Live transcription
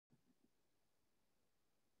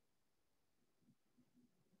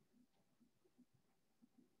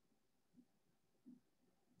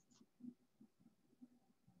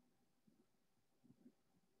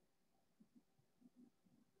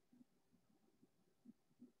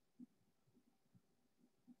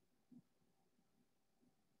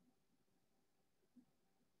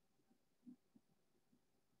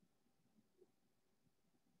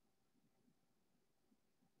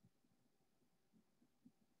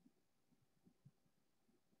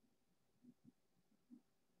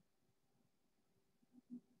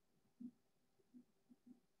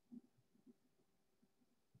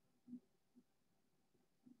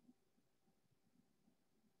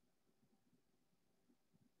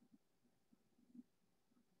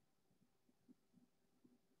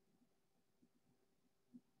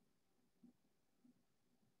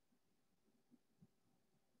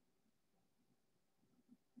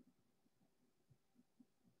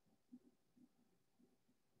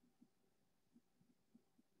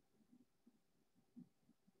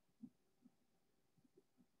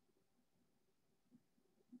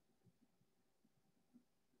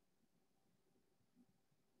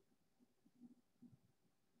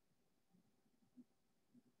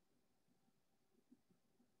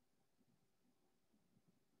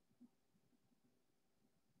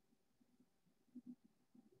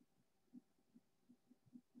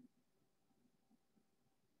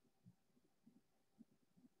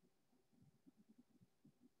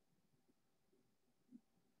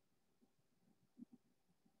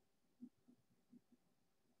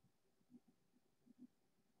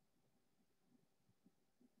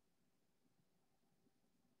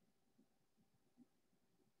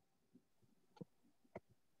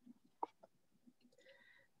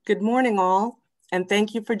Good morning, all, and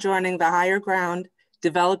thank you for joining the Higher Ground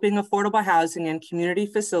Developing Affordable Housing and Community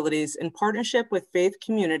Facilities in partnership with Faith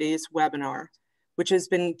Communities webinar, which has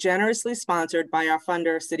been generously sponsored by our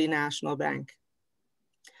funder, City National Bank.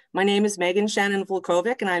 My name is Megan Shannon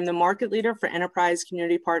Vlukovic, and I'm the market leader for Enterprise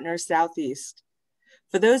Community Partners Southeast.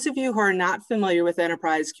 For those of you who are not familiar with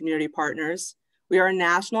Enterprise Community Partners, we are a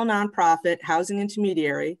national nonprofit housing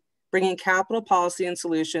intermediary bringing capital policy and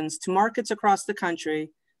solutions to markets across the country,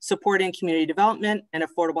 supporting community development and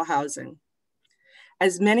affordable housing.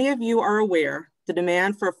 As many of you are aware, the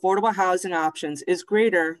demand for affordable housing options is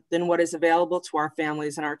greater than what is available to our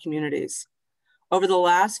families and our communities. Over the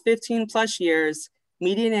last 15 plus years,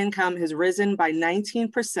 median income has risen by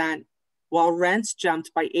 19%, while rents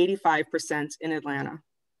jumped by 85% in Atlanta.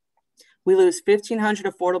 We lose 1,500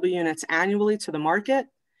 affordable units annually to the market,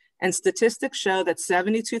 and statistics show that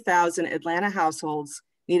 72,000 Atlanta households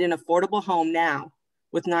need an affordable home now,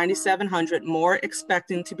 with 9,700 more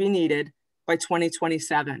expecting to be needed by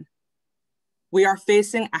 2027. We are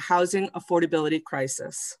facing a housing affordability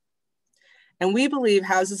crisis. And we believe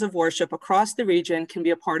houses of worship across the region can be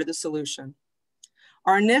a part of the solution.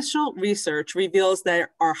 Our initial research reveals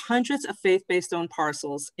there are hundreds of faith-based owned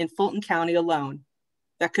parcels in Fulton County alone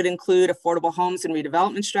that could include affordable homes and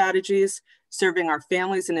redevelopment strategies, serving our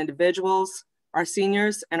families and individuals, our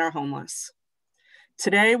seniors, and our homeless.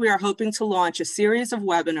 Today, we are hoping to launch a series of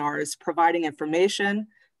webinars providing information,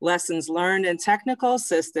 lessons learned, and technical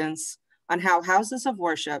assistance on how houses of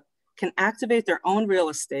worship can activate their own real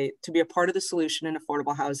estate to be a part of the solution in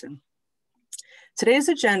affordable housing. Today's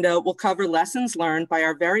agenda will cover lessons learned by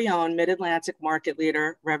our very own Mid-Atlantic market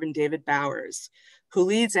leader, Reverend David Bowers, who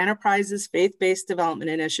leads Enterprise's faith-based development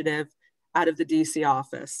initiative out of the DC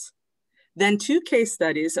office. Then 2 case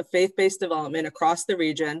studies of faith-based development across the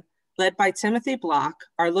region, led by Timothy Block,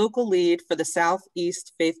 our local lead for the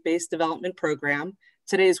Southeast Faith-Based Development Program,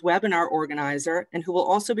 today's webinar organizer, and who will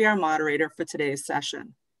also be our moderator for today's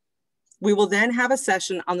session. We will then have a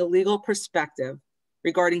session on the legal perspective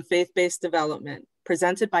regarding faith-based development,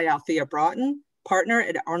 presented by Althea Broughton, partner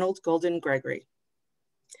at Arnold Golden Gregory.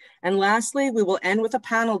 And lastly, we will end with a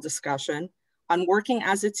panel discussion on working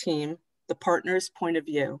as a team, the partner's point of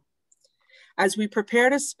view. As we prepare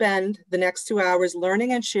to spend the next 2 hours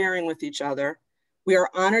learning and sharing with each other, we are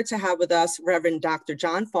honored to have with us Reverend Dr.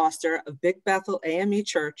 John Foster of Big Bethel AME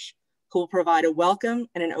Church, who will provide a welcome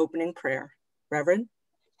and an opening prayer. Reverend.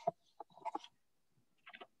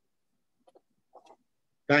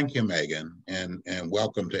 Thank you, Megan, and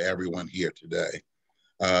welcome to everyone here today.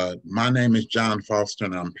 My name is John Foster,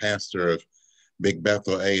 and I'm pastor of Big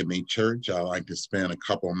Bethel AME Church. I'd like to spend a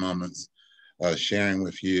couple moments sharing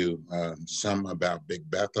with you some about Big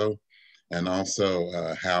Bethel and also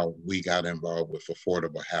how we got involved with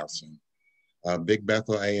affordable housing. Big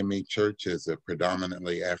Bethel AME Church is a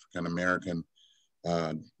predominantly African-American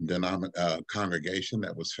congregation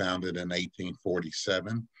that was founded in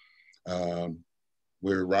 1847.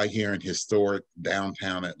 We're right here in historic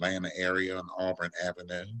downtown Atlanta area on Auburn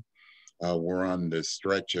Avenue. We're on the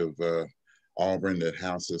stretch of Auburn that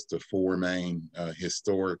houses the 4 main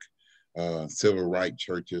historic civil rights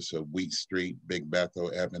churches of Wheat Street, Big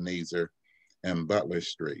Bethel, Ebenezer, and Butler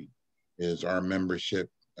Street. Our membership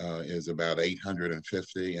is about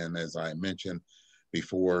 850, and as I mentioned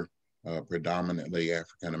before, predominantly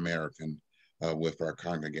African-American with our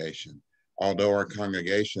congregation. Although our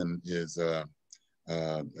congregation is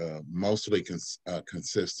mostly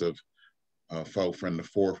consists of folk from the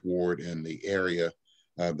 4th Ward in the area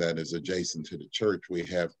that is adjacent to the church, we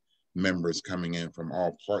have members coming in from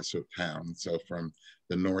all parts of town. So from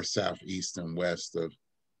the north, south, east, and west of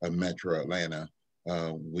Metro Atlanta,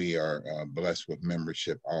 we are blessed with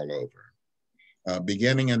membership all over.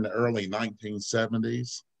 Beginning in the early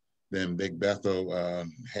 1970s, then Big Bethel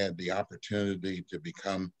had the opportunity to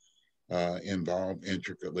become involved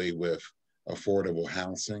intricately with affordable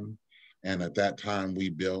housing. And at that time, we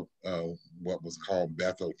built what was called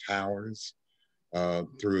Bethel Towers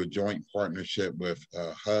through a joint partnership with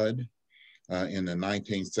HUD. In the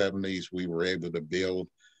 1970s, we were able to build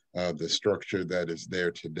the structure that is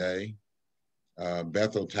there today.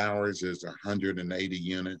 Bethel Towers is 180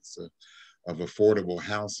 units of affordable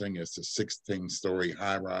housing. It's a 16-story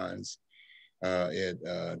high-rise.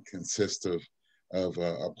 It consists of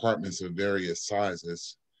apartments of various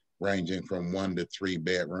sizes, ranging from 1 to 3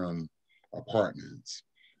 bedroom apartments.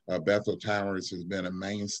 Bethel Towers has been a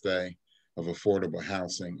mainstay of affordable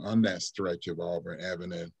housing on that stretch of Auburn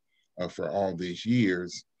Avenue for all these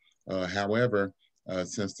years. However,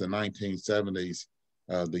 since the 1970s,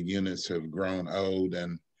 the units have grown old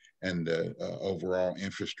and the overall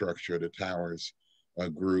infrastructure of the towers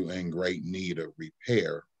grew in great need of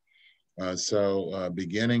repair. So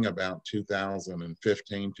beginning about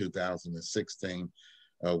 2015, 2016,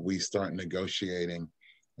 we start negotiating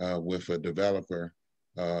with a developer,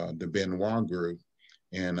 the Benoit Group,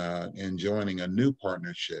 and joining a new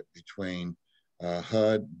partnership between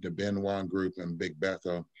HUD, the Benoit Group, and Big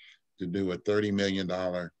Bethel to do a $30 million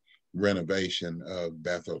renovation of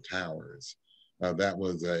Bethel Towers. That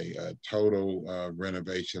was a total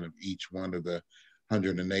renovation of each one of the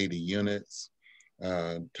 180 units,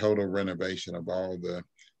 total renovation of all the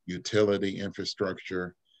utility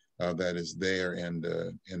infrastructure that is there in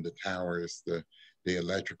the towers, the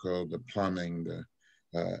electrical, the plumbing,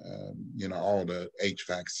 all the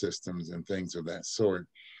HVAC systems and things of that sort.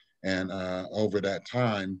 And over that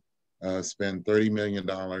time, spend $30 million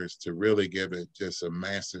to really give it just a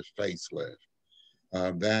massive facelift.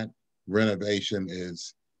 That renovation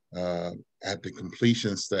is at the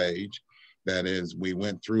completion stage. That is, we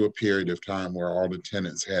went through a period of time where all the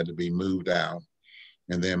tenants had to be moved out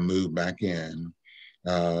and then moved back in.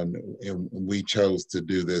 And we chose to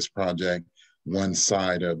do this project one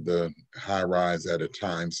side of the high rise at a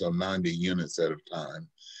time, so 90 units at a time.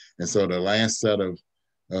 And so the last set of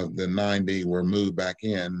the 90 were moved back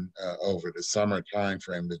in over the summer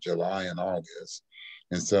timeframe, the July and August.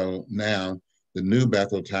 And so now the new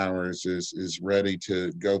Bethel Towers is ready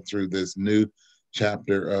to go through this new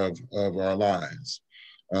chapter of our lives.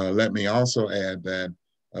 Let me also add that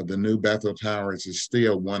the new Bethel Towers is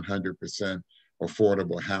still 100%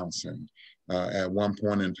 affordable housing. At one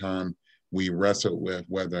point in time, we wrestled with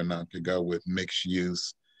whether or not to go with mixed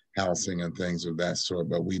use housing and things of that sort,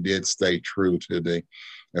 but we did stay true to the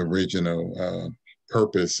original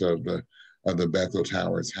purpose of the Bethel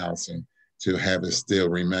Towers housing, to have it still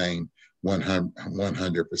remain 100%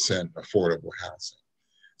 affordable housing.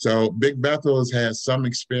 So Big Bethel has had some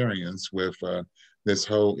experience with this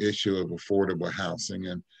whole issue of affordable housing,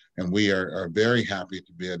 and we are very happy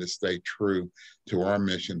to be able to stay true to our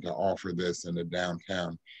mission to offer this in the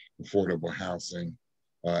downtown affordable housing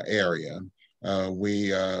area.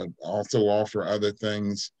 We also offer other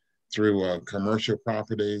things through commercial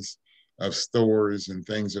properties of stores and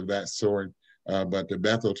things of that sort. But the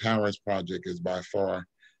Bethel Towers project is by far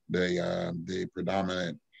the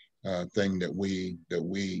predominant thing that we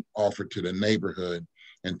offer to the neighborhood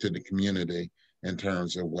and to the community in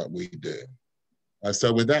terms of what we do.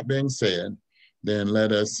 So with that being said, then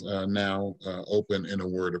let us now open in a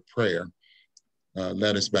word of prayer.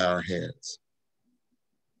 Let us bow our heads.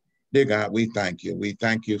 Dear God, we thank you. We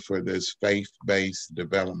thank you for this faith-based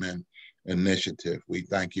development initiative. We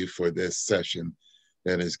thank you for this session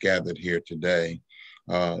that is gathered here today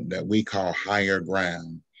that we call Higher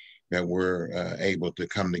Ground, that we're able to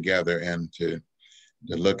come together and to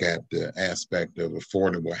look at the aspect of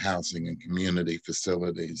affordable housing and community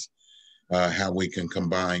facilities, how we can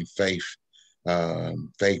combine faith-based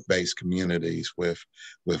communities with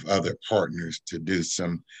other partners to do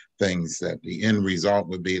some things that the end result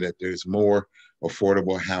would be that there's more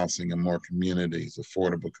affordable housing and more communities,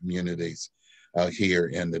 affordable communities here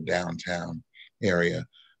in the downtown area.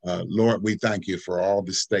 Lord, we thank you for all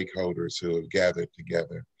the stakeholders who have gathered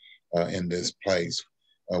together in this place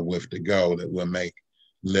with the goal that will make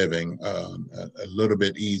living a little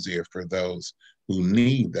bit easier for those who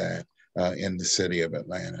need that in the city of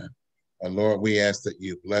Atlanta. Lord, we ask that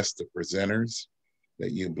you bless the presenters,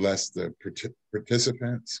 that you bless the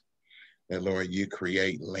participants, that, Lord, you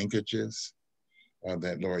create linkages,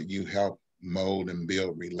 that, Lord, you help mold and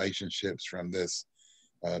build relationships from this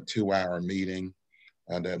 2-hour meeting,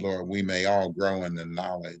 that, Lord, we may all grow in the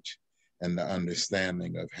knowledge and the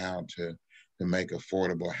understanding of how to make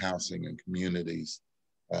affordable housing and communities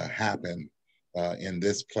happen in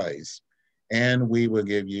this place. And we will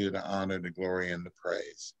give you the honor, the glory, and the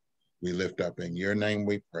praise. We lift up in your name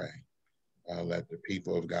we pray. Let the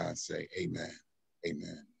people of God say amen.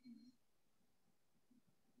 Amen.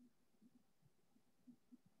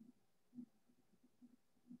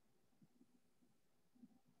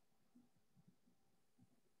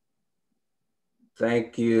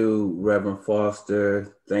 Thank you, Reverend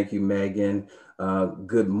Foster. Thank you, Megan.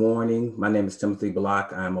 Good morning. My name is Timothy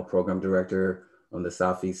Block. I'm a program director on the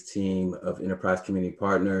Southeast team of Enterprise Community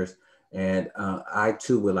Partners. And I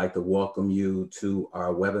too would like to welcome you to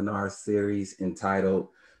our webinar series entitled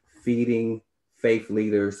Feeding Faith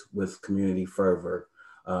Leaders with Community Fervor.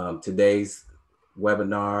 Today's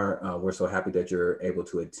webinar, we're so happy that you're able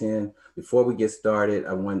to attend. Before we get started,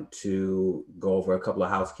 I want to go over a couple of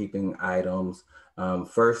housekeeping items.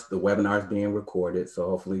 First, the webinar is being recorded, so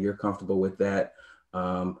hopefully you're comfortable with that.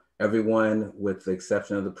 Everyone, with the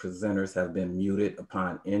exception of the presenters, have been muted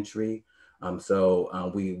upon entry.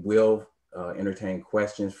 We will entertain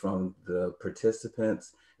questions from the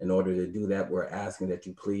participants. In order to do that, we're asking that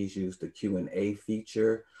you please use the Q&A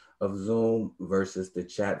feature of Zoom versus the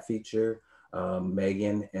chat feature.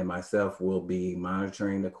 Megan and myself will be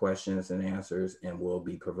monitoring the questions and answers, and we'll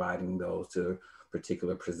be providing those to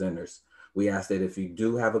particular presenters. We ask that if you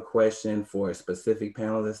do have a question for a specific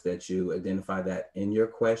panelist, that you identify that in your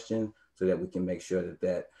question so that we can make sure that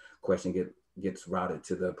that question gets routed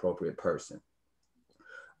to the appropriate person.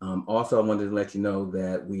 Also, I wanted to let you know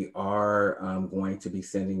that we are going to be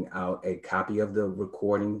sending out a copy of the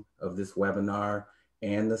recording of this webinar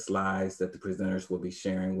and the slides that the presenters will be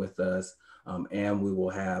sharing with us. And we will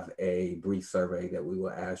have a brief survey that we will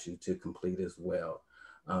ask you to complete as well.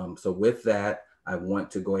 So with that, I want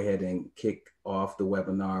to go ahead and kick off the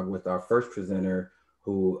webinar with our first presenter,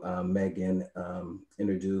 who Megan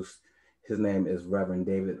introduced. His name is Reverend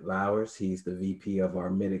David Lowers. He's the VP of our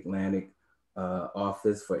Mid-Atlantic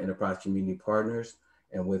Office for Enterprise Community Partners.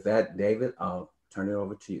 And with that, David, I'll turn it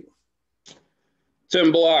over to you.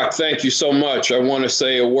 Tim Block, thank you so much. I want to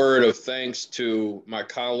say a word of thanks to my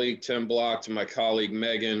colleague, Tim Block, to my colleague,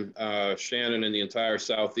 Megan, Shannon, and the entire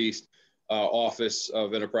Southeast Office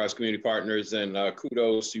of Enterprise Community Partners, and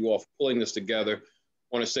kudos to you all for pulling this together.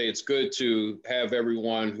 I want to say it's good to have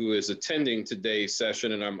everyone who is attending today's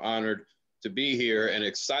session, and I'm honored to be here and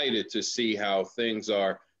excited to see how things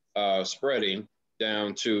are spreading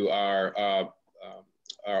down to our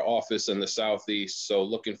office in the Southeast. So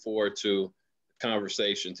looking forward to the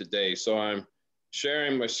conversation today. So I'm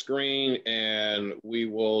sharing my screen and we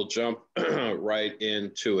will jump right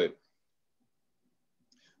into it.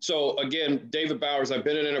 So again, David Bowers, I've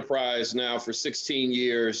been in Enterprise now for 16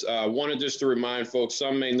 years. Wanted just to remind folks,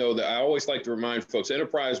 some may know that I always like to remind folks,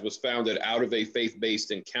 Enterprise was founded out of a faith-based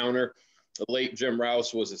encounter. The late Jim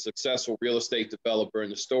Rouse was a successful real estate developer,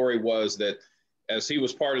 and the story was that as he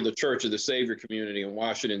was part of the Church of the Savior community in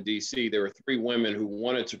Washington, D.C., there were 3 women who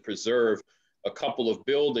wanted to preserve a couple of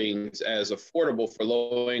buildings as affordable for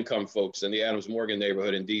low-income folks in the Adams Morgan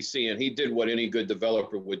neighborhood in D.C., and he did what any good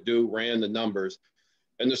developer would do, ran the numbers.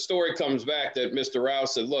 And the story comes back that Mr.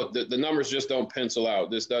 Rouse said, look, the numbers just don't pencil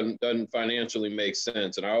out. This doesn't financially make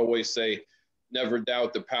sense. And I always say, never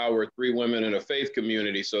doubt the power of 3 women in a faith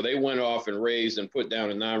community. So they went off and raised and put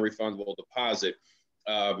down a non-refundable deposit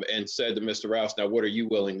and said to Mr. Rouse, now what are you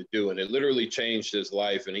willing to do? And it literally changed his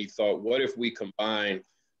life. And he thought, what if we combine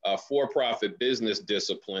for-profit business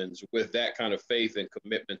disciplines with that kind of faith and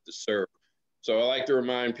commitment to serve? So I like to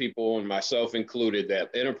remind people, and myself included,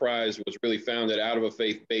 that Enterprise was really founded out of a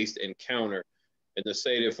faith-based encounter. And to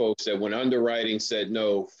say to folks that when underwriting said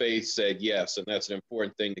no, faith said yes. And that's an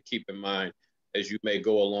important thing to keep in mind as you may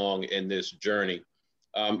go along in this journey.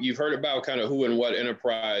 You've heard about kind of who and what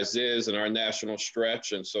Enterprise is and our national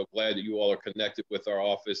stretch. And so glad that you all are connected with our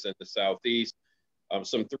office in the Southeast.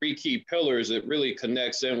 Some 3 key pillars that really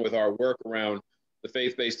connects in with our work around the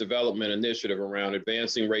faith-based development initiative around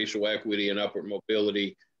advancing racial equity and upward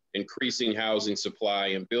mobility, increasing housing supply,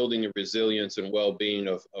 and building the resilience and well-being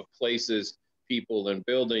of places, people, and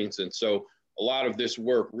buildings. And so a lot of this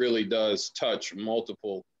work really does touch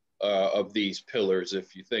multiple of these pillars,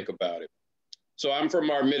 if you think about it. So I'm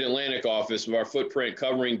from our Mid-Atlantic office, of our footprint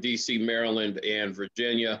covering DC, Maryland, and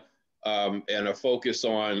Virginia, and a focus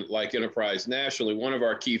on, like Enterprise nationally, one of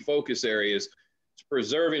our key focus areas is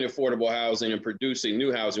preserving affordable housing and producing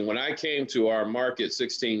new housing. When I came to our market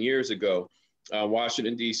 16 years ago,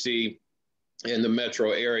 Washington, DC, and the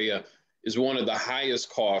metro area is one of the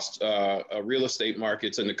highest cost real estate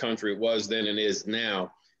markets in the country. It was then and is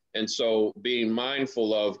now. And so being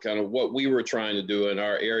mindful of kind of what we were trying to do in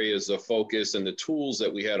our areas of focus and the tools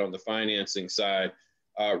that we had on the financing side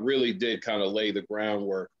really did kind of lay the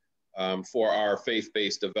groundwork for our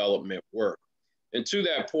faith-based development work. And to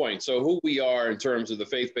that point, so who we are in terms of the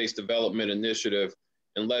faith-based development initiative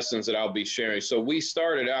and lessons that I'll be sharing. So we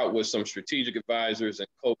started out with some strategic advisors and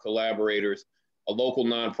co-collaborators, a local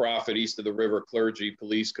nonprofit east of the river, clergy,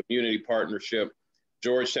 police, community partnership,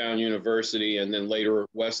 Georgetown University, and then later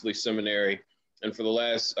Wesley Seminary. And for the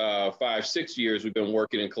last 5-6 years, we've been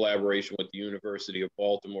working in collaboration with the University of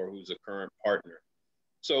Baltimore, who's a current partner.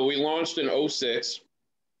 So we launched in 2006.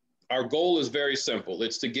 Our goal is very simple.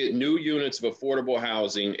 It's to get new units of affordable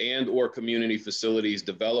housing and or community facilities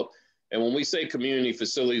developed. And when we say community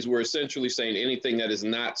facilities, we're essentially saying anything that is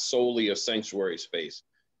not solely a sanctuary space.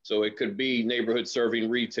 So it could be neighborhood serving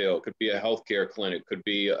retail, could be a healthcare clinic, could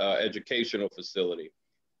be an educational facility.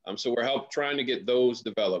 So we're trying to get those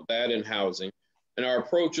developed, that in housing. And our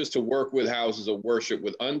approach is to work with houses of worship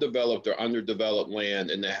with undeveloped or underdeveloped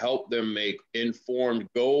land and to help them make informed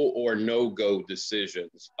go or no-go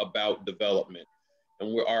decisions about development.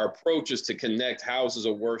 And our approach is to connect houses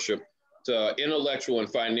of worship to intellectual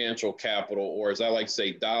and financial capital, or as I like to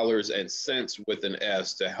say, dollars and cents with an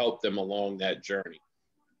S, to help them along that journey.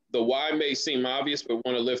 The why may seem obvious, but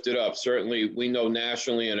want to lift it up. Certainly, we know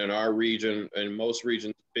nationally and in our region and most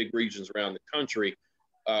regions, big regions around the country,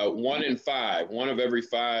 one of every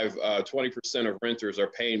five, 20% of renters are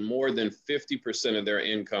paying more than 50% of their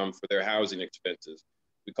income for their housing expenses.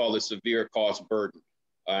 We call this severe cost burden.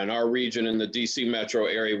 In our region, in the DC metro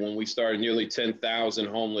area, when we started, nearly 10,000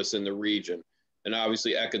 homeless in the region, and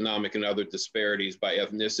obviously economic and other disparities by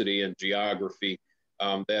ethnicity and geography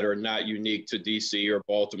that are not unique to DC or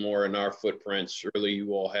Baltimore in our footprints. Surely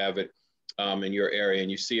you all have it in your area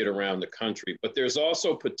and you see it around the country. But there's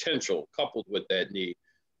also potential coupled with that need.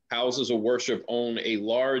 Houses of worship own a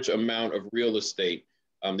large amount of real estate.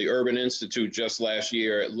 The Urban Institute just last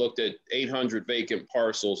year looked at 800 vacant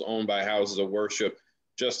parcels owned by houses of worship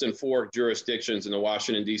just in 4 jurisdictions in the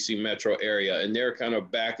Washington, D.C. metro area. And their kind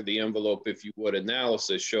of back of the envelope, if you would,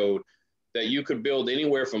 analysis showed that you could build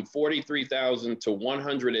anywhere from 43,000 to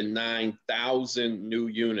 109,000 new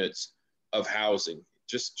units of housing.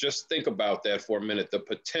 Just think about that for a minute, the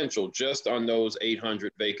potential just on those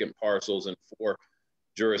 800 vacant parcels in 4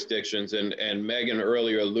 jurisdictions. And Megan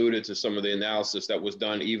earlier alluded to some of the analysis that was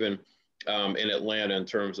done even in Atlanta in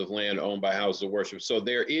terms of land owned by houses of worship. So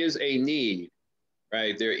there is a need,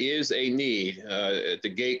 right? There is a need at the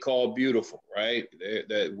gate called beautiful, right?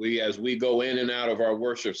 That we, as we go in and out of our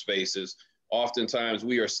worship spaces, oftentimes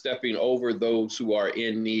we are stepping over those who are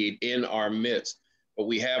in need in our midst. But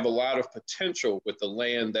we have a lot of potential with the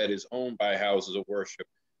land that is owned by houses of worship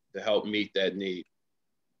to help meet that need.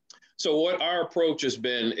 So what our approach has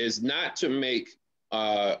been is not to make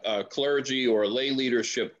clergy or lay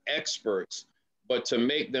leadership experts, but to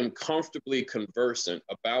make them comfortably conversant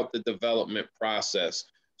about the development process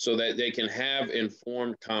so that they can have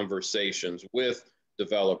informed conversations with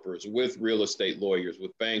developers, with real estate lawyers,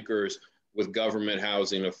 with bankers, with government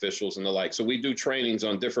housing officials and the like. So we do trainings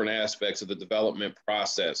on different aspects of the development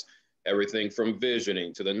process, everything from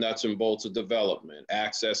visioning to the nuts and bolts of development,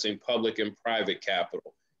 accessing public and private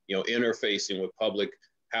capital, interfacing with public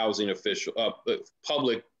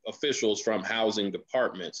officials from housing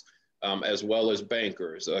departments, as well as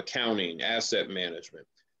bankers, accounting, asset management.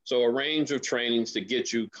 So a range of trainings to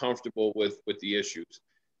get you comfortable with the issues.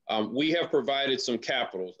 We have provided some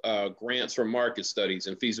capital, grants for market studies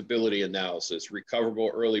and feasibility analysis,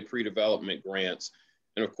 recoverable early pre-development grants,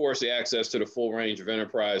 and of course, the access to the full range of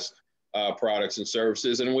enterprise products and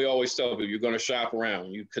services. And we always tell people, you're going to shop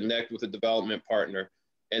around, you connect with a development partner.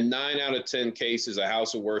 In 9 out of 10 cases, a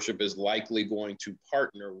house of worship is likely going to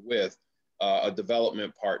partner with a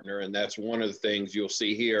development partner. And that's one of the things you'll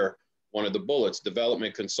see here, one of the bullets,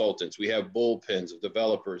 development consultants. We have bullpens of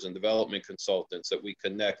developers and development consultants that we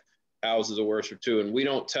connect houses of worship to. And we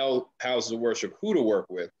don't tell houses of worship who to work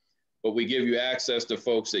with, but we give you access to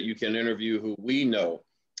folks that you can interview who we know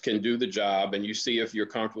can do the job. And you see if you're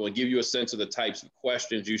comfortable and give you a sense of the types of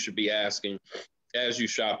questions you should be asking as you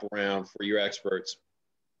shop around for your experts.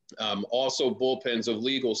 Also bullpens of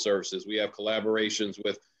legal services. We have collaborations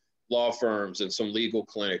with law firms and some legal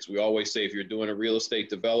clinics. We always say, if you're doing a real estate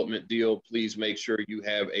development deal, please make sure you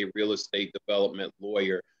have a real estate development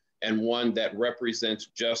lawyer and one that represents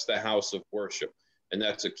just the house of worship. And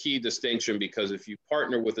that's a key distinction, because if you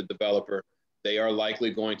partner with a developer, they are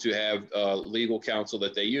likely going to have legal counsel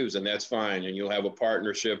that they use, and that's fine. And you'll have a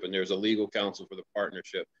partnership and there's a legal counsel for the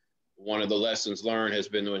partnership. One of the lessons learned has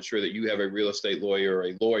been to ensure that you have a real estate lawyer or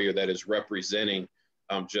a lawyer that is representing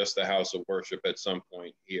just the house of worship at some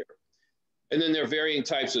point here. And then there are varying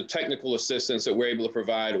types of technical assistance that we're able to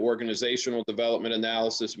provide, organizational development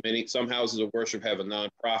analysis. Some houses of worship have a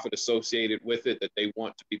nonprofit associated with it that they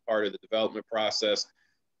want to be part of the development process.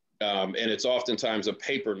 And it's oftentimes a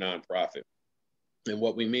paper nonprofit. And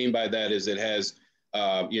what we mean by that is it has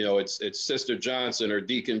it's Sister Johnson or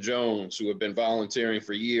Deacon Jones who have been volunteering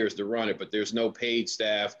for years to run it, but there's no paid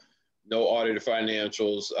staff, no audited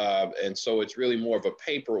financials. And so it's really more of a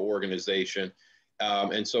paper organization.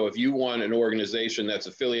 And so if you want an organization that's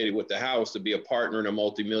affiliated with the house to be a partner in a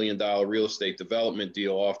multi-million-dollar real estate development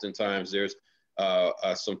deal, oftentimes there's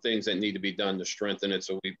some things that need to be done to strengthen it.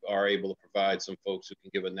 So we are able to provide some folks who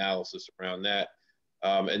can give analysis around that.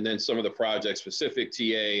 And then some of the project-specific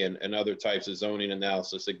TA and other types of zoning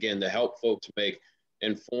analysis, again, to help folks make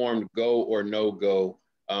informed go or no-go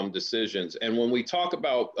decisions. And when we talk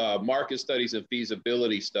about market studies and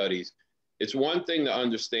feasibility studies, It's one thing to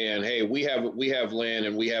understand, hey, we have land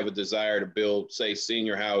and we have a desire to build, say,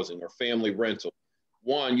 senior housing or family rental.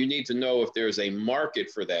 One, you need to know if there's a market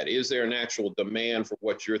for that. Is there an actual demand for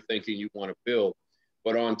what you're thinking you want to build?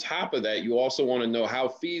 But on top of that, you also want to know how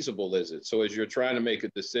feasible is it? So as you're trying to make a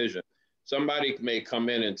decision, somebody may come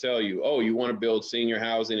in and tell you, oh, you want to build senior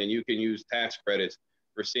housing and you can use tax credits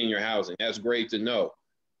for senior housing. That's great to know.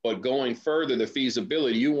 But going further, the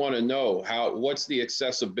feasibility, you want to know what's the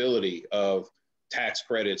accessibility of tax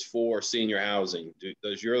credits for senior housing?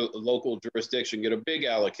 Does your local jurisdiction get a big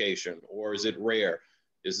allocation, or is it rare?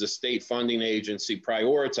 Is the state funding agency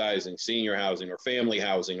prioritizing senior housing or family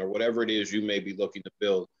housing or whatever it is you may be looking to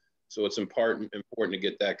build? So it's important to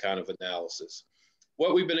get that kind of analysis.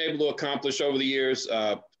 What we've been able to accomplish over the years,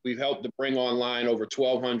 we've helped to bring online over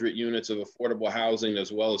 1,200 units of affordable housing,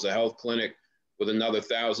 as well as a health clinic with another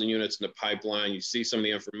 1,000 units in the pipeline. You see some of the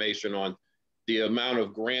information on the amount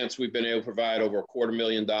of grants we've been able to provide, over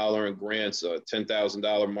 $250,000 in grants,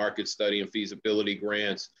 $10,000 market study and feasibility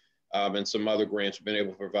grants, and some other grants we've been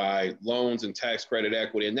able to provide, loans and tax credit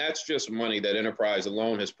equity. And that's just money that enterprise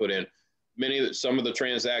alone has put in. Some of the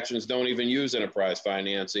transactions don't even use enterprise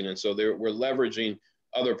financing. And so we're leveraging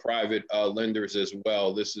other private lenders as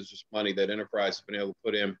well. This is just money that enterprise has been able to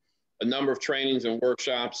put in. A number of trainings and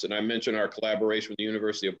workshops, and I mentioned our collaboration with the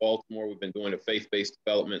University of Baltimore. We've been doing a faith-based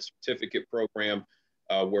development certificate program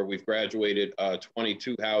where we've graduated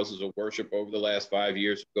 22 houses of worship over the last 5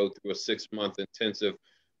 years, go through a 6-month intensive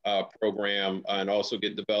program, and also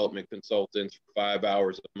get development consultants for 5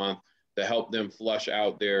 hours a month to help them flush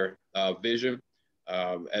out their vision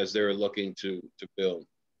as they're looking to build.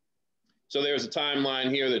 So there's a timeline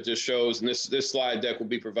here that just shows, and this slide deck will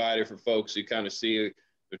be provided for folks so you kind of see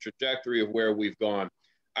the trajectory of where we've gone.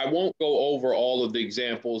 I won't go over all of the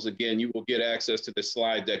examples. Again, you will get access to this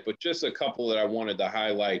slide deck, but just a couple that I wanted to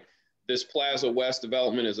highlight. This Plaza West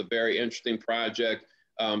development is a very interesting project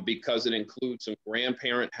because it includes some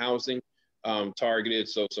grandparent housing targeted.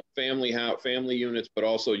 So some family units, but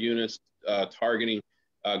also units targeting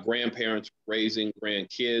grandparents raising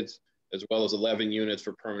grandkids, as well as 11 units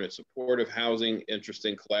for permanent supportive housing.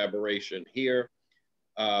 Interesting collaboration here.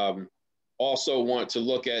 Also want to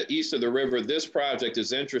look at east of the river. This project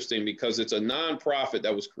is interesting because it's a nonprofit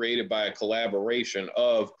that was created by a collaboration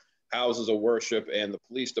of houses of worship and the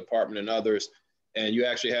police department and others. And you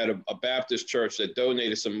actually had a Baptist church that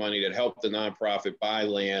donated some money that helped the nonprofit buy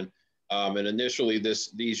land. And initially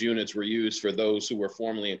these units were used for those who were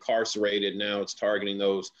formerly incarcerated. Now it's targeting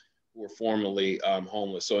those who were formerly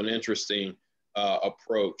homeless. So an interesting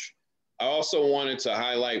approach. I also wanted to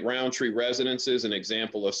highlight Roundtree Residences, an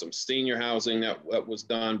example of some senior housing that was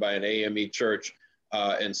done by an AME church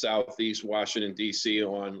in Southeast Washington, D.C.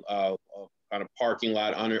 on a parking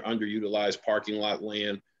lot, underutilized parking lot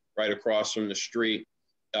land right across from the street,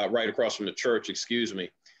 right across from the church, excuse me.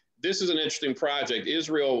 This is an interesting project,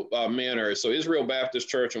 Israel Manor. So Israel Baptist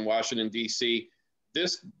Church in Washington, D.C.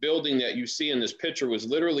 This building that you see in this picture was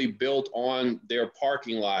literally built on their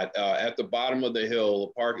parking lot at the bottom of the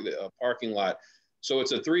hill, a parking lot. So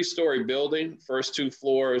it's a 3-story building. First 2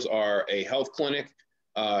 floors are a health clinic.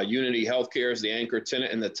 Unity Healthcare is the anchor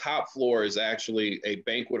tenant, and the top floor is actually a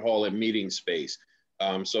banquet hall and meeting space.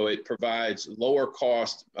 So it provides lower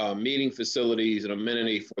cost meeting facilities and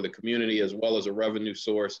amenity for the community, as well as a revenue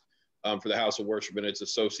source for the House of Worship and its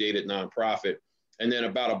associated nonprofit. And then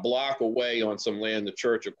about a block away on some land the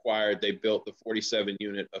church acquired, they built the 47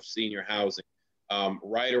 unit of senior housing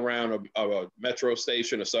right around a metro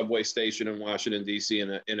station, a subway station in Washington, D.C.,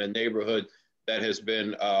 in a neighborhood that has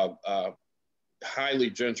been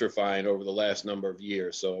highly gentrifying over the last number of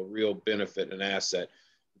years. So a real benefit and asset.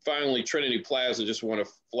 Finally, Trinity Plaza, just want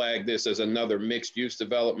to flag this as another mixed use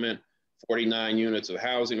development, 49 units of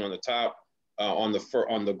housing on the top. On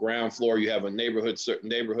the ground floor, you have a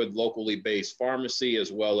neighborhood locally based pharmacy,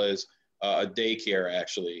 as well as a daycare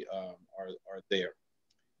actually are there.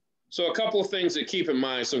 So a couple of things to keep in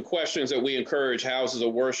mind, some questions that we encourage houses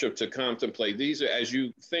of worship to contemplate. These are, as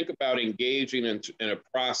you think about engaging in a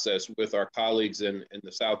process with our colleagues in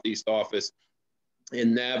the Southeast office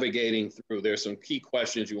in navigating through, there's some key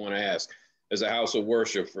questions you want to ask as a house of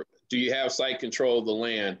worship. Do you have site control of the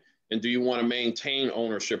land? And do you want to maintain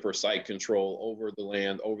ownership or site control over the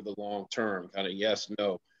land over the long term? Kind of yes,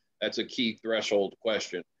 no. That's a key threshold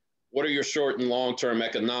question. What are your short and long-term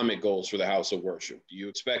economic goals for the house of worship? Do you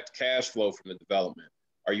expect cash flow from the development?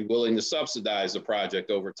 Are you willing to subsidize the project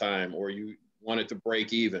over time, or you want it to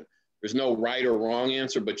break even? There's no right or wrong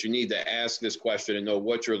answer, but you need to ask this question and know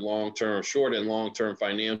what your long-term, short and long-term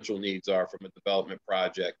financial needs are from a development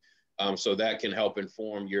project. So that can help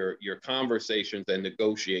inform your conversations and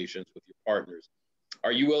negotiations with your partners.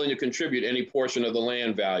 Are you willing to contribute any portion of the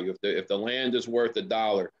land value? If the land is worth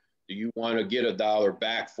 $1, do you want to get $1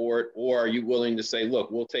 back for it? Or are you willing to say, look,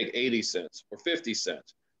 we'll take 80 cents or 50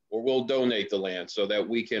 cents, or we'll donate the land so that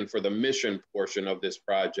we can, for the mission portion of this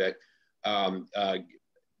project,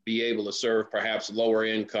 be able to serve perhaps lower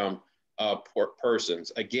income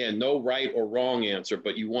persons. Again, no right or wrong answer,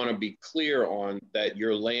 but you want to be clear on that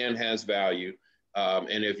your land has value.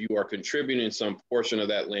 And if you are contributing some portion of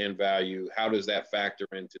that land value, how does that factor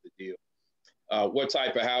into the deal? What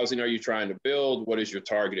type of housing are you trying to build? What is your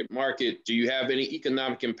targeted market? Do you have any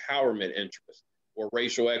economic empowerment interests or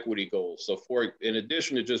racial equity goals? So in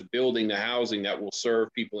addition to just building the housing that will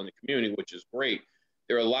serve people in the community, which is great,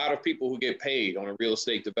 there are a lot of people who get paid on a real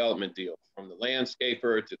estate development deal, from the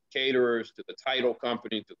landscaper to the caterers, to the title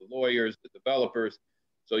company, to the lawyers, the developers.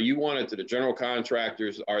 So you want it to the general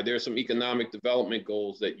contractors. Are there some economic development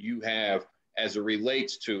goals that you have as it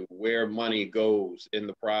relates to where money goes in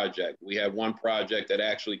the project? We had one project that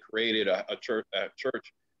actually created a church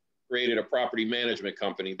created a property management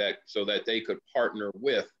company so that they could partner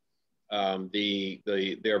with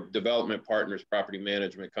their development partners' property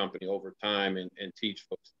management company over time and teach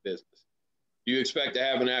folks the business. Do you expect to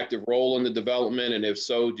have an active role in the development? And if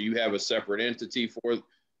so, do you have a separate entity for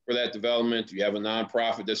that development? Do you have a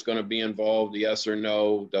nonprofit that's going to be involved? Yes or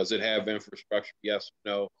no? Does it have infrastructure? Yes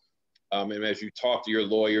or no? And as you talk to your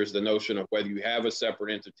lawyers, the notion of whether you have a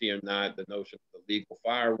separate entity or not, the notion of the legal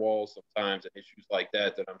firewall sometimes, and issues like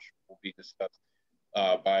that I'm sure will be discussed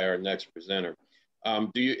by our next presenter.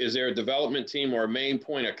 Is there a development team or a main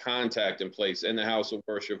point of contact in place in the house of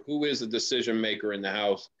worship? Who is the decision maker in the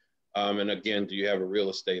house? And again, do you have a real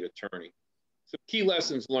estate attorney? So key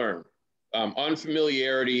lessons learned.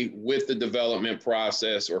 Unfamiliarity with the development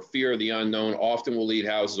process or fear of the unknown often will lead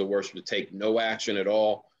houses of worship to take no action at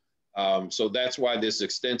all. So that's why this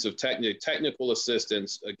extensive technical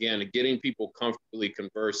assistance, again, getting people comfortably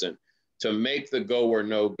conversant to make the go or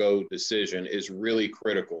no go decision is really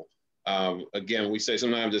critical. Again, we say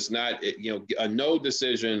sometimes it's not, a no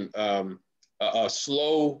decision, a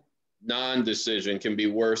slow non-decision can be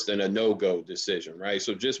worse than a no-go decision, right?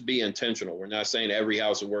 So just be intentional. We're not saying every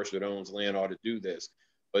house of worship that owns land ought to do this,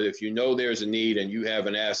 but if you know there's a need and you have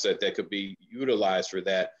an asset that could be utilized for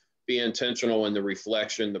that, be intentional in the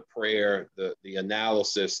reflection, the prayer, the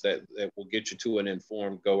analysis that will get you to an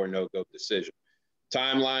informed go or no-go decision.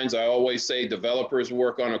 Timelines, I always say developers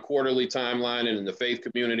work on a quarterly timeline, and in the faith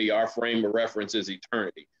community, our frame of reference is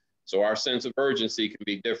eternity. So our sense of urgency can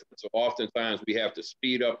be different. So oftentimes we have to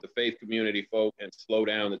speed up the faith community folk and slow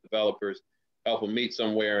down the developers, help them meet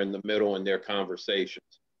somewhere in the middle in their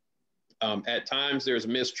conversations. At times there's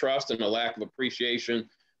mistrust and a lack of appreciation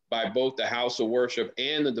by both the house of worship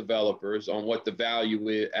and the developers on what the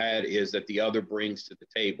value add is that the other brings to the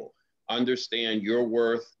table. Understand your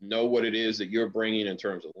worth, know what it is that you're bringing in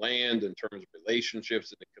terms of land, in terms of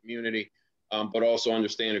relationships in the community, but also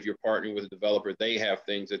understand if you're partnering with a developer, they have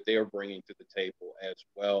things that they're bringing to the table as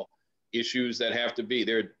well. Issues that have to be,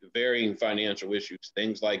 there are varying financial issues,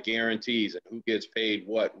 things like guarantees and who gets paid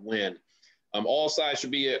what, when. All sides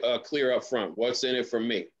should be clear up front. What's in it for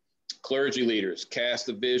me? Clergy leaders, cast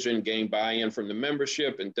the vision, gain buy-in from the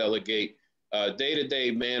membership, and delegate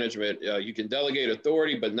day-to-day management. You can delegate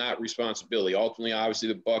authority, but not responsibility. Ultimately, obviously,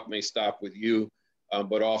 the buck may stop with you,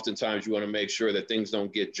 but oftentimes you want to make sure that things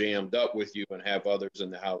don't get jammed up with you and have others in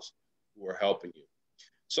the house who are helping you.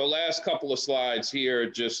 So last couple of slides here,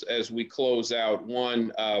 just as we close out.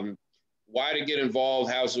 One, why to get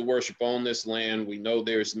involved, houses of worship on this land. We know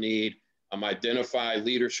there's need. Identify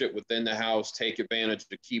leadership within the house, take advantage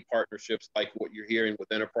of key partnerships like what you're hearing with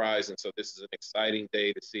Enterprise. And so this is an exciting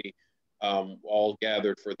day to see all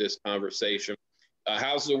gathered for this conversation.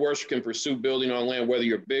 Houses of worship can pursue building on land, whether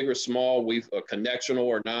you're big or small, connectional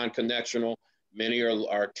or non-connectional. Many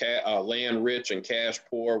are land rich and cash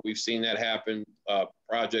poor. We've seen that happen.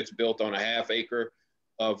 Projects built on a ½ acre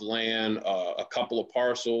of land, a couple of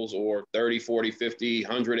parcels, or 30, 40, 50,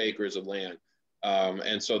 100 acres of land.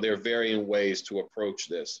 And so there are varying ways to approach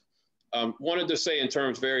this. Wanted to say in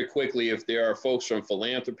terms very quickly, if there are folks from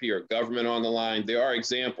philanthropy or government on the line, there are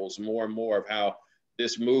examples more and more of how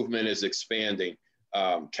this movement is expanding.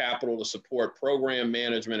 Capital to support program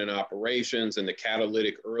management and operations, and the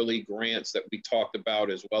catalytic early grants that we talked about,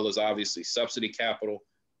 as well as obviously subsidy capital.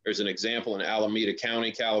 There's an example in Alameda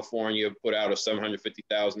County, California, put out a $750,000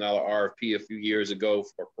 RFP a few years ago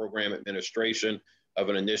for program administration of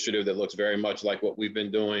an initiative that looks very much like what we've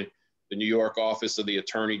been doing. The New York Office of the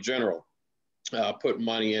Attorney General put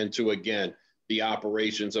money into, again, the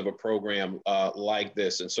operations of a program like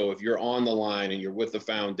this. And so if you're on the line and you're with the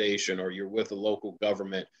foundation or you're with a local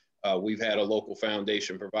government, we've had a local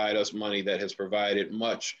foundation provide us money that has provided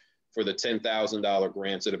much for the $10,000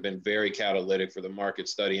 grants that have been very catalytic for the market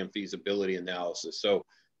study and feasibility analysis. So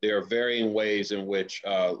there are varying ways in which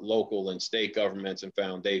local and state governments and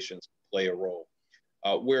foundations play a role.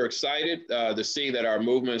 We're excited to see that our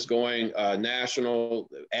movement is going national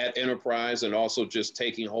at enterprise and also just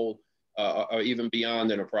taking hold even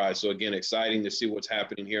beyond enterprise. So again, exciting to see what's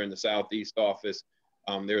happening here in the Southeast office.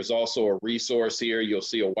 There's also a resource here. You'll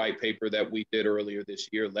see a white paper that we did earlier this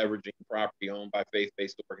year, leveraging property owned by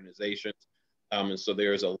faith-based organizations. And so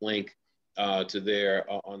there's a link to there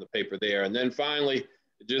on the paper there. And then finally,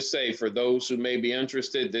 just say for those who may be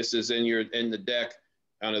interested, this is in the deck,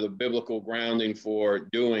 kind of the biblical grounding for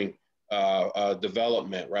doing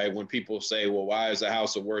development, right? When people say, well, why is the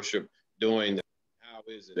house of worship doing this? How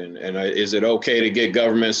is it? And is it okay to get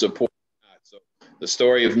government support? So the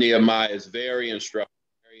story of Nehemiah is very instructive,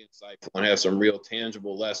 very insightful, and has some real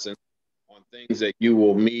tangible lessons on things that you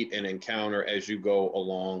will meet and encounter as you go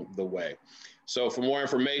along the way. So for more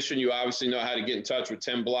information, you obviously know how to get in touch with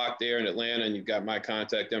Tim Block there in Atlanta, and you've got my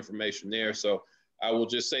contact information there. So I will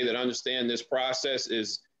just say that understand this process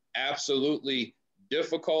is absolutely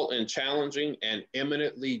difficult and challenging and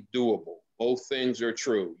eminently doable. Both things are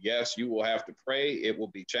true. Yes, you will have to pray. It will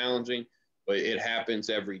be challenging, but it happens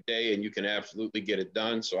every day and you can absolutely get it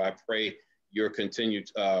done. So I pray your continued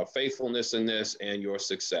faithfulness in this and your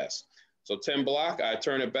success. So Tim Block, I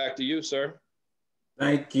turn it back to you, sir.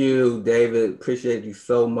 Thank you, David. Appreciate you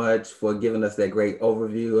so much for giving us that great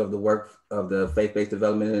overview of the work of the Faith-Based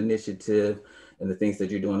Development Initiative and the things that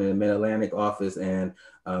you're doing in the Mid-Atlantic office. And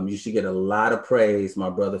you should get a lot of praise, my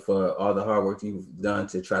brother, for all the hard work you've done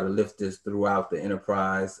to try to lift this throughout the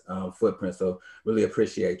enterprise footprint. So really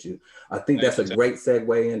appreciate you. I think that's a great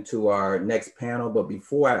segue into our next panel. But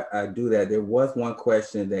before I do that, there was one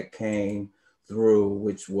question that came through,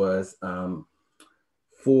 which was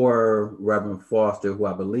for Reverend Foster, who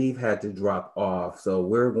I believe had to drop off. So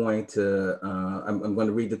we're going to, I'm going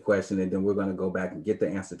to read the question and then we're going to go back and get the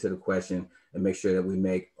answer to the question and make sure that we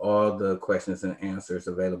make all the questions and answers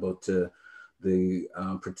available to the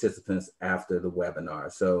participants after the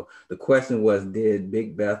webinar. So the question was, did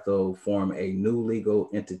Big Bethel form a new legal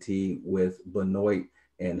entity with Benoit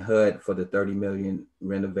and HUD for the $30 million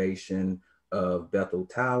renovation of Bethel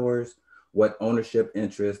Towers? What ownership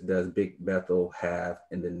interest does Big Bethel have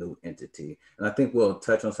in the new entity? And I think we'll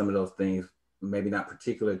touch on some of those things, maybe not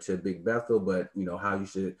particular to Big Bethel, but you know how you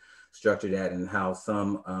should structure that and how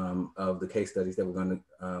some of the case studies that we're going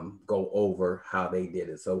to go over, how they did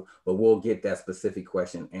it. So, but we'll get that specific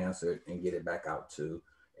question answered and get it back out to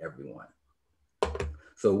everyone.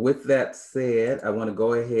 So with that said, I want to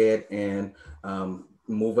go ahead and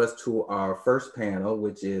move us to our first panel,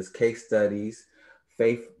 which is case studies,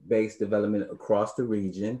 faith-based development across the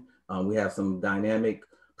region. We have some dynamic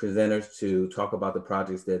presenters to talk about the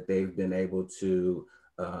projects that they've been able to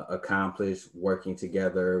accomplish working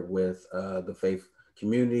together with the faith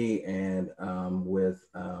community and with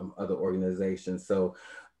other organizations. So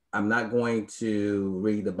I'm not going to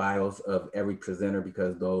read the bios of every presenter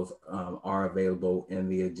because those are available in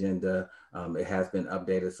the agenda. It has been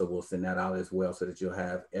updated, so we'll send that out as well so that you'll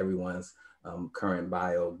have everyone's current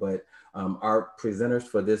bio. But our presenters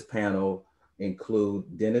for this panel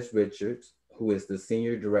include Dennis Richards, who is the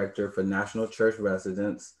Senior Director for National Church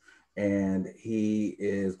Residents, and he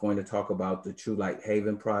is going to talk about the True Light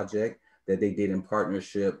Haven project that they did in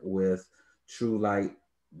partnership with True Light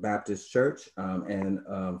Baptist Church.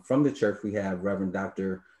 From the church, we have Reverend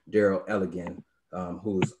Dr. Daryl Elligan,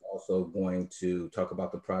 who's also going to talk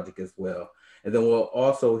about the project as well. And then we'll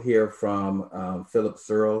also hear from Philip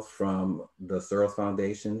Searles from the Searles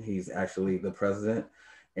Foundation. He's actually the president,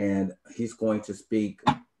 and he's going to speak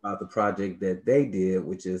about the project that they did,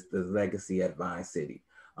 which is the Legacy at Vine City.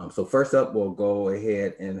 So first up, we'll go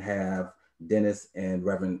ahead and have Dennis and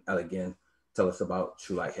Reverend Elligan tell us about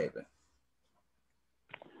True Light Haven.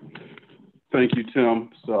 Thank you, Tim.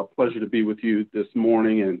 It's a pleasure to be with you this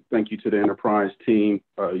morning, and thank you to the Enterprise team.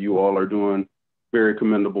 You all are doing very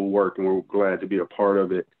commendable work, and we're glad to be a part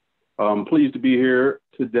of it. Pleased to be here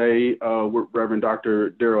today with Reverend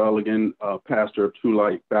Dr. Daryl Elligan, pastor of True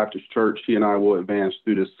Light Baptist Church. He and I will advance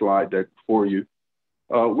through this slide deck for you.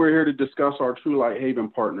 We're here to discuss our True Light Haven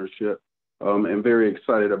partnership, and very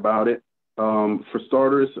excited about it. For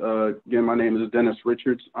starters, again, my name is Dennis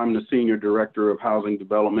Richards. I'm the Senior Director of Housing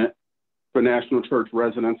Development for National Church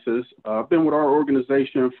Residences. I've been with our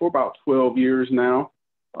organization for about 12 years now.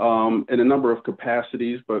 in a number of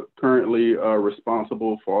capacities, but currently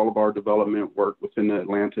responsible for all of our development work within the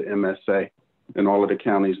Atlanta MSA and all of the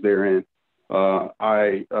counties therein.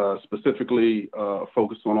 I specifically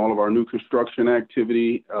focus on all of our new construction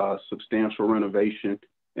activity, substantial renovation,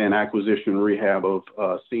 and acquisition rehab of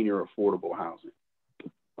senior affordable housing.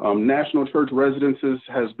 National Church Residences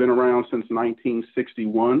has been around since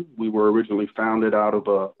 1961. We were originally founded out of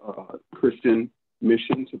a Christian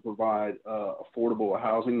mission to provide affordable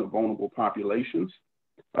housing to vulnerable populations.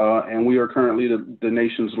 And we are currently the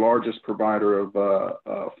nation's largest provider of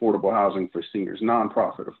affordable housing for seniors,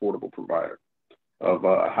 nonprofit affordable provider of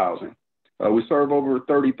housing. We serve over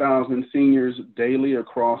 30,000 seniors daily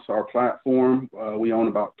across our platform. We own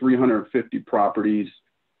about 350 properties,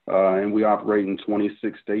 and we operate in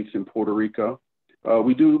 26 states in Puerto Rico.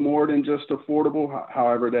 We do more than just affordable,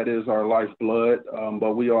 however, that is our lifeblood,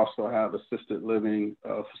 but we also have assisted living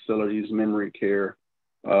facilities, memory care,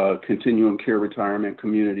 continuum care retirement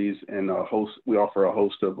communities, and we offer a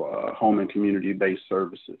host of home and community-based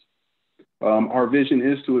services. Our vision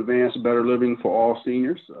is to advance better living for all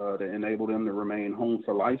seniors, to enable them to remain home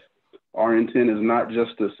for life. Our intent is not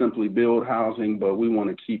just to simply build housing, but we want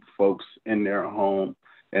to keep folks in their home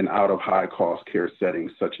and out of high-cost care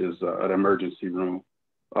settings, such as an emergency room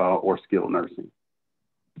or skilled nursing.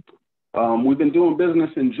 We've been doing business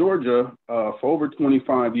in Georgia for over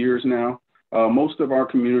 25 years now. Most of our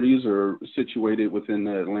communities are situated within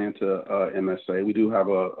the Atlanta MSA. We do have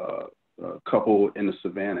a couple in the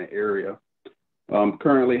Savannah area.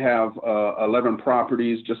 Currently have 11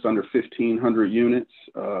 properties, just under 1,500 units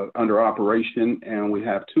under operation, and we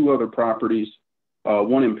have 2 other properties,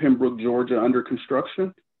 one in Pembroke, Georgia, under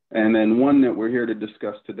construction, and then one that we're here to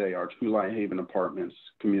discuss today, our True Light Haven Apartments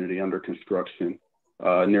community under construction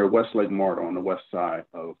near Westlake MARTA on the west side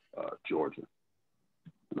of Georgia.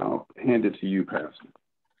 And I'll hand it to you, Pastor.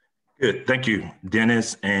 Good, thank you,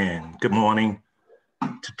 Dennis, and good morning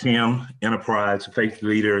to Tim, Enterprise, faith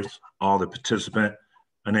leaders, all the participants.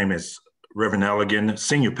 My name is Reverend Elligan,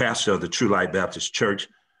 Senior Pastor of the True Light Baptist Church,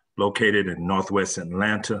 located in Northwest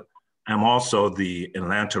Atlanta. I'm also the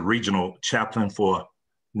Atlanta Regional Chaplain for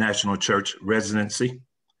National Church Residency.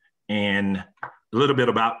 And a little bit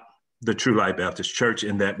about the True Light Baptist Church,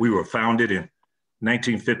 in that we were founded in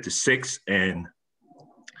 1956 and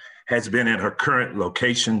has been at her current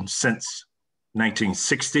location since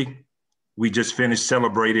 1960. We just finished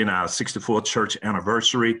celebrating our 64th church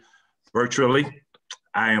anniversary virtually.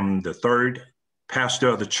 I am the 3rd pastor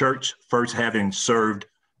of the church, first having served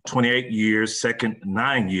 28 years, second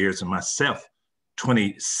 9 years, and myself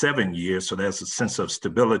 27 years. So there's a sense of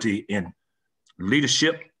stability in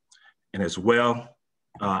leadership. And as well,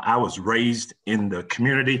 I was raised in the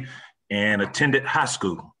community and attended high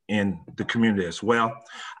school in the community as well.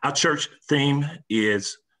 Our church theme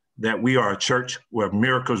is that we are a church where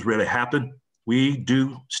miracles really happen. We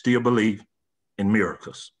do still believe in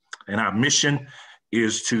miracles. And our mission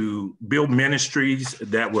is to build ministries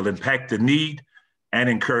that will impact the need and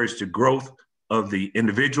encourage the growth of the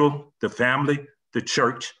individual, the family, the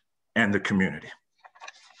church, and the community.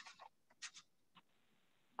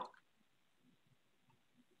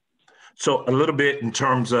 So a little bit in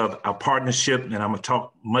terms of our partnership, and I'm gonna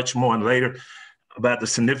talk much more later about the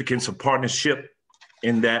significance of partnership,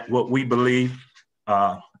 in that what we believe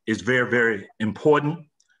is very, very important.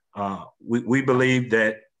 We believe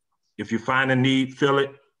that if you find a need, fill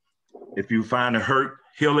it. If you find a hurt,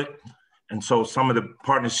 heal it. And so some of the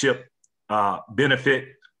partnership benefit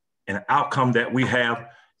and outcome that we have,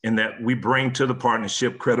 in that we bring to the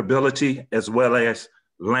partnership credibility as well as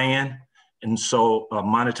land. And so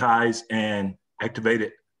monetize and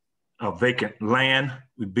activated vacant land.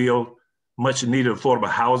 We build much needed affordable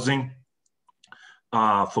housing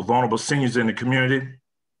for vulnerable seniors in the community,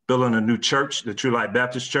 building a new church, the True Light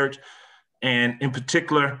Baptist Church. And in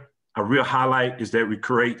particular, a real highlight is that we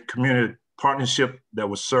create community partnership that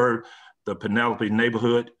will serve the Penelope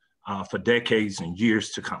neighborhood for decades and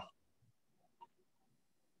years to come.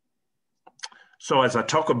 So as I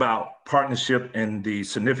talk about partnership and the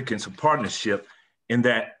significance of partnership, in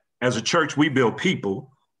that as a church, we build people,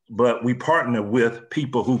 but we partner with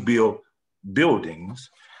people who build buildings.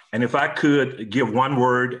 And if I could give one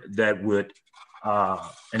word that would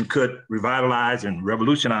and could revitalize and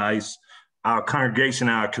revolutionize our congregation,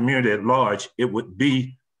 our community at large, it would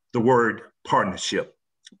be the word partnership.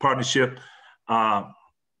 Partnership,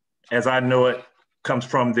 as I know it, comes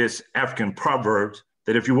from this African proverb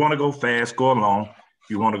that if you want to go fast, go alone. If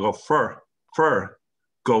you want to go fur,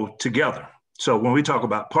 go together. So when we talk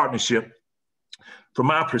about partnership, from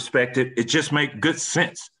my perspective, it just makes good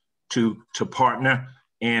sense to partner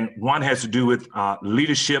And one has to do with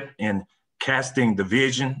leadership and casting the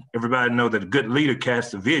vision. Everybody knows that a good leader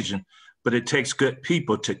casts the vision, but it takes good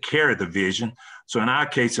people to carry the vision. So in our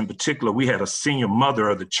case in particular, we had a senior mother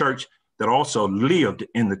of the church that also lived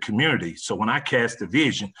in the community. So when I cast the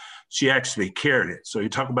vision, she actually carried it. So you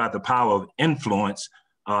talk about the power of influence.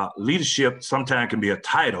 Leadership sometimes can be a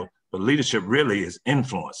title, but leadership really is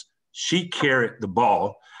influence. She carried the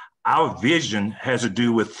ball. Our vision has to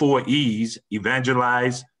do with 4 E's: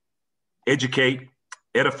 evangelize, educate,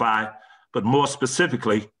 edify, but more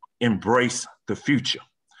specifically, embrace the future.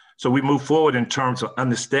 So we move forward in terms of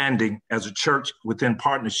understanding as a church within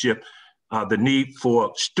partnership, the need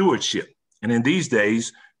for stewardship. And in these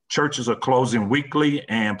days, churches are closing weekly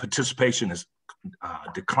and participation is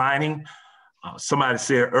declining. Somebody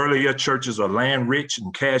said earlier, churches are land rich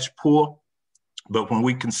and cash poor. But when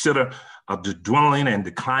we consider the dwindling and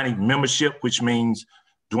declining membership, which means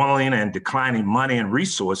dwindling and declining money and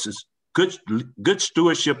resources, good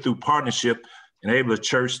stewardship through partnership enable the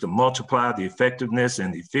church to multiply the effectiveness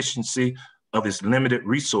and efficiency of its limited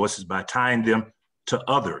resources by tying them to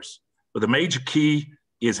others. But the major key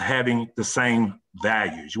is having the same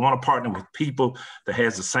values. You want to partner with people that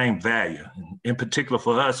has the same value. And in particular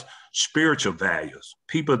for us, spiritual values,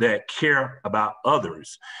 people that care about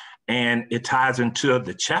others. And it ties into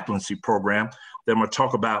the chaplaincy program that I'm going to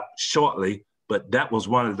talk about shortly, but that was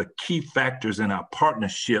one of the key factors in our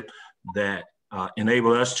partnership that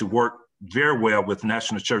enabled us to work very well with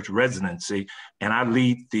National Church Residency, and I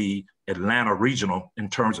lead the Atlanta Regional in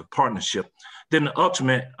terms of partnership. Then the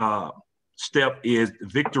ultimate step is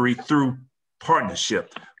victory through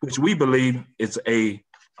partnership, which we believe is a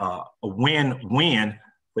win-win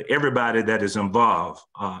for everybody that is involved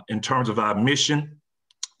in terms of our mission.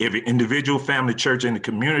 Every individual, family, church, and the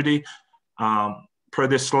community, per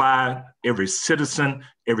this slide, every citizen,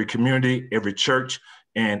 every community, every church,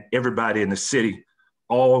 and everybody in the city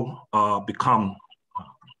all become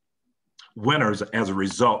winners as a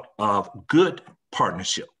result of good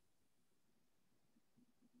partnership.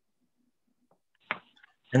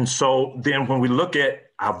 And so then when we look at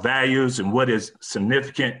our values and what is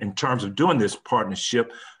significant in terms of doing this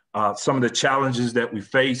partnership, some of the challenges that we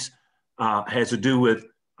face has to do with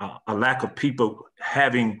a lack of people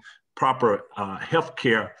having proper health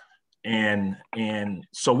care. And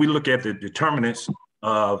so we look at the determinants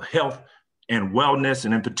of health and wellness.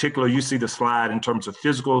 And in particular, you see the slide in terms of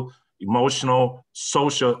physical, emotional,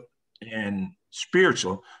 social, and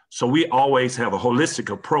spiritual. So we always have a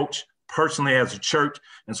holistic approach personally as a church.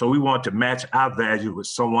 And so we want to match our value with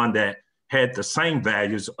someone that had the same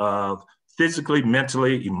values of physically,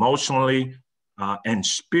 mentally, emotionally, and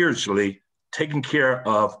spiritually taking care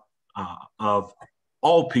of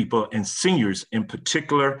all people and seniors in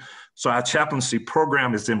particular. So our chaplaincy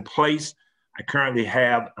program is in place. I currently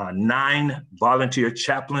have 9 volunteer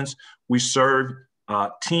chaplains. We serve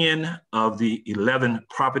 10 of the 11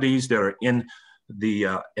 properties that are in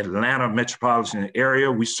the Atlanta metropolitan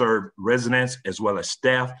area. We serve residents as well as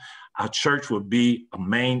staff. Our church will be a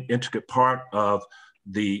main intricate part of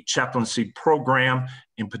the chaplaincy program,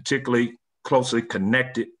 and particularly closely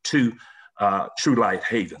connected to True Life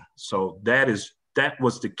Haven. So that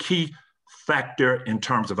was the key factor in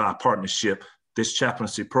terms of our partnership, this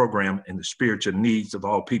chaplaincy program, and the spiritual needs of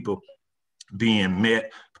all people being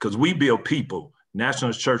met, because we build people.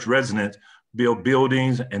 National Church residents build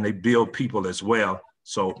buildings and they build people as well.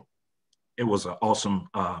 So it was an awesome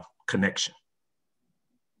connection.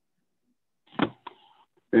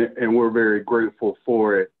 And we're very grateful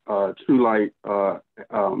for it. True Light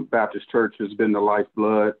Baptist Church has been the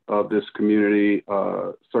lifeblood of this community,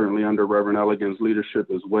 certainly under Reverend Elegant's leadership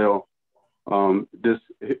as well.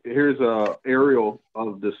 Here's an aerial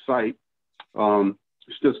of the site.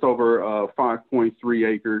 It's just over 5.3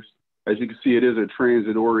 acres. As you can see, it is a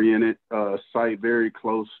transit-oriented site very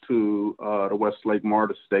close to the Westlake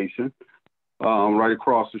MARTA station. Right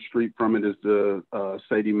across the street from it is the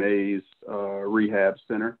Sadie Mae's Rehab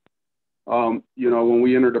Center. When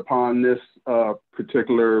we entered upon this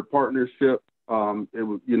particular partnership,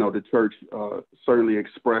 the church certainly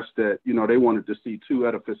expressed that, they wanted to see 2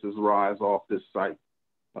 edifices rise off this site.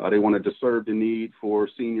 They wanted to serve the need for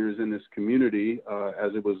seniors in this community.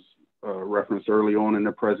 As it was referenced early on in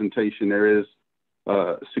the presentation, there is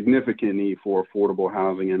a significant need for affordable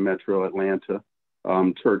housing in Metro Atlanta.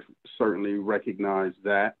 Church certainly recognized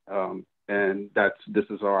that, and this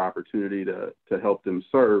is our opportunity to help them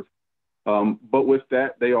serve. But with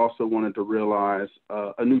that, they also wanted to realize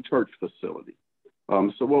a new church facility.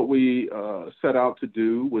 So what we set out to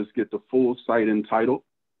do was get the full site entitled.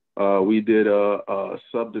 We did a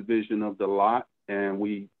subdivision of the lot, and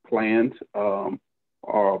we planned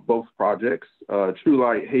both projects. True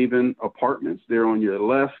Light Haven Apartments there on your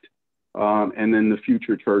left, and then the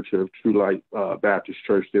future church of True Light Baptist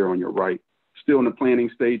Church there on your right. Still in the planning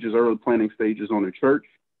stages, early planning stages on the church.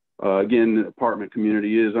 Again, the apartment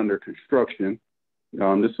community is under construction.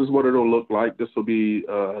 This is what it'll look like. This will be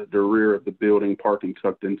the rear of the building, parking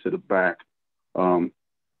tucked into the back.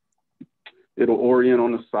 It'll orient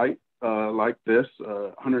on the site like this,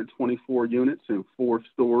 124 units and 4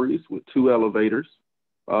 stories with 2 elevators.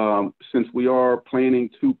 Since we are planning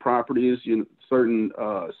 2 properties, certain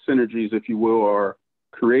synergies, if you will, are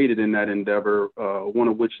created in that endeavor, one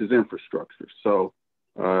of which is infrastructure. So,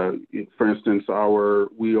 for instance,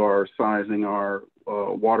 we are sizing our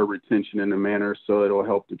water retention in a manner so it'll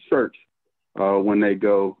help the church when they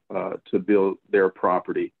go to build their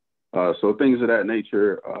property. So things of that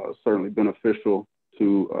nature certainly beneficial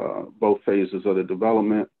to both phases of the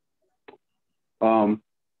development.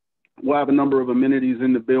 We'll have a number of amenities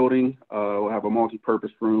in the building. We'll have a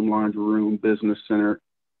multi-purpose room, laundry room, business center,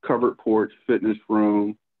 covered porch, fitness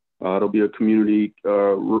room. There'll be a community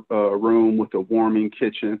room with a warming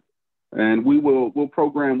kitchen. And we'll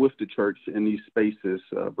program with the church in these spaces,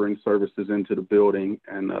 bring services into the building,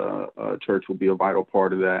 and church will be a vital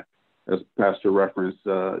part of that. As Pastor referenced,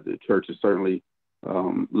 the church is certainly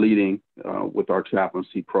leading with our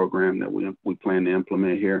chaplaincy program that we plan to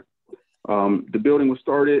implement here. The building was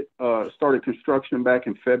started construction back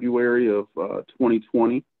in February of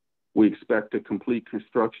 2020. We expect to complete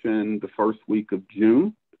construction the first week of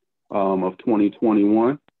June of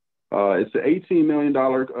 2021. It's an $18 million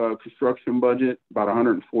construction budget, about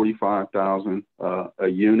 $145,000 a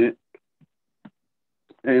unit.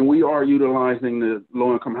 And we are utilizing the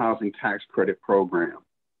low-income housing tax credit program.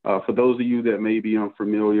 For those of you that may be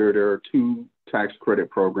unfamiliar, there are 2 tax credit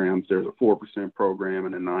programs. There's a 4% program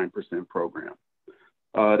and a 9% program.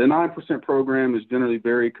 The 9% program is generally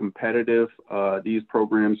very competitive. These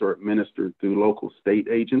programs are administered through local state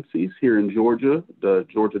agencies here in Georgia. The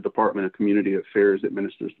Georgia Department of Community Affairs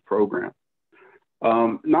administers the program.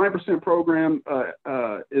 9% program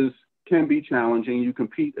can be challenging. You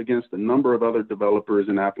compete against a number of other developers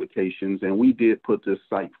and applications, and we did put this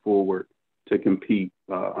site forward to compete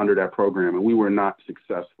under that program, and we were not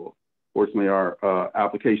successful. Fortunately, our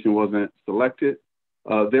application wasn't selected.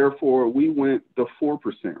 Therefore, we went the 4%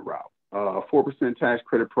 route. 4% tax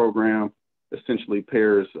credit program essentially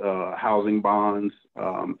pairs housing bonds.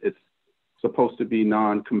 It's supposed to be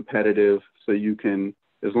non-competitive, so you can,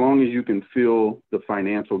 as long as you can fill the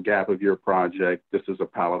financial gap of your project, this is a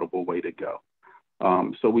palatable way to go.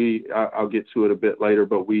 I'll get to it a bit later,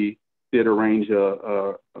 but we did arrange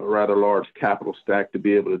a rather large capital stack to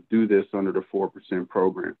be able to do this under the 4%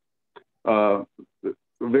 program.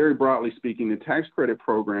 Very broadly speaking, the tax credit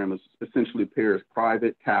program essentially pairs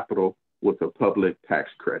private capital with a public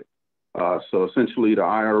tax credit. So essentially the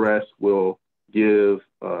IRS will give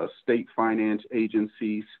state finance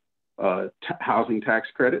agencies housing tax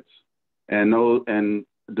credits, and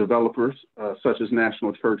developers such as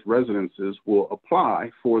National Church Residences will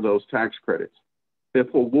apply for those tax credits.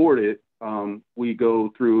 If awarded, we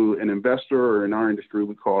go through an investor, or in our industry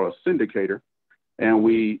we call a syndicator, and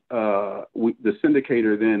the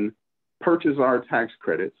syndicator then purchases our tax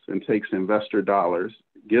credits and takes investor dollars,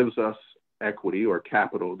 gives us equity or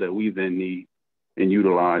capital that we then need and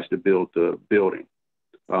utilize to build the building.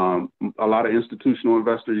 A lot of institutional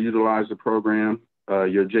investors utilize the program.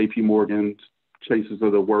 Your JP Morgans, Chases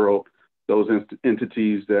of the world, those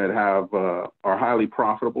entities that are highly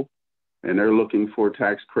profitable and they're looking for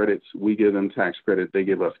tax credits. We give them tax credit, they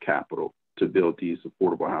give us capital to build these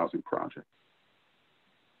affordable housing projects.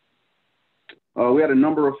 We had a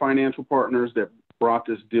number of financial partners that brought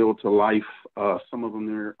this deal to life. Some of them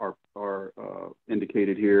there are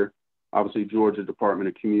indicated here. Obviously, Georgia Department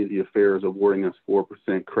of Community Affairs awarding us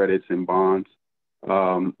 4% credits and bonds.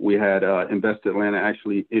 We had Invest Atlanta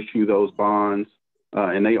actually issue those bonds,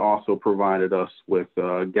 and they also provided us with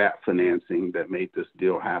gap financing that made this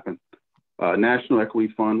deal happen. National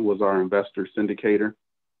Equity Fund was our investor syndicator,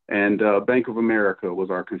 and Bank of America was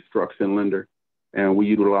our construction lender. And we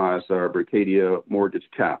utilized our Bricadia mortgage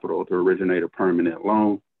capital to originate a permanent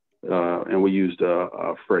loan. And we used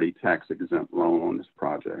a Freddie tax exempt loan on this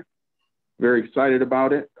project. Very excited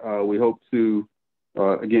about it. We hope to,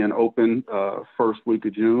 again, open first week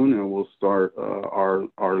of June, and we'll start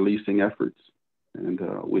our leasing efforts. And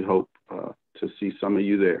we hope to see some of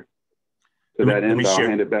you there. To that end, I'll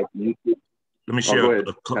hand it back to you. Let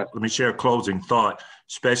me share a closing thought,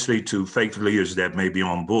 especially to faith leaders that may be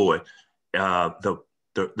on board. The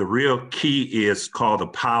real key is called the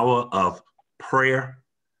power of prayer.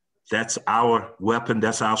 That's our weapon.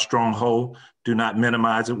 That's our stronghold. Do not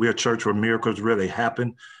minimize it. We're a church where miracles really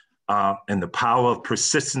happen. And the power of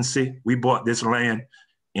persistency. We bought this land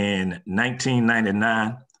in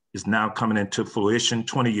 1999. It's now coming into fruition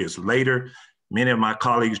 20 years later. Many of my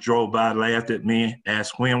colleagues drove by, laughed at me,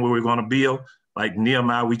 asked when we were going to build. Like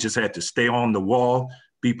Nehemiah, we just had to stay on the wall,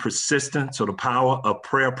 be persistent. So the power of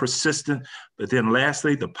prayer, persistent. But then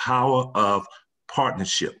lastly, the power of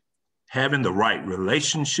partnership. Having the right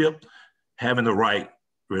relationship,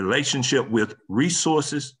 with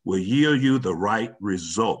resources will yield you the right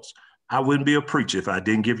results. I wouldn't be a preacher if I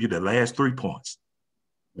didn't give you the last 3 points.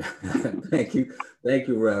 Thank you,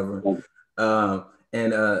 Reverend.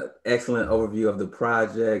 Excellent overview of the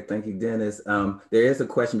project. Thank you, Dennis. There is a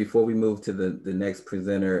question before we move to the next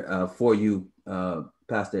presenter for you,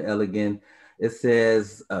 Pastor Elegant. It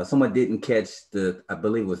says someone didn't catch I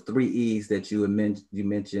believe it was 3 E's that you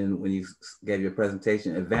mentioned when you gave your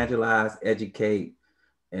presentation: evangelize, educate,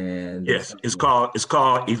 and yes, it's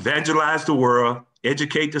called evangelize the world,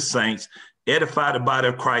 educate the saints, edify the body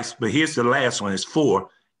of Christ. But here's the last one: it's 4,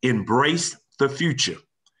 embrace the future.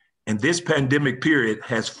 And this pandemic period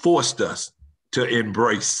has forced us to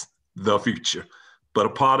embrace the future. But a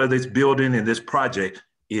part of this building and this project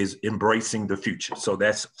is embracing the future. So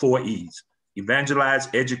that's 4 E's: evangelize,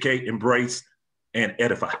 educate, embrace, and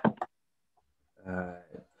edify.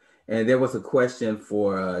 And there was a question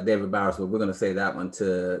for David Bowers, but we're going to say that one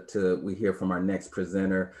to we hear from our next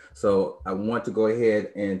presenter. So I want to go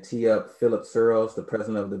ahead and tee up Philip Searles, the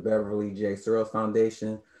president of the Beverly J. Searles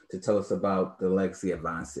Foundation, to tell us about the legacy of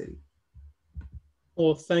Vine City.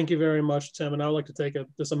 Well, thank you very much, Tim. And I would like to take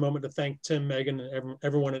just a moment to thank Tim, Megan, and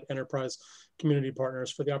everyone at Enterprise Community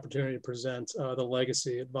Partners for the opportunity to present the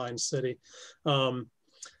legacy at Vine City.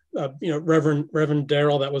 Reverend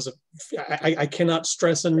Darrell, that was I cannot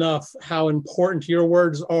stress enough how important your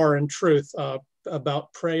words are in truth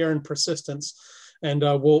about prayer and persistence. And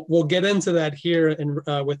we'll get into that here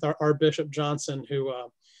with our Bishop Johnson, who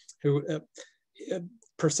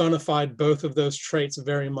personified both of those traits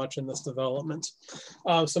very much in this development.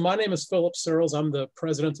 So my name is Philip Searles. I'm the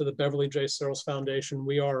president of the Beverly J. Searles Foundation.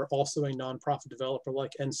 We are also a nonprofit developer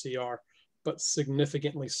like NCR, but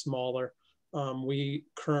significantly smaller. We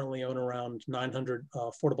currently own around 900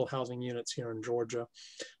 affordable housing units here in Georgia.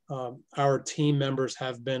 Our team members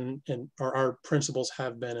have been, our principals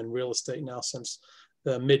have been in real estate now since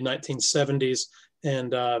the mid-1970s.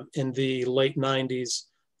 And in the late 90s,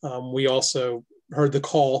 we also heard the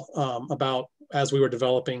call about, as we were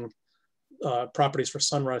developing properties for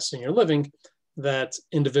Sunrise Senior Living, that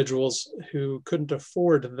individuals who couldn't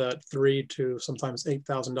afford that $3,000 to sometimes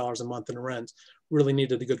 $8,000 a month in rent really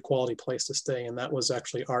needed a good quality place to stay. And that was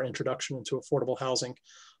actually our introduction into affordable housing.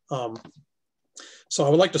 So I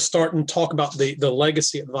would like to start and talk about the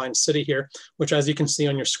legacy of Vine City here, which, as you can see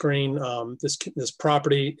on your screen, this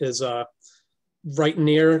property is right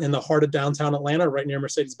near in the heart of downtown Atlanta, right near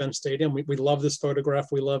Mercedes-Benz Stadium. We love this photograph.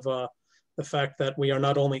 We love the fact that we are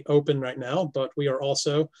not only open right now, but we are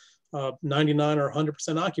also 99 or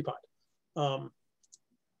 100% occupied.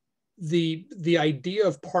 The idea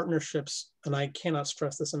of partnerships, and I cannot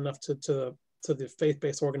stress this enough to the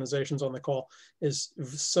faith-based organizations on the call, is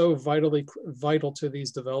so vital to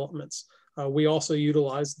these developments. We also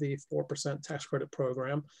utilize the 4% tax credit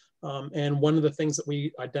program. And one of the things that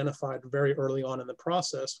we identified very early on in the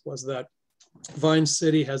process was that Vine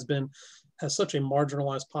City has such a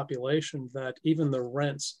marginalized population that even the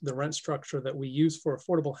rent structure that we use for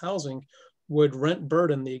affordable housing would rent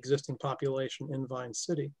burden the existing population in Vine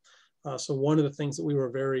City. So one of the things that we were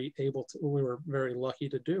very lucky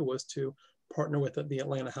to do was to partner with the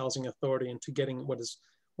Atlanta Housing Authority into getting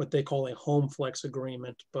what they call a home flex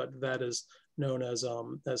agreement, but that is known as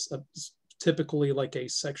typically like a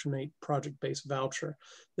Section 8 project-based voucher.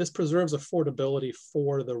 This preserves affordability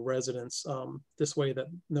for the residents this way that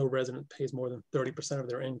no resident pays more than 30% of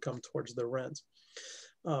their income towards their rent.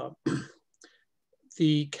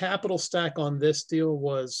 The capital stack on this deal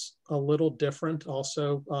was a little different.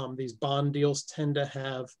 Also, these bond deals tend to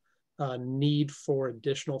have a need for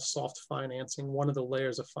additional soft financing. One of the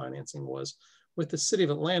layers of financing was with the city of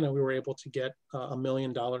Atlanta, we were able to get $1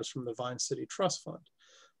 million from the Vine City Trust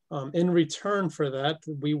Fund. In return for that,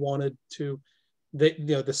 we wanted to,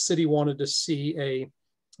 the city wanted to see a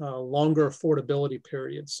longer affordability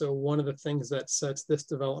period. So one of the things that sets this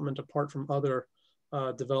development apart from other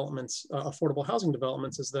developments, affordable housing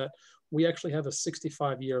developments, is that we actually have a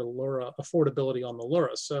 65-year LURA affordability on the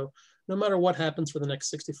LURA. So no matter what happens for the next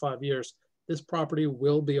 65 years, this property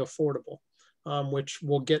will be affordable, which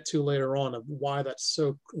we'll get to later on of why that's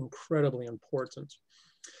so incredibly important.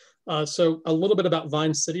 So a little bit about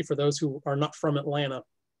Vine City for those who are not from Atlanta.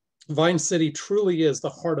 Vine City truly is the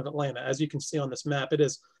heart of Atlanta. As you can see on this map, it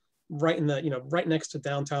is right in the, right next to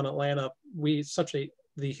downtown Atlanta.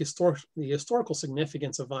 The historical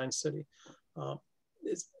significance of Vine City.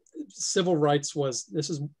 Civil rights this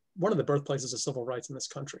is one of the birthplaces of civil rights in this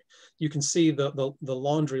country. You can see the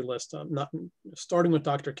laundry list, not starting with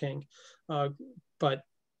Dr. King, but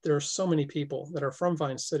there are so many people that are from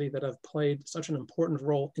Vine City that have played such an important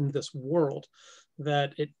role in this world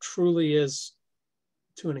that it truly is,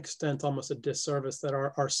 to an extent, almost a disservice that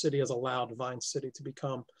our city has allowed Vine City to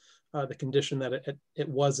become the condition that it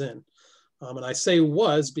was in. And I say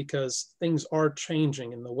was because things are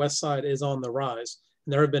changing and the West Side is on the rise.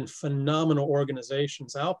 And there have been phenomenal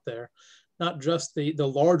organizations out there, not just the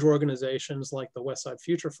large organizations like the West Side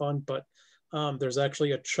Future Fund, but there's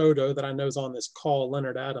actually a Chodo that I know is on this call.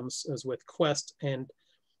 Leonard Adams is with Quest, and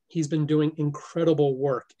he's been doing incredible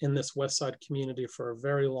work in this West Side community for a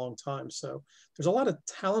very long time. So there's a lot of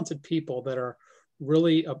talented people that are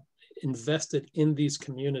really invested in these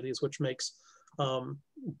communities, which makes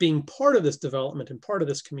being part of this development and part of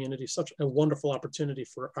this community such a wonderful opportunity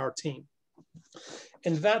for our team.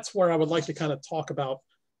 And that's where I would like to kind of talk about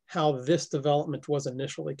how this development was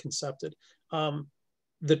initially concepted.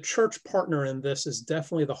 The church partner in this is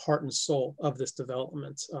definitely the heart and soul of this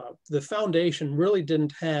development. The foundation really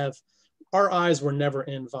didn't have, our eyes were never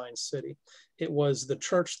in Vine City. It was the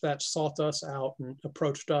church that sought us out and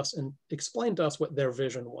approached us and explained to us what their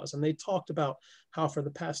vision was. And they talked about how for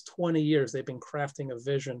the past 20 years, they've been crafting a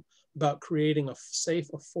vision about creating a safe,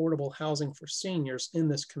 affordable housing for seniors in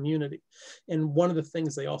this community. And one of the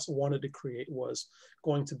things they also wanted to create was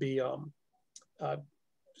going to be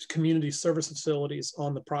community service facilities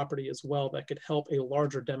on the property as well that could help a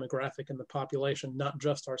larger demographic in the population, not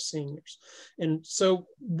just our seniors. And so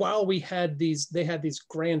while they had these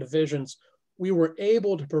grand visions, we were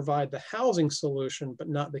able to provide the housing solution, but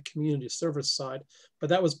not the community service side. But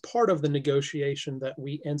that was part of the negotiation that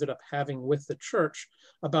we ended up having with the church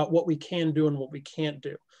about what we can do and what we can't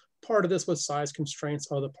do. Part of this was size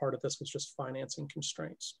constraints, other part of this was just financing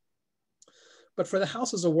constraints. But for the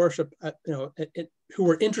houses of worship, who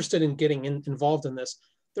are interested in getting involved in this,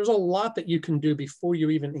 there's a lot that you can do before you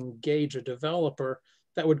even engage a developer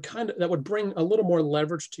that would bring a little more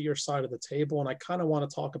leverage to your side of the table. And I kind of want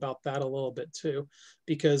to talk about that a little bit too,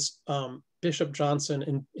 because Bishop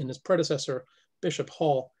Johnson and his predecessor, Bishop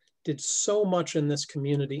Hall, did so much in this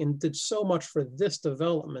community and did so much for this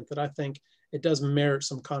development that I think it does merit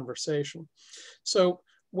some conversation. So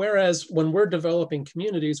whereas when we're developing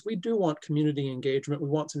communities, we do want community engagement. We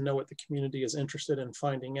want to know what the community is interested in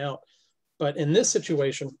finding out. But in this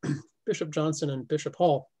situation, Bishop Johnson and Bishop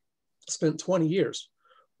Hall spent 20 years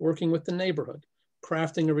working with the neighborhood,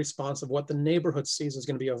 crafting a response of what the neighborhood sees as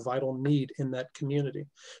going to be a vital need in that community.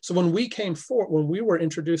 So when we came forward, when we were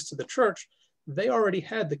introduced to the church, they already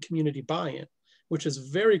had the community buy-in, which is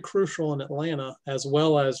very crucial in Atlanta, as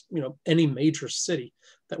well as any major city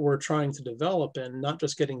that we're trying to develop in, not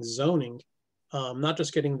just getting zoning, not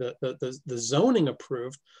just getting the zoning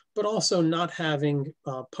approved, but also not having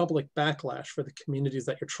public backlash for the communities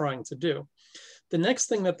that you're trying to do. The next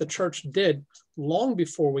thing that the church did long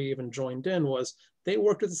before we even joined in was they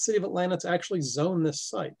worked with the city of Atlanta to actually zone this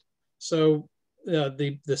site. So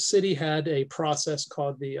the city had a process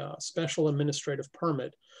called the Special Administrative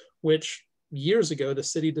Permit, which years ago, the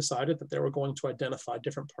city decided that they were going to identify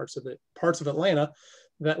different parts of Atlanta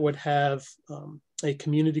that would have a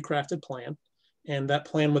community crafted plan. And that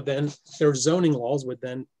plan would then, their zoning laws would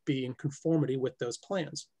then be in conformity with those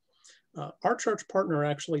plans. Our church partner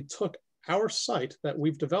actually took our site that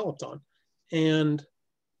we've developed on and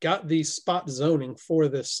got the spot zoning for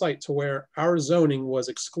this site to where our zoning was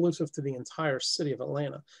exclusive to the entire city of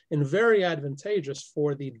Atlanta and very advantageous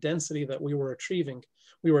for the density that we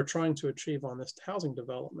were trying to achieve on this housing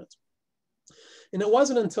development. And it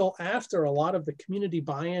wasn't until after a lot of the community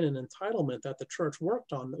buy-in and entitlement that the church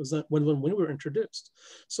worked on that was when we were introduced.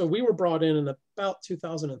 So we were brought in about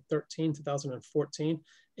 2013, 2014,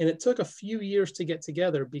 and it took a few years to get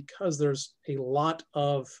together because there's a lot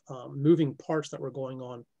of moving parts that were going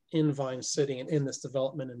on in Vine City and in this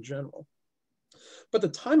development in general. But the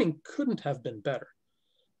timing couldn't have been better.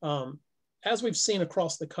 As we've seen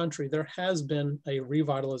across the country, there has been a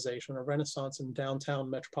revitalization, a renaissance in downtown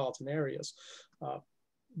metropolitan areas. And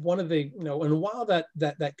while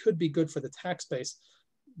that could be good for the tax base,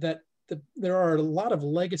 there are a lot of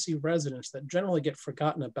legacy residents that generally get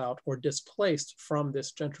forgotten about or displaced from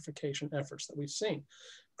this gentrification efforts that we've seen.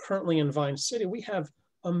 Currently in Vine City, we have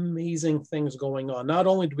amazing things going on. Not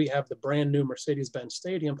only do we have the brand new Mercedes-Benz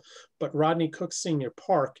Stadium, but Rodney Cook Senior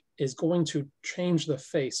Park is going to change the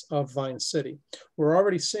face of Vine City. We're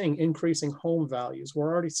already seeing increasing home values.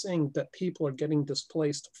 We're already seeing that people are getting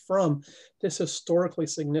displaced from this historically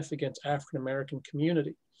significant African-American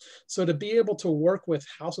community. So to be able to work with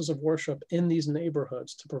houses of worship in these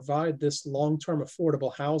neighborhoods to provide this long-term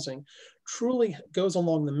affordable housing truly goes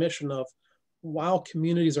along the mission of, while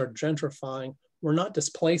communities are gentrifying, we're not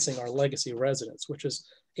displacing our legacy residents, which is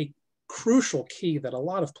a crucial key that a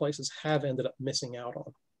lot of places have ended up missing out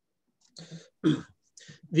on.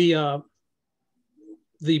 The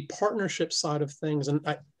partnership side of things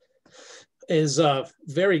is the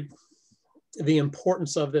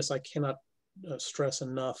importance of this I cannot stress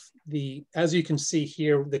enough. As you can see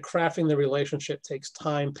here, the crafting the relationship takes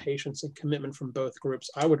time, patience, and commitment from both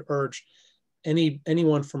groups. I would urge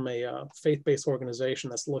anyone from a faith-based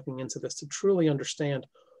organization that's looking into this to truly understand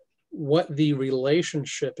what the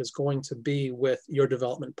relationship is going to be with your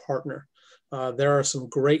development partner. There are some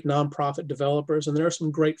great nonprofit developers and there are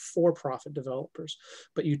some great for-profit developers,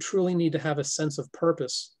 but you truly need to have a sense of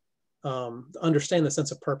purpose, understand the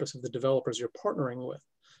sense of purpose of the developers you're partnering with.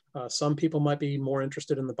 Some people might be more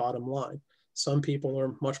interested in the bottom line. Some people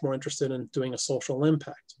are much more interested in doing a social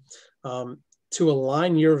impact. To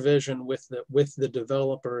align your vision with the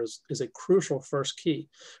developers is a crucial first key,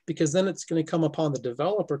 because then it's going to come upon the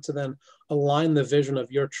developer to then align the vision of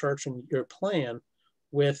your church and your plan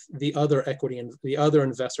with the other equity and the other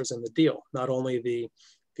investors in the deal, not only the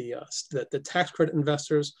tax credit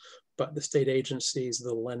investors, but the state agencies,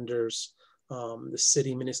 the lenders, the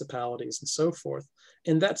city municipalities, and so forth.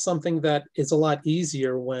 And that's something that is a lot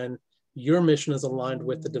easier when your mission is aligned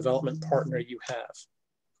with the development partner you have.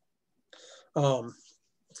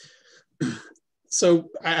 So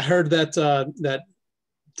I heard that that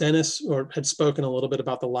Dennis had spoken a little bit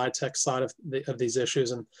about the LIHTC side of these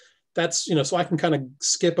issues, and that's, so I can kind of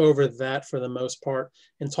skip over that for the most part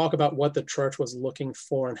and talk about what the church was looking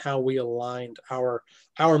for and how we aligned our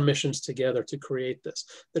missions together to create this.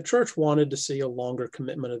 The church wanted to see a longer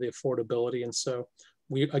commitment of the affordability, and so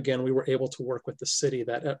we were able to work with the city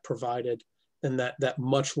that provided and that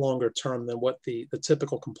much longer term than what the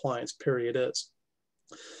typical compliance period is.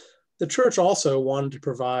 The church also wanted to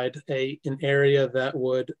provide an area that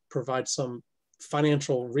would provide some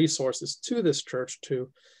financial resources to this church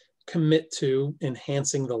to commit to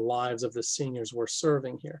enhancing the lives of the seniors we're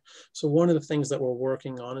serving here. So one of the things that we're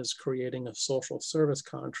working on is creating a social service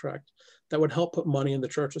contract that would help put money in the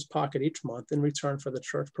church's pocket each month in return for the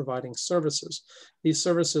church providing services. These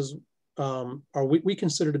services we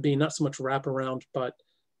consider to be not so much wraparound, but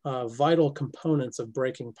vital components of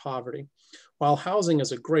breaking poverty. While housing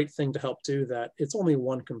is a great thing to help do that, it's only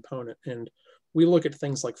one component. And we look at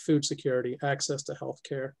things like food security, access to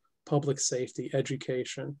healthcare, public safety,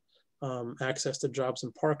 education, access to jobs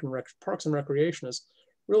and parks and recreation as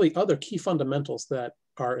really other key fundamentals that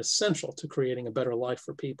are essential to creating a better life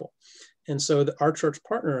for people. And so our church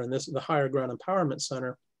partner in this, the Higher Ground Empowerment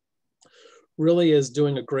Center, really is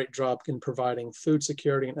doing a great job in providing food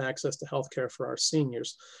security and access to healthcare for our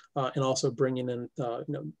seniors, and also bringing in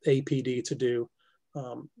APD to do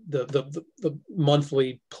the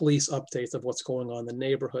monthly police updates of what's going on in the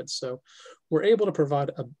neighborhood. So we're able to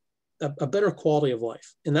provide a better quality of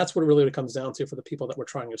life, and that's what it really comes down to for the people that we're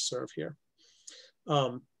trying to serve here.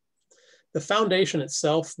 The foundation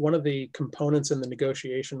itself, one of the components in the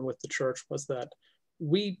negotiation with the church was that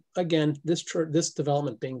this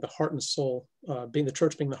development being the heart and soul, the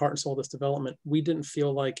church being the heart and soul of this development, we didn't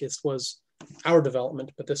feel like this was our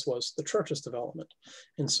development, but this was the church's development.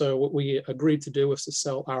 And so what we agreed to do was to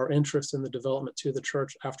sell our interest in the development to the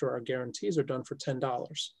church after our guarantees are done for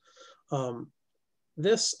 $10.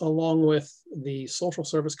 This, along with the social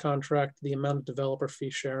service contract, the amount of developer fee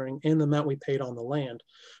sharing, and the amount we paid on the land,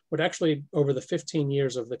 would actually, over the 15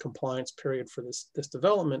 years of the compliance period for this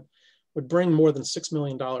development, would bring more than $6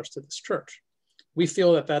 million to this church. We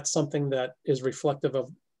feel that that's something that is reflective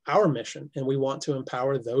of our mission, and we want to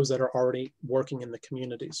empower those that are already working in the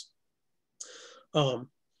communities. And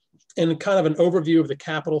kind of an overview of the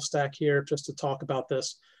capital stack here, just to talk about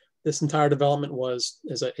this. This entire development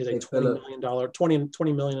is a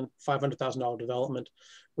 $20 million $500,000 development.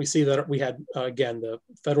 We see that we had again the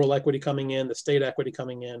federal equity coming in, the state equity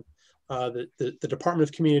coming in. The Department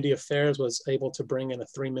of Community Affairs was able to bring in a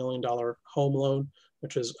 $3 million home loan,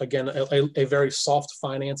 which is again a very soft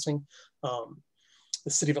financing.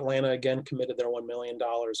 The City of Atlanta again committed their $1 million,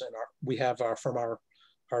 and we have from our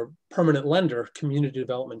permanent lender, Community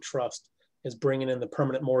Development Trust, is bringing in the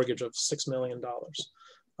permanent mortgage of $6 million.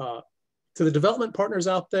 to the development partners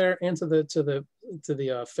out there and to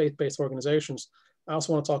the faith-based organizations, I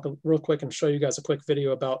also want to talk real quick and show you guys a quick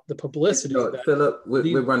video about the publicity. Philip,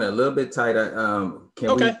 we're running a little bit tighter.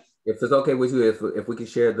 Can we, if it's okay with you, if we can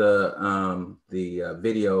share the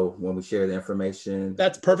video when we share the information?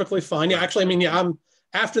 That's perfectly fine. Yeah, actually, I mean, yeah,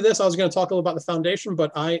 after this, I was going to talk a little about the foundation,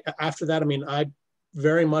 but after that, I mean, I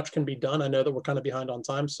very much can be done. I know that we're kind of behind on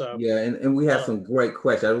time, so. Yeah, and we have some great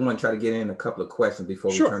questions. I want to try to get in a couple of questions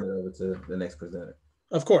before we turn it over to the next presenter.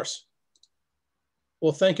 Of course.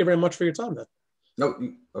 Well, thank you very much for your time then. No,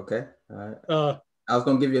 okay. All right. I was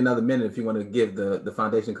going to give you another minute if you want to give the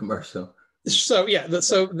foundation commercial. So yeah,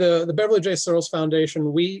 the Beverly J. Searles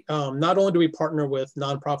Foundation, we not only do we partner with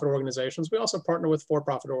nonprofit organizations, we also partner with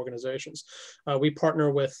for-profit organizations. We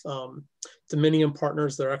partner with Dominion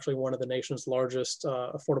Partners. They're actually one of the nation's largest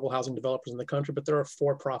affordable housing developers in the country, but they're a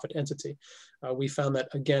for-profit entity. We found that,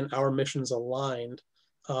 again, our mission's aligned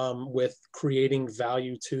with creating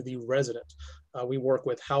value to the resident. We work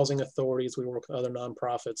with housing authorities, we work with other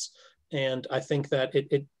nonprofits, and I think that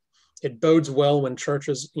it bodes well when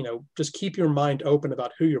churches, just keep your mind open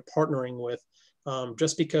about who you're partnering with.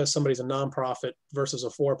 Just because somebody's a nonprofit versus a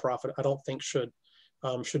for-profit, I don't think should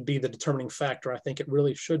be the determining factor. I think it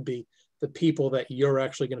really should be the people that you're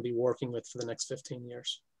actually going to be working with for the next 15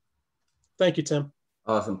 years. Thank you, Tim.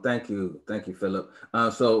 Awesome. Thank you, Philip.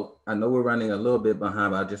 So I know we're running a little bit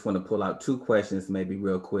behind, but I just want to pull out two questions, maybe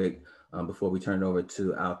real quick, before we turn it over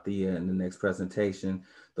to Althea in the next presentation.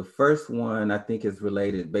 The first one I think is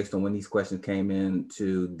related based on when these questions came in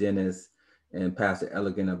to Dennis and Pastor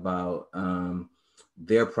Elegant about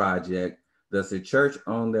their project. Does the church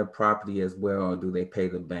own their property as well, or do they pay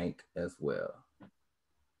the bank as well?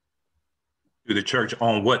 Do the church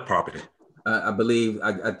own what property?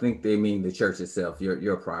 I think they mean the church itself,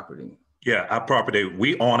 your property. Yeah, our property.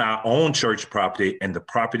 We own our own church property, and the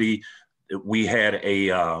property, we had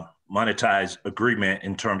a monetized agreement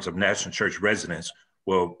in terms of National Church residents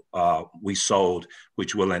where we sold,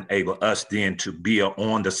 which will enable us then to build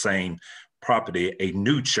on the same property a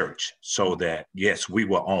new church, so that, yes, we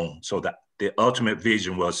will own. So that the ultimate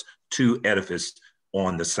vision was two edifices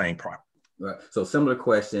on the same property. Right. So similar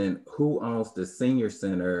question, who owns the senior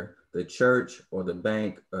center, the church or the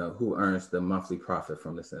bank? Who earns the monthly profit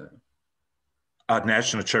from the center? Our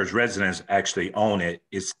National Church residents actually own it.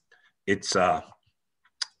 It's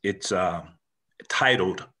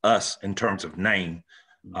titled us in terms of name,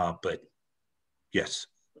 but yes.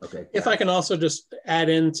 Okay. If I can also just add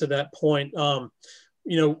into that point,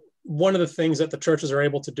 one of the things that the churches are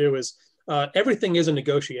able to do is everything is a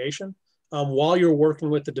negotiation. While you're working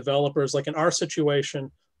with the developers, like in our situation,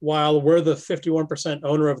 while we're the 51%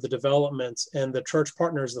 owner of the development and the church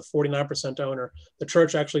partner is the 49% owner, the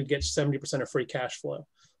church actually gets 70% of free cash flow.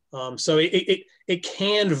 So it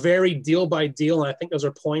can vary deal by deal. And I think those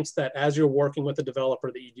are points that as you're working with the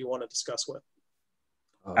developer that you do want to discuss with.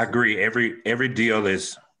 Awesome. I agree. Every deal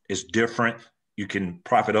is different. You can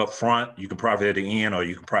profit up front, you can profit at the end, or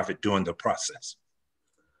you can profit during the process.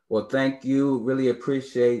 Well, thank you. Really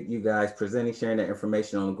appreciate you guys presenting, sharing that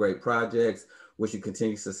information on great projects. Wish you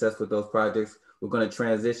continued success with those projects. We're going to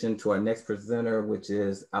transition to our next presenter, which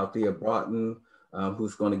is Althea Broughton,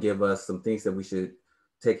 who's going to give us some things that we should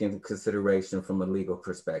take into consideration from a legal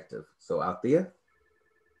perspective. So Althea.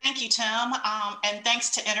 Thank you, Tim. And thanks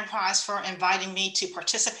to Enterprise for inviting me to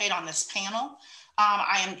participate on this panel.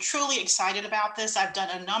 I am truly excited about this. I've done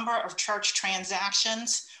a number of church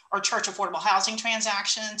transactions or church affordable housing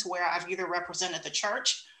transactions where I've either represented the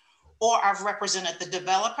church or I've represented the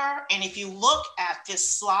developer. And if you look at this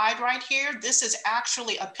slide right here, this is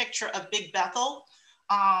actually a picture of Big Bethel.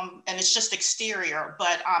 And it's just exterior,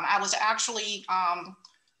 but I was actually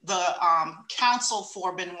the counsel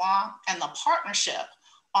for Benoit and the partnership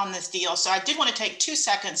on this deal. So I did want to take 2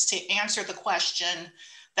 seconds to answer the question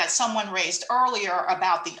that someone raised earlier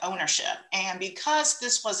about the ownership. And because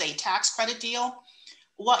this was a tax credit deal,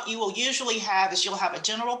 what you will usually have is you'll have a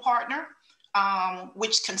general partner,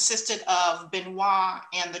 which consisted of Benoit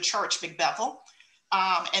and the church, Big Bethel.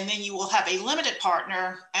 And then you will have a limited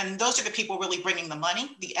partner, and those are the people really bringing the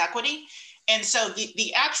money, the equity. And so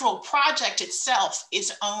the actual project itself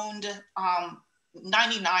is owned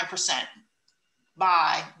 99%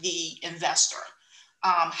 by the investor.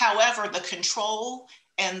 However, the control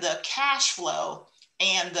and the cash flow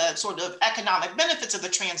and the sort of economic benefits of the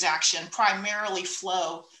transaction primarily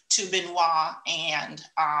flow to Benoit and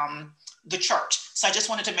the church. So I just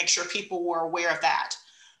wanted to make sure people were aware of that.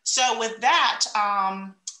 So with that,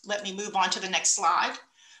 let me move on to the next slide.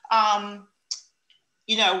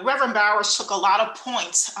 Reverend Bowers took a lot of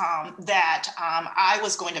points that I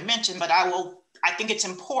was going to mention, but I will I think it's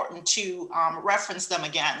important to reference them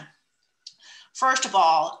again. First of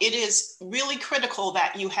all, it is really critical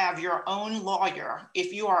that you have your own lawyer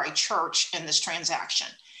if you are a church in this transaction.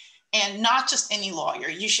 And not just any lawyer.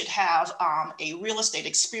 You should have a real estate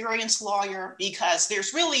experience lawyer, because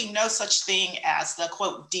there's really no such thing as the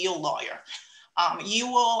quote deal lawyer. You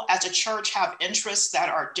will, as a church, have interests that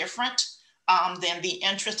are different than the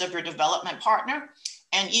interest of your development partner.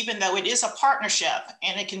 And even though it is a partnership,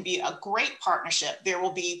 and it can be a great partnership, there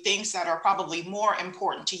will be things that are probably more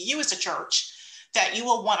important to you as a church that you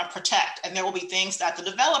will want to protect. And there will be things that the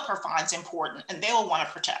developer finds important and they will want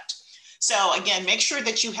to protect. So again, make sure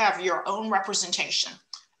that you have your own representation.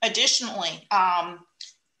 Additionally,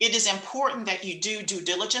 it is important that you do due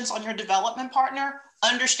diligence on your development partner,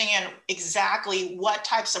 understand exactly what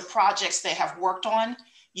types of projects they have worked on.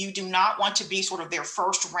 You do not want to be sort of their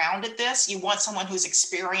first round at this. You want someone who's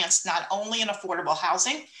experienced not only in affordable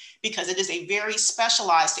housing, because it is a very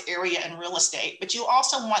specialized area in real estate, but you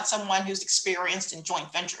also want someone who's experienced in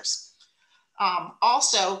joint ventures.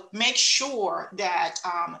 Also, make sure that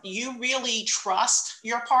you really trust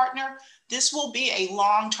your partner. This will be a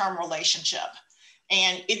long-term relationship.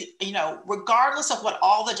 And regardless of what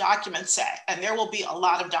all the documents say, and there will be a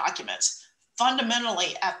lot of documents,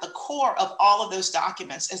 fundamentally at the core of all of those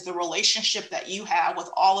documents is the relationship that you have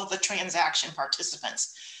with all of the transaction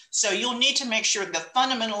participants. So you'll need to make sure that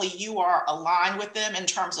fundamentally you are aligned with them in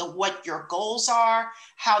terms of what your goals are,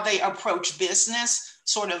 how they approach business,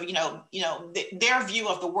 sort of, their view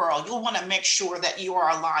of the world. You'll want to make sure that you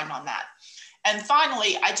are aligned on that. And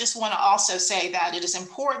finally, I just want to also say that it is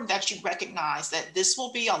important that you recognize that this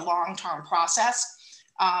will be a long-term process.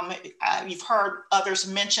 You've heard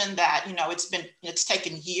others mention that, it's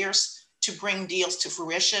taken years to bring deals to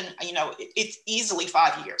fruition. It's easily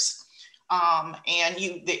 5 years. And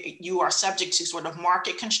you are subject to sort of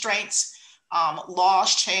market constraints,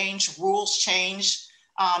 laws change, rules change.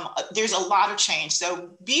 There's a lot of change.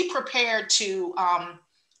 So be prepared to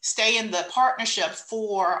stay in the partnership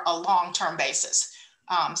for a long-term basis.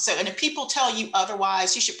 And if people tell you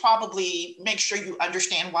otherwise, you should probably make sure you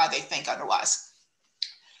understand why they think otherwise.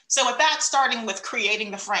 So with that, starting with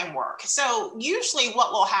creating the framework. So usually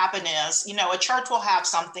what will happen is, a church will have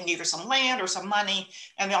something, either some land or some money,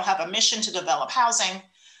 and they'll have a mission to develop housing.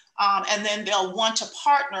 And then they'll want to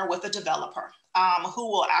partner with a developer who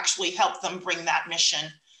will actually help them bring that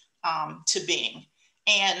mission to being.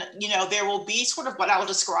 And, there will be sort of what I would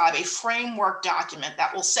describe a framework document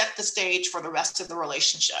that will set the stage for the rest of the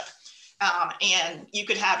relationship. And you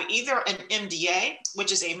could have either an MDA,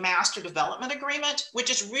 which is a master development agreement,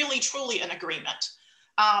 which is really truly an agreement.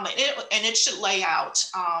 And it should lay out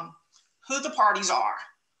who the parties are,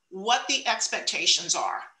 what the expectations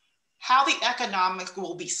are, how the economics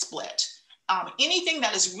will be split. Anything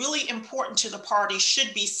that is really important to the parties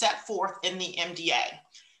should be set forth in the MDA.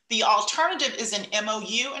 The alternative is an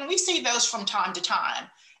MOU, and we see those from time to time.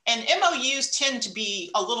 And MOUs tend to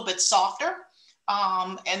be a little bit softer,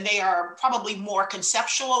 and they are probably more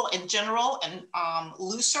conceptual in general and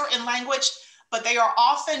looser in language, but they are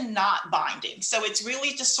often not binding. So it's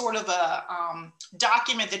really just sort of a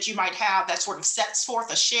document that you might have that sort of sets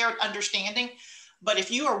forth a shared understanding. But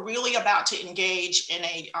if you are really about to engage in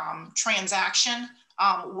a transaction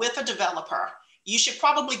with a developer, you should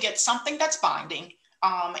probably get something that's binding.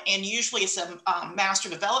 And usually it's a master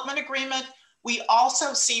development agreement. We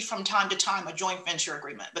also see from time to time a joint venture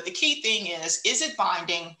agreement. But the key thing is it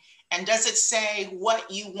binding? And does it say what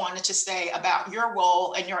you wanted to say about your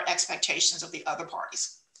role and your expectations of the other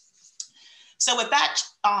parties? So with that,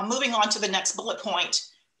 moving on to the next bullet point,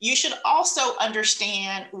 you should also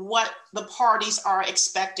understand what the parties are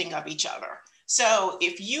expecting of each other. So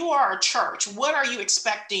if you are a church, what are you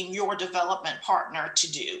expecting your development partner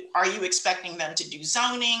to do? Are you expecting them to do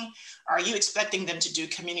zoning? Are you expecting them to do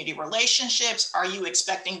community relationships? Are you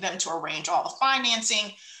expecting them to arrange all the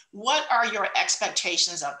financing? What are your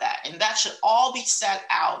expectations of that? And that should all be set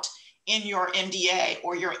out in your MDA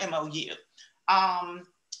or your MOU.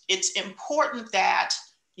 It's important that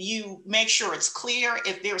you make sure it's clear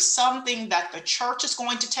if there's something that the church is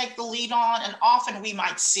going to take the lead on. And often we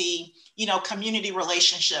might see, community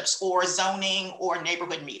relationships or zoning or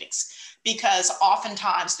neighborhood meetings, because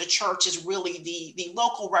oftentimes the church is really the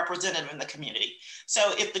local representative in the community.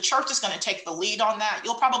 So if the church is going to take the lead on that,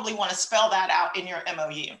 you'll probably want to spell that out in your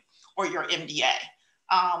MOU or your MDA.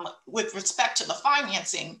 With respect to the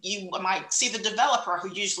financing, you might see the developer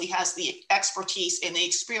who usually has the expertise and the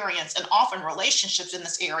experience and often relationships in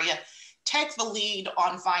this area take the lead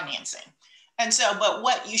on financing. And so, but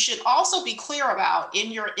what you should also be clear about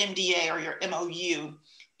in your MDA or your MOU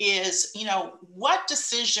is, what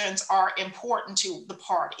decisions are important to the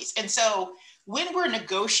parties. And so when we're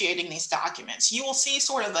negotiating these documents, you will see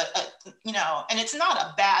sort of and it's not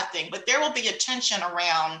a bad thing, but there will be a tension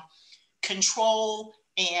around control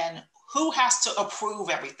and who has to approve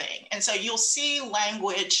everything. And so you'll see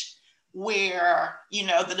language where,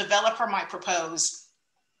 the developer might propose,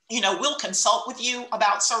 we'll consult with you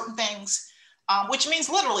about certain things, which means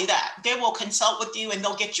literally that they will consult with you and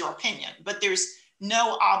they'll get your opinion, but there's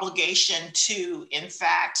no obligation to, in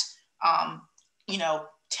fact,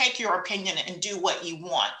 take your opinion and do what you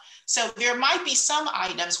want. So there might be some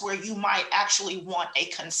items where you might actually want a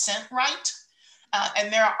consent right.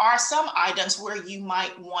 And there are some items where you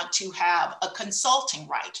might want to have a consulting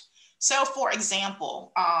right. So for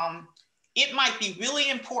example, it might be really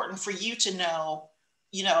important for you to know,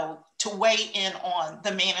 to weigh in on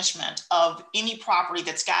the management of any property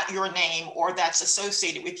that's got your name or that's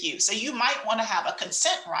associated with you. So you might want to have a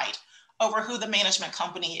consent right over who the management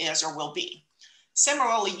company is or will be.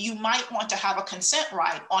 Similarly, you might want to have a consent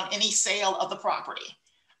right on any sale of the property.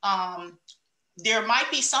 There might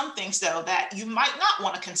be some things though that you might not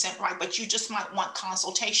want a consent right, but you just might want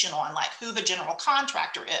consultation on, like who the general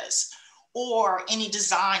contractor is or any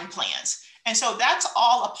design plans. And so that's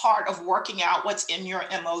all a part of working out what's in your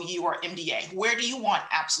MOU or MDA. Where do you want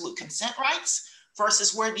absolute consent rights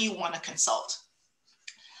versus where do you want to consult?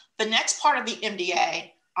 The next part of the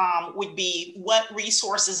MDA would be what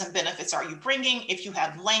resources and benefits are you bringing? If you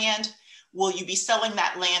have land, will you be selling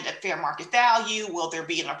that land at fair market value? Will there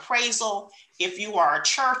be an appraisal? If you are a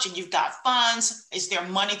church and you've got funds, is there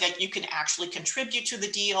money that you can actually contribute to the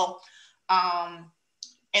deal?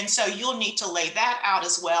 And so you'll need to lay that out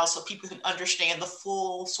as well so people can understand the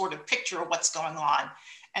full sort of picture of what's going on.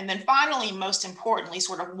 And then finally, most importantly,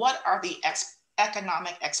 sort of what are the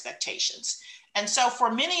economic expectations? And so for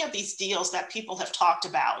many of these deals that people have talked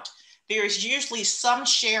about, there's usually some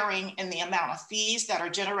sharing in the amount of fees that are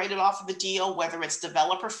generated off of the deal, whether it's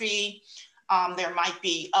developer fee, there might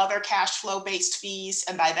be other cash flow based fees.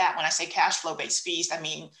 And by that, when I say cash flow based fees, I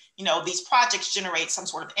mean, these projects generate some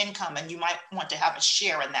sort of income and you might want to have a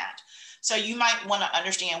share in that. So you might want to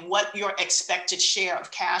understand what your expected share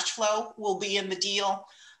of cash flow will be in the deal.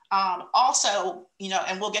 Also,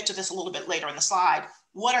 and we'll get to this a little bit later in the slide,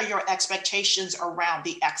 what are your expectations around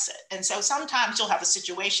the exit? And so sometimes you'll have a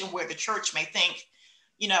situation where the church may think,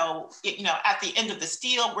 at the end of this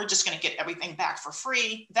deal, we're just going to get everything back for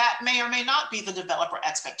free. That may or may not be the developer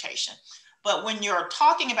expectation. But when you're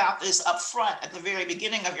talking about this up front at the very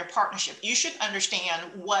beginning of your partnership, you should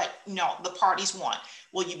understand what the parties want.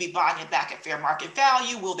 Will you be buying it back at fair market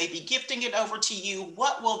value? Will they be gifting it over to you?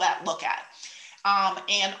 What will that look at?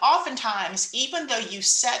 And oftentimes, even though you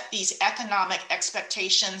set these economic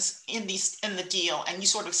expectations in the deal, and you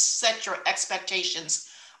sort of set your expectations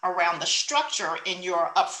around the structure in your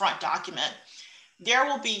upfront document, there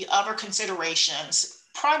will be other considerations,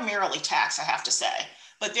 primarily tax, I have to say,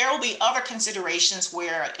 but there will be other considerations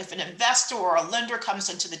where if an investor or a lender comes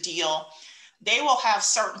into the deal, they will have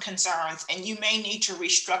certain concerns and you may need to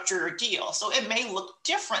restructure your deal. So it may look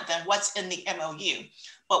different than what's in the MOU.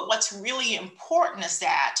 But what's really important is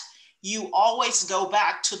that you always go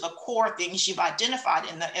back to the core things you've identified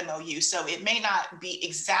in the MOU. So it may not be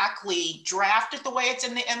exactly drafted the way it's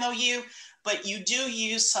in the MOU, but you do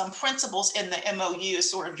use some principles in the MOU as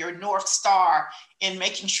sort of your North Star in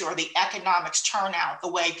making sure the economics turn out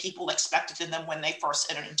the way people expected in them when they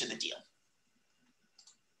first entered into the deal.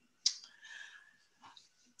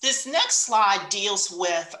 This next slide deals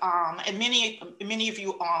with, and many of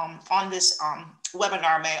you on this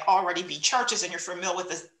webinar may already be churches and you're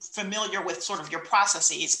familiar with sort of your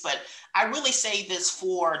processes, but I really say this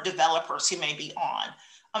for developers who may be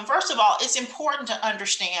on. First of all, it's important to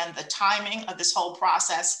understand the timing of this whole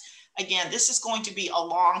process. Again, this is going to be a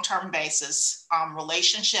long-term basis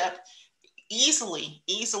relationship, easily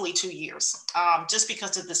 2 years, just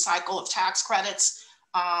because of the cycle of tax credits.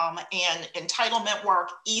 And entitlement work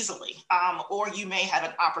easily, or you may have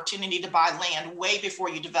an opportunity to buy land way before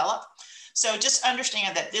you develop. So just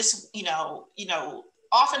understand that this,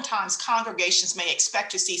 oftentimes congregations may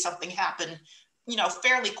expect to see something happen,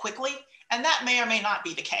 fairly quickly, and that may or may not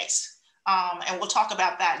be the case. And we'll talk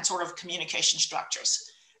about that in sort of communication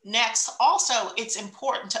structures. Next, also, it's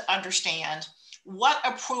important to understand what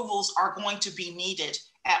approvals are going to be needed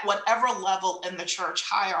at whatever level in the church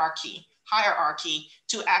hierarchy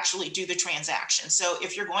to actually do the transaction. So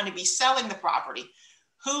if you're going to be selling the property,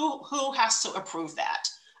 who has to approve that?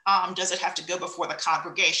 Does it have to go before the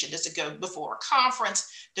congregation? Does it go before a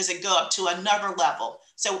conference? Does it go up to another level?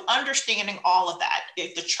 So understanding all of that,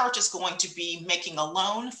 if the church is going to be making a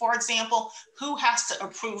loan, for example, who has to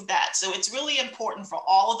approve that? So it's really important for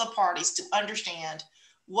all of the parties to understand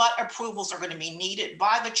what approvals are going to be needed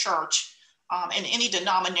by the church and any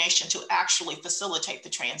denomination to actually facilitate the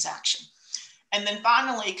transaction. And then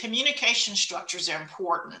finally, communication structures are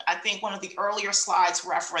important. I think one of the earlier slides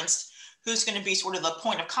referenced who's going to be sort of the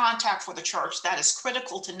point of contact for the church. That is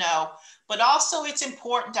critical to know, but also it's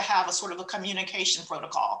important to have a sort of a communication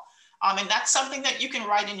protocol. And that's something that you can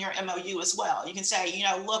write in your MOU as well. You can say, you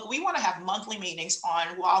know, look, we want to have monthly meetings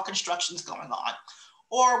while construction's going on,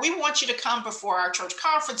 or we want you to come before our church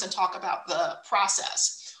conference and talk about the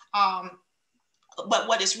process. But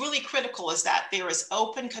what is really critical is that there is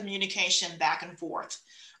open communication back and forth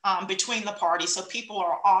between the parties, so people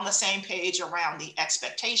are on the same page around the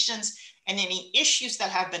expectations and any issues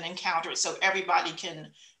that have been encountered, so everybody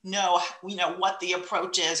can know, you know, what the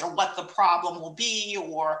approach is or what the problem will be,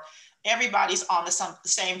 or everybody's on the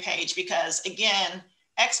same page. Because again,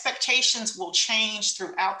 expectations will change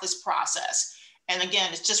throughout this process. And again,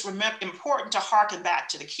 it's just important to harken back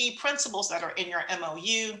to the key principles that are in your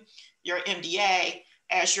MOU, your MDA,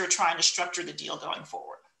 as you're trying to structure the deal going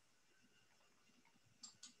forward.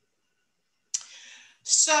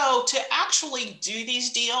 So to actually do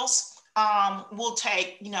these deals will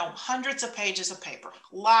take, you know, hundreds of pages of paper,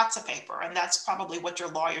 lots of paper, and that's probably what your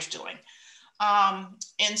lawyer's doing.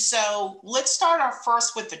 And so let's start off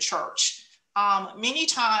first with the church. Many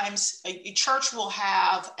times a church will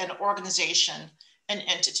have an organization, an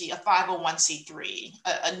entity, a 501c3,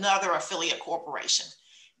 another affiliate corporation.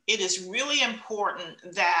 It is really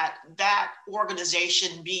important that that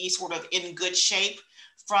organization be sort of in good shape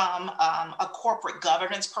from a corporate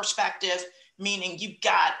governance perspective, meaning you've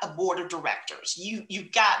got a board of directors,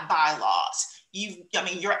 you've got bylaws,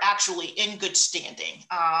 you're actually in good standing.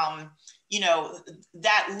 You know,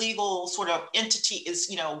 that legal sort of entity is,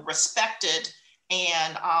 you know, respected,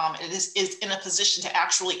 and it is in a position to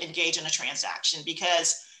actually engage in a transaction.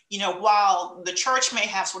 Because, you know, while the church may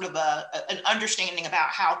have sort of an understanding about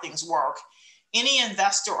how things work, any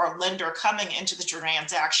investor or lender coming into the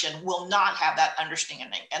transaction will not have that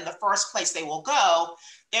understanding. And the first place they will go,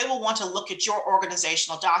 they will want to look at your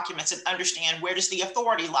organizational documents and understand, where does the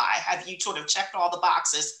authority lie? Have you sort of checked all the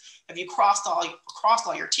boxes? Have you crossed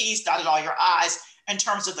all your T's, dotted all your I's in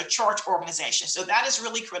terms of the church organization? So that is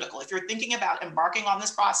really critical. If you're thinking about embarking on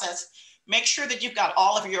this process, make sure that you've got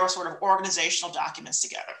all of your sort of organizational documents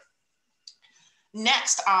together.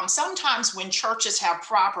 Next, sometimes when churches have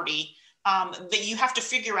property, that you have to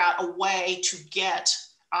figure out a way to get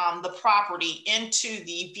the property into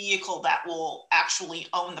the vehicle that will actually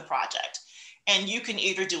own the project. And you can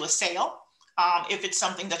either do a sale, if it's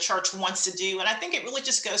something the church wants to do. And I think it really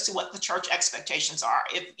just goes to what the church expectations are.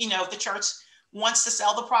 If the church wants to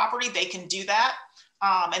sell the property, they can do that.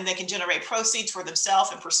 And they can generate proceeds for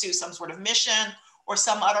themselves and pursue some sort of mission or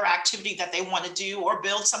some other activity that they want to do, or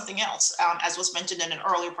build something else, as was mentioned in an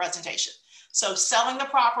earlier presentation. So selling the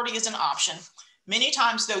property is an option. Many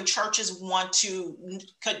times, though, churches want to,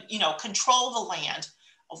 control the land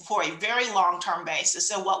for a very long-term basis.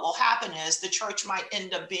 So what will happen is the church might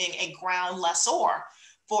end up being a ground lessor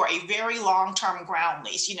for a very long-term ground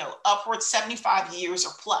lease, upwards 75 years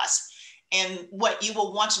or plus. And what you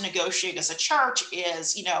will want to negotiate as a church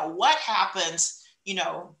is, what happens,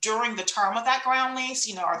 during the term of that ground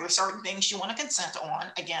lease. Are there certain things you want to consent on?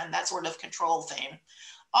 Again, that sort of control theme.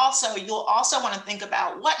 Also, you'll also want to think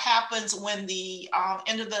about what happens when the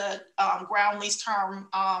end of the ground lease term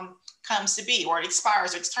comes to be, or it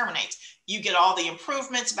expires or it terminates. You get all the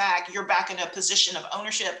improvements back, you're back in a position of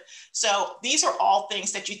ownership. So these are all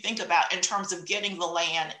things that you think about in terms of getting the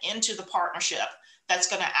land into the partnership that's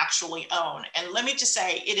going to actually own. And let me just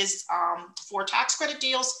say, it is for tax credit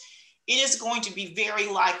deals, it is going to be very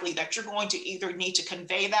likely that you're going to either need to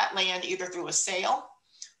convey that land either through a sale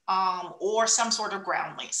or some sort of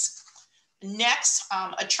ground lease. Next,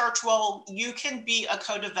 a church role, you can be a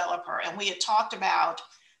co-developer. And we had talked about,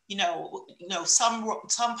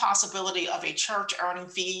 some possibility of a church earning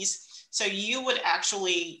fees. So you would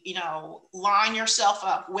actually, line yourself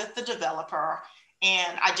up with the developer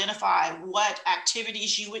and identify what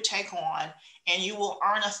activities you would take on, and you will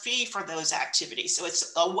earn a fee for those activities. So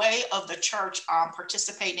it's a way of the church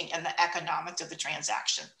participating in the economics of the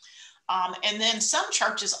transaction. And then some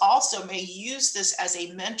churches also may use this as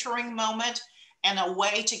a mentoring moment and a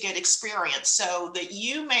way to get experience, so that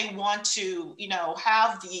you may want to,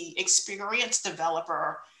 have the experienced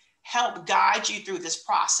developer help guide you through this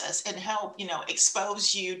process and help,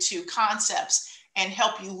 expose you to concepts and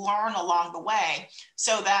help you learn along the way,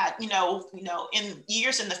 so that, in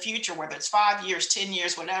years in the future, whether it's 5 years, 10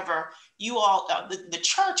 years, whatever, you all, the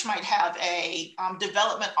church might have a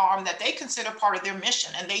development arm that they consider part of their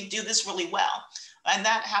mission, and they do this really well. And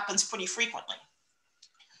that happens pretty frequently.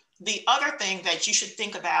 The other thing that you should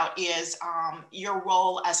think about is your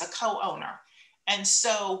role as a co-owner. And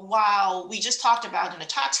so while we just talked about in a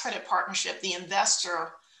tax credit partnership, the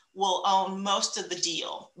investor will own most of the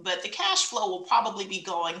deal, but the cash flow will probably be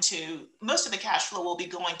most of the cash flow will be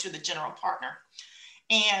going to the general partner.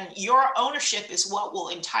 And your ownership is what will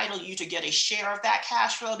entitle you to get a share of that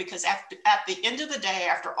cash flow, because at the end of the day,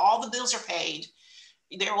 after all the bills are paid,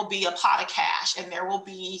 there will be a pot of cash, and there will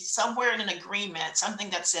be somewhere in an agreement, something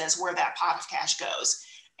that says where that pot of cash goes.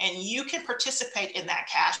 And you can participate in that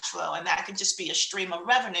cash flow, and that can just be a stream of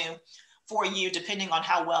revenue for you, depending on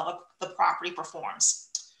how well the property performs.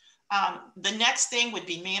 The next thing would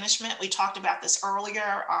be management. We talked about this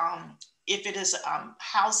earlier. If it is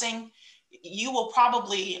housing, you will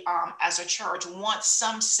probably, as a church, want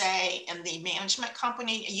some say in the management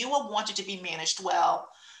company. You will want it to be managed well,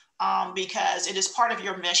 because it is part of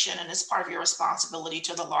your mission and it's part of your responsibility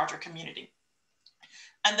to the larger community.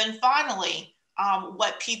 And then finally,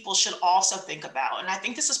 what people should also think about, and I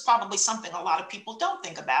think this is probably something a lot of people don't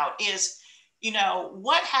think about, is,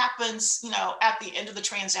 what happens, at the end of the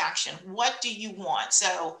transaction? What do you want?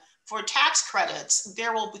 So for tax credits,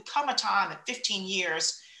 there will become a time at 15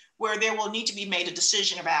 years where there will need to be made a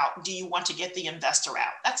decision about, do you want to get the investor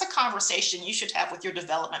out? That's a conversation you should have with your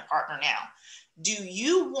development partner now. Do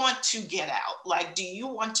you want to get out? Like, do you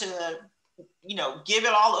want to, give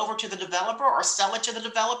it all over to the developer or sell it to the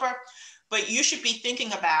developer? But you should be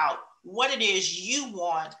thinking about what it is you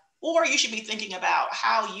want, or you should be thinking about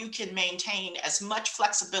how you can maintain as much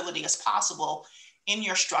flexibility as possible in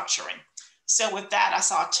your structuring. So with that, I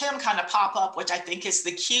saw Tim kind of pop up, which I think is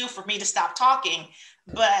the cue for me to stop talking.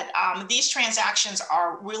 But these transactions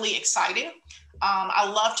are really exciting. I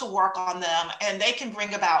love to work on them, and they can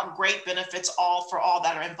bring about great benefits for all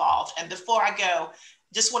that are involved. And before I go,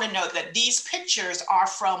 just want to note that these pictures are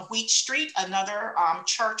from Wheat Street, another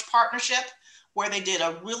church partnership, where they did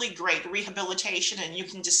a really great rehabilitation, and you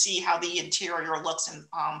can just see how the interior looks, and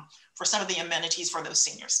for some of the amenities for those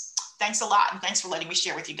seniors. Thanks a lot, and thanks for letting me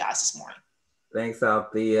share with you guys this morning. Thanks,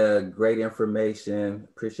 Althea. Great information.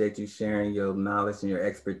 Appreciate you sharing your knowledge and your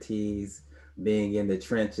expertise, being in the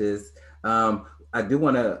trenches. I do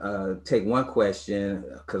want to take one question,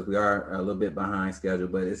 because we are a little bit behind schedule,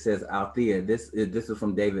 but it says, Althea, this is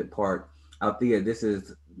from David Park. Althea, this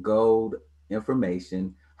is gold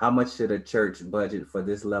information. How much should a church budget for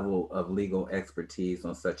this level of legal expertise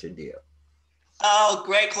on such a deal? Oh,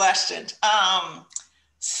 great question.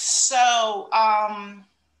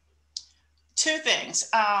 Two things.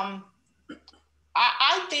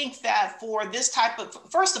 I think that for this type of,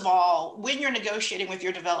 first of all, when you're negotiating with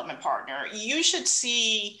your development partner, you should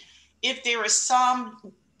see if there is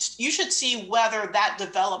you should see whether that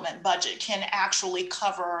development budget can actually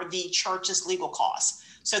cover the church's legal costs,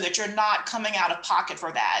 so that you're not coming out of pocket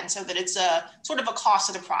for that, and so that it's a sort of a cost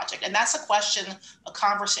of the project. And that's a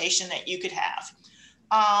conversation that you could have.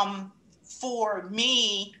 For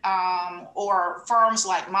me, or firms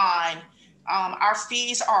like mine, our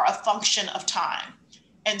fees are a function of time.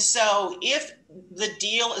 And so if the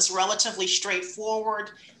deal is relatively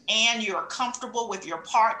straightforward and you're comfortable with your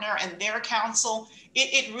partner and their counsel,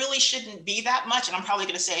 it really shouldn't be that much. And I'm probably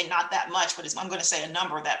going to say not that much, but I'm going to say a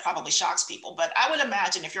number that probably shocks people. But I would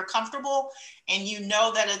imagine if you're comfortable and you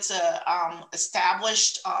know that it's a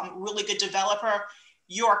established, really good developer,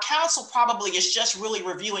 your counsel probably is just really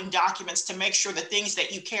reviewing documents to make sure the things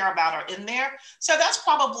that you care about are in there. So that's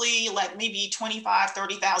probably like maybe $25,000,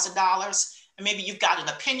 $30,000. And maybe you've got an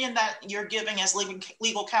opinion that you're giving as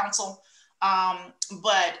legal counsel,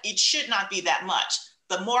 but it should not be that much.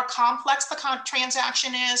 The more complex the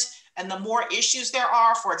transaction is, and the more issues there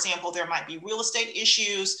are, for example, there might be real estate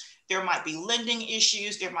issues, there might be lending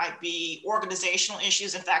issues, there might be organizational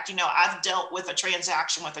issues. In fact, I've dealt with a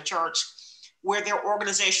transaction with a church where their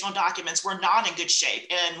organizational documents were not in good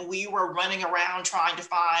shape. And we were running around trying to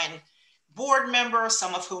find board members,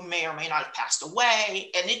 some of whom may or may not have passed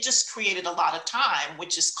away. And it just created a lot of time,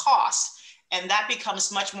 which is cost. And that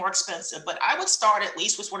becomes much more expensive. But I would start at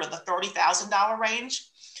least with sort of the $30,000 range.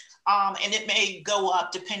 And it may go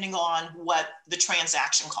up depending on what the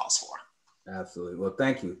transaction calls for. Absolutely. Well,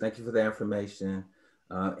 thank you. Thank you for the information.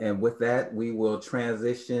 And with that, we will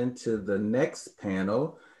transition to the next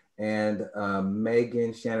panel. And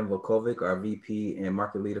Megan Shannon-Volkovic, our VP and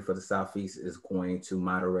market leader for the Southeast, is going to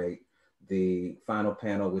moderate the final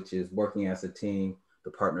panel, which is working as a team,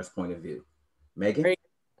 the partner's point of view. Megan? Great.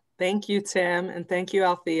 Thank you, Tim, and thank you,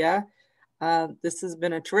 Althea. This has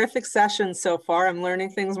been a terrific session so far. I'm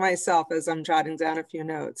learning things myself as I'm jotting down a few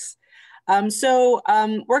notes.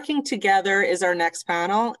 Working together is our next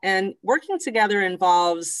panel, and working together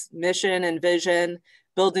involves mission and vision,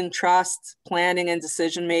 building trust, planning and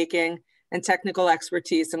decision-making, and technical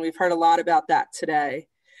expertise, and we've heard a lot about that today.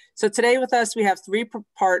 So today with us, we have 3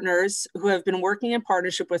 partners who have been working in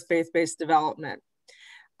partnership with faith-based development.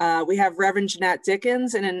 We have Reverend Jeanette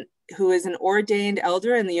Dickens, who is an ordained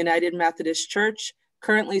elder in the United Methodist Church,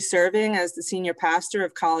 currently serving as the senior pastor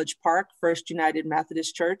of College Park, First United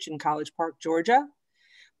Methodist Church in College Park, Georgia.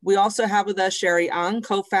 We also have with us Sherry Ung,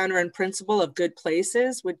 co-founder and principal of Good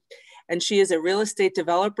Places, and she is a real estate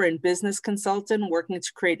developer and business consultant working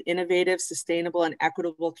to create innovative, sustainable, and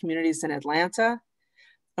equitable communities in Atlanta.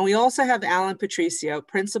 And we also have Alan Patricio,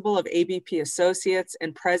 principal of ABP Associates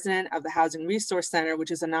and president of the Housing Resource Center, which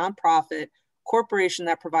is a nonprofit corporation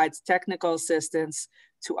that provides technical assistance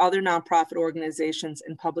to other nonprofit organizations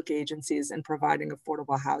and public agencies in providing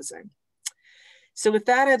affordable housing. So with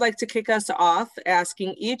that, I'd like to kick us off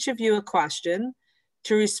asking each of you a question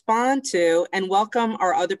to respond to and welcome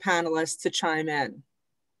our other panelists to chime in.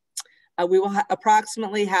 We will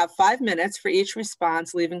approximately have 5 minutes for each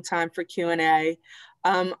response, leaving time for Q&A.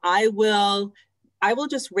 I will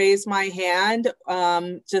just raise my hand,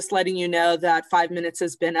 just letting you know that 5 minutes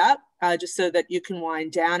has been up, just so that you can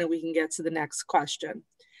wind down and we can get to the next question.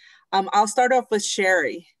 I'll start off with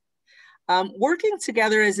Sherry. Working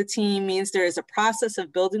together as a team means there is a process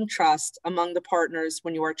of building trust among the partners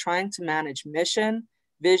when you are trying to manage mission,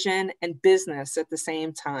 vision, and business at the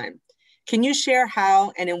same time. Can you share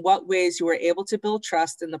how and in what ways you were able to build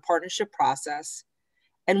trust in the partnership process?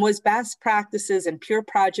 And was best practices and peer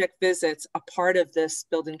project visits a part of this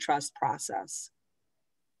building trust process?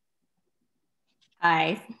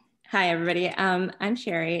 Hi everybody. I'm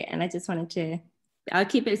Sherry, and I just wanted to, I'll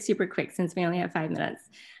keep it super quick since we only have 5 minutes.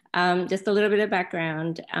 Just a little bit of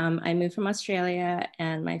background. I moved from Australia,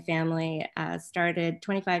 and my family started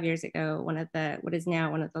 25 years ago, what is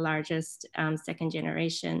now one of the largest second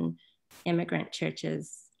generation immigrant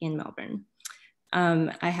churches in Melbourne.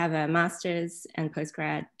 I have a master's and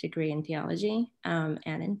postgrad degree in theology and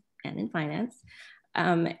in finance,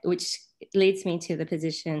 which leads me to the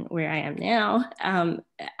position where I am now.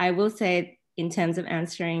 I will say, in terms of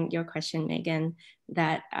answering your question, Megan,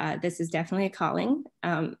 that this is definitely a calling,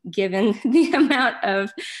 given the amount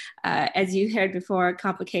of, as you heard before,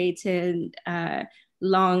 complicated,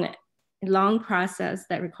 long process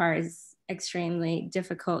that requires extremely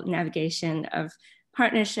difficult navigation of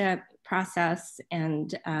partnership, process,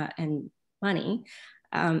 and money.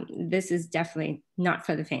 This is definitely not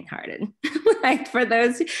for the faint-hearted. Like, for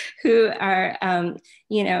those who are,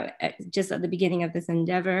 just at the beginning of this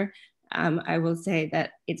endeavor, I will say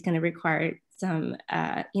that it's going to require some,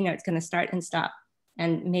 it's going to start and stop,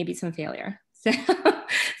 and maybe some failure.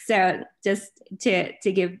 So just to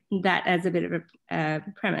give that as a bit of a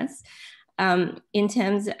premise. In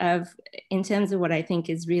terms of what I think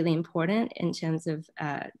is really important in terms of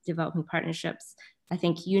developing partnerships, I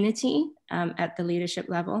think unity at the leadership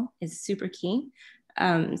level is super key.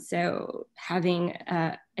 So having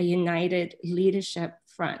a united leadership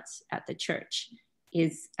front at the church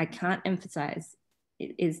is, I can't emphasize,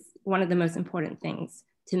 it is one of the most important things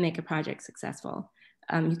to make a project successful.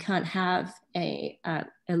 You can't have a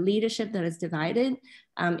leadership that is divided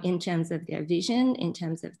in terms of their vision, in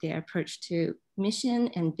terms of their approach to mission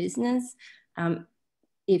and business.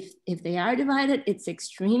 If they are divided, it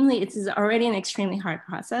is already an extremely hard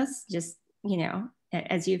process, just,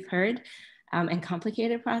 as you've heard, and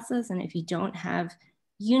complicated process. And if you don't have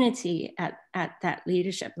unity at that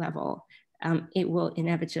leadership level, it will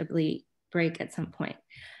inevitably break at some point.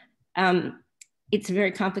 It's a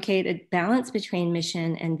very complicated balance between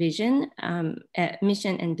mission and vision,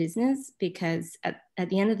 mission and business, because at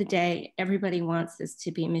the end of the day, everybody wants this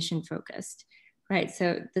to be mission focused, right?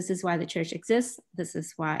 So this is why the church exists. This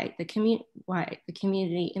is why the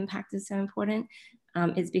community impact is so important,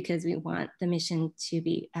 is because we want the mission to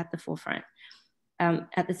be at the forefront.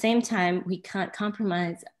 At the same time, we can't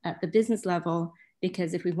compromise at the business level,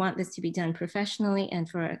 because if we want this to be done professionally and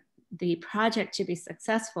for the project to be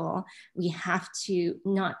successful, we have to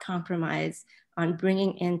not compromise on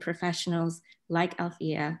bringing in professionals like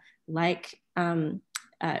Althea, like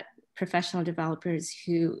professional developers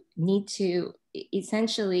who need to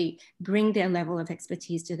essentially bring their level of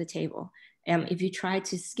expertise to the table. If you try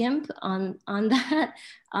to skimp on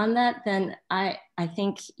that, then I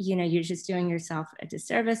think you're just doing yourself a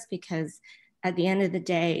disservice, because at the end of the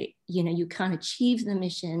day, you can't achieve the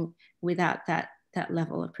mission without that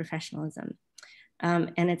level of professionalism.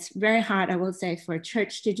 And it's very hard, I will say, for a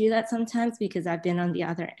church to do that sometimes, because I've been on the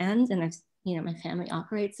other end, and I've, my family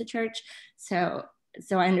operates a church. So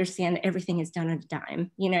I understand that everything is done on a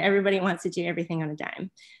dime. Everybody wants to do everything on a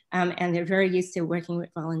dime. And they're very used to working with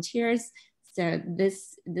volunteers. So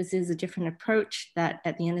this is a different approach that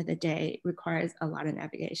at the end of the day requires a lot of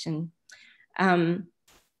navigation.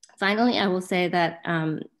 Finally, I will say that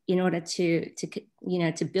in order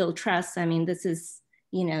to build trust, I mean, this is,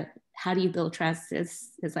 how do you build trust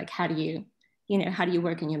is like, how do you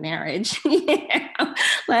work in your marriage?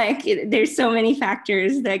 Like there's so many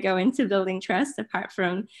factors that go into building trust apart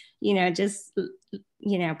from, just,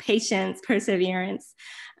 patience, perseverance.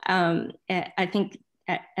 I think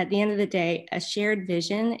at the end of the day, a shared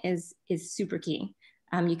vision is super key.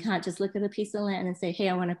 You can't just look at a piece of land and say, hey,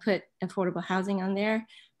 I want to put affordable housing on there.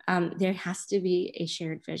 There has to be a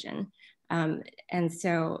shared vision. And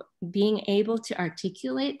so being able to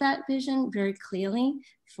articulate that vision very clearly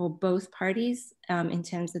for both parties in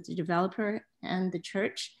terms of the developer and the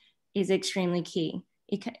church is extremely key.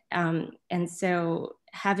 And so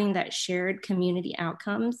having that shared community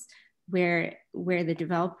outcomes where the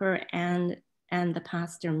developer and the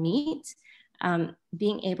pastor meet,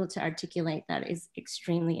 being able to articulate that is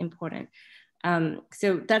extremely important.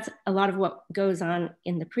 So that's a lot of what goes on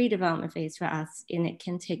in the pre-development phase for us, and it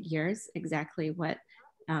can take years, exactly what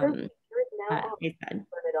they said.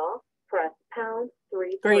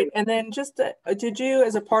 Great. And then just, did you,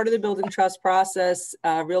 as a part of the building trust process,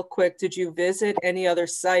 real quick, did you visit any other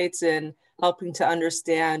sites in helping to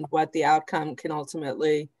understand what the outcome can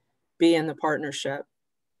ultimately be in the partnership?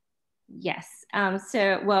 Yes.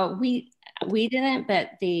 Well, we didn't, but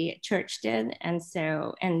the church did. And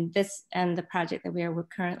so, and the project that we are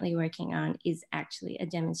currently working on is actually a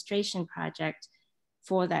demonstration project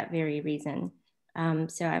for that very reason. Do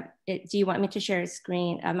you want me to share a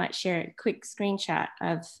screen? I might share a quick screenshot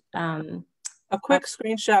of. A quick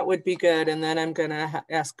screenshot would be good. And then I'm gonna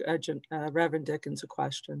ask Reverend Dickens a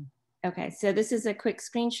question. Okay, so this is a quick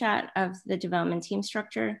screenshot of the development team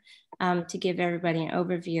structure to give everybody an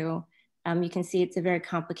overview. You can see it's a very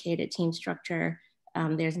complicated team structure.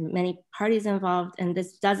 There's many parties involved, and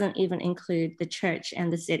this doesn't even include the church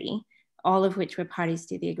and the city, all of which were parties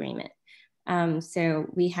to the agreement. So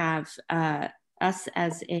we have us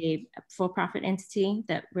as a for-profit entity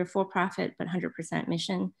that we're for-profit, but 100%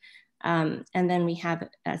 mission. And then we have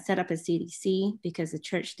set up a CDC because the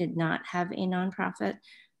church did not have a nonprofit.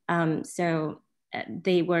 So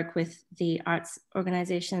they work with the arts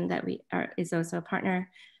organization that is also a partner.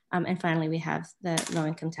 And finally, we have the low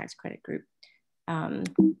income tax credit group.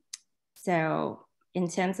 So in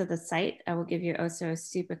terms of the site, I will give you also a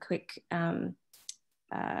super quick,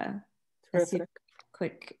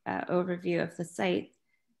 overview of the site.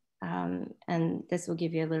 And this will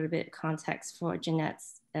give you a little bit of context for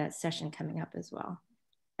Jeanette's session coming up as well.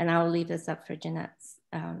 And I will leave this up for Jeanette's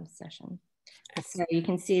session. So you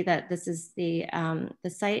can see that this is the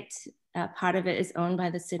site. Part of it is owned by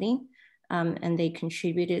the city. And they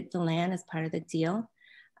contributed the land as part of the deal.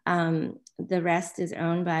 The rest is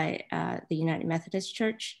owned by the United Methodist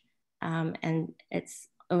Church, and it's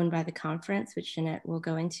owned by the conference, which Jeanette will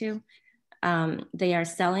go into. They are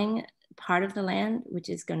selling part of the land, which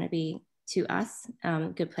is going to be to us,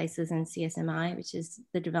 Good Places and CSMI, which is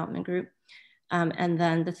the development group. And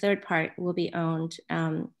then the third part will be owned,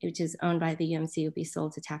 which is owned by the UMC, will be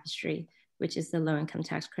sold to Tapestry, which is the low income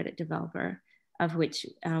tax credit developer, of which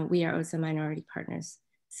we are also minority partners.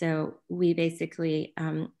 So we basically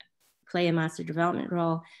play a master development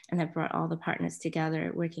role and have brought all the partners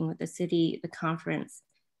together, working with the city, the conference,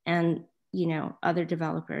 and other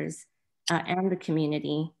developers and the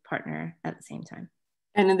community partner at the same time.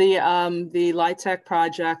 And in the LIHTC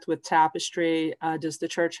project with Tapestry, does the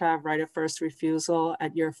church have right of first refusal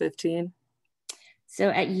at year 15? So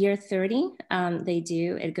at year 30, they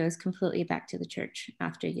do. It goes completely back to the church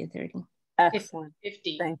after year 30. Excellent.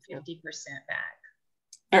 50% back.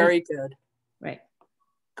 Very good. Right.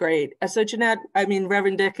 Great. So Jeanette,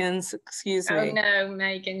 Reverend Dickens, excuse me. Oh no,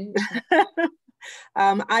 Megan.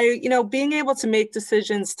 Being able to make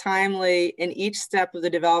decisions timely in each step of the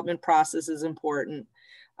development process is important.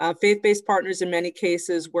 Faith-based partners in many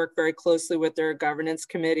cases work very closely with their governance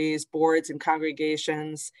committees, boards, and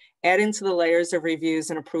congregations, adding to the layers of reviews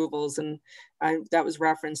and approvals, and that was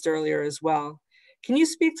referenced earlier as well. Can you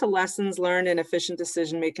speak to lessons learned in efficient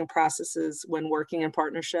decision-making processes when working in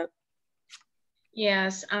partnership?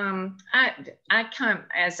 Yes, I come,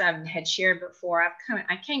 as I had shared before,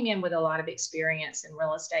 I came in with a lot of experience in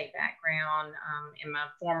real estate background in my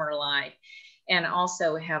former life, and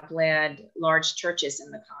also have led large churches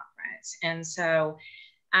in the conference. And so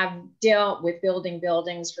I've dealt with building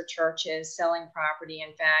buildings for churches, selling property.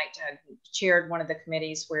 In fact, I chaired one of the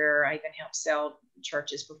committees where I even helped sell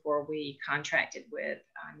churches before we contracted with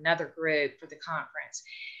another group for the conference.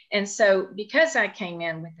 And so because I came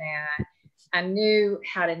in with that, I knew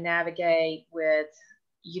how to navigate with,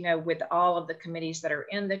 you know, with all of the committees that are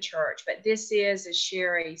in the church. But this is, as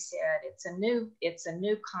Sherry said, it's a new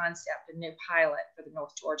concept, a new pilot for the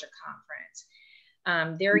North Georgia Conference.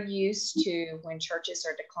 They're used to, when churches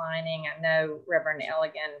are declining, I know Reverend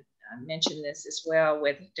Elligan mentioned this as well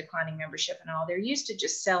with declining membership and all, they're used to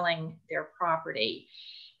just selling their property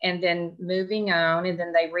and then moving on, and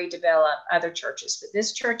then they redevelop other churches. But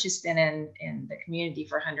this church has been in the community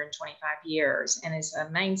for 125 years and is a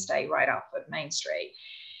mainstay right off of Main Street.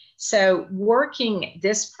 So working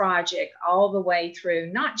this project all the way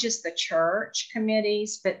through, not just the church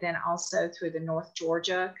committees, but then also through the North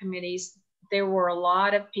Georgia committees, there were a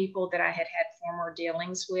lot of people that I had former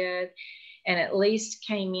dealings with, and at least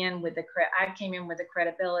I came in with the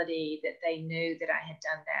credibility that they knew that I had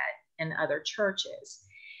done that in other churches.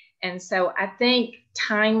 And so I think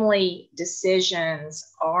timely decisions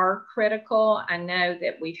are critical. I know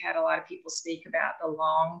that we've had a lot of people speak about the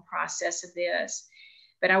long process of this,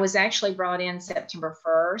 but I was actually brought in September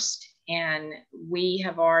 1st, and we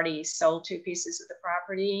have already sold 2 pieces of the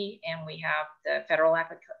property, and we have the federal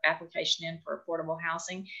application in for affordable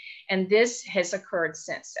housing. And this has occurred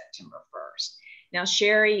since September 1st. Now,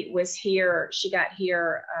 Sherry was here, she got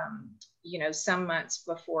here, you know, some months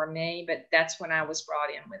before me, but that's when I was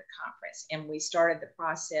brought in with a conference, and we started the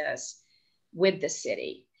process with the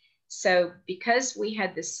city. So because we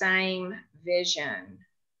had the same vision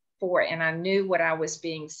for, and I knew what I was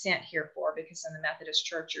being sent here for, because in the Methodist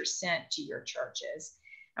Church, you're sent to your churches.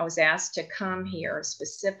 I was asked to come here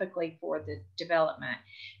specifically for the development.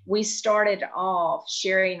 We started off,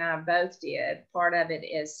 Sherry and I both did. Part of it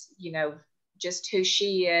is, you know, just who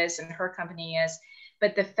she is and her company is,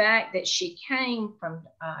 but the fact that she came from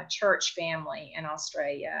a church family in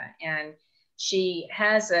Australia and she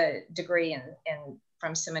has a degree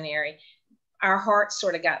from seminary, our hearts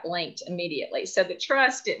sort of got linked immediately. So the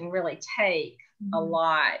trust didn't really take a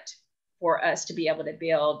lot for us to be able to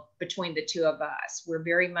build between the two of us. We're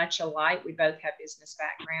very much alike. We both have business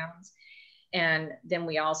backgrounds. And then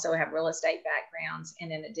we also have real estate backgrounds.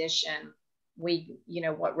 And in addition, we, you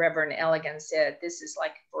know, what Reverend Elligan said, this is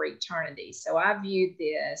like for eternity. So I viewed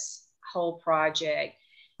this whole project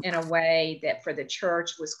in a way that for the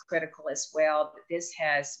church was critical as well. But this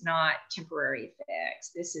has not temporary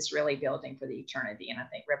effects. This is really building for the eternity. And I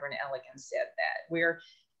think Reverend Elligan said that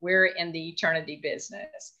we're in the eternity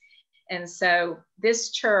business. And so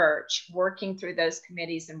this church, working through those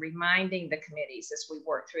committees and reminding the committees as we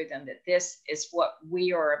work through them that this is what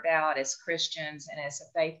we are about as Christians and as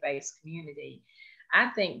a faith-based community, I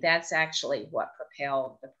think that's actually what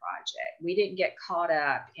propelled the project. We didn't get caught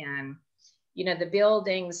up in, you know, the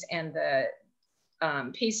buildings and the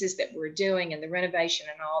pieces that we're doing and the renovation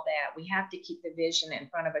and all that. We have to keep the vision in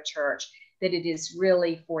front of a church that it is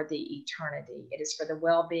really for the eternity. It is for the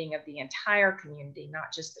well-being of the entire community,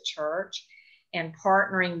 not just the church. And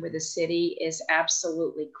partnering with the city is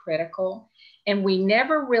absolutely critical. And we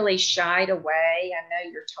never really shied away. I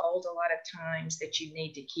know you're told a lot of times that you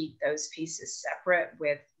need to keep those pieces separate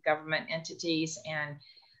with government entities and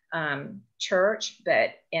church, but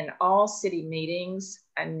in all city meetings,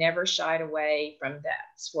 I never shied away from that.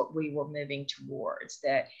 That's what we were moving towards,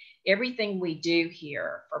 that everything we do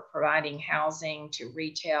here for providing housing to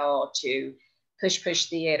retail to push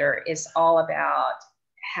theater is all about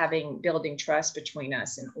building trust between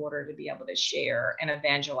us in order to be able to share and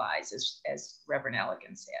evangelize, as Reverend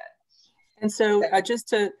Elligan said. And so just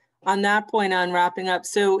to, on that point on wrapping up,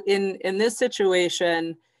 so in this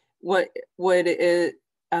situation, what would it,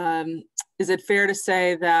 is it fair to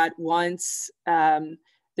say that once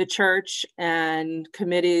the church and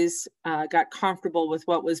committees got comfortable with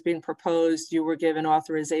what was being proposed, you were given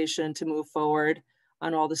authorization to move forward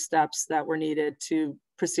on all the steps that were needed to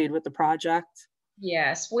proceed with the project?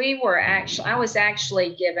 Yes, I was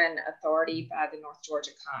actually given authority by the North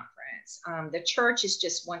Georgia Conference. The church is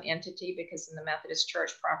just one entity because in the Methodist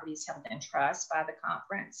Church, property is held in trust by the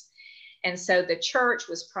conference. And so the church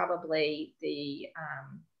was probably the,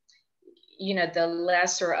 you know, the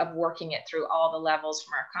lesser of working it through all the levels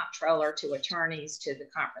from our comptroller to attorneys to the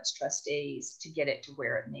conference trustees to get it to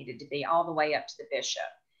where it needed to be, all the way up to the bishop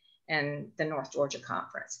and the North Georgia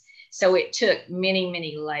Conference. So it took many,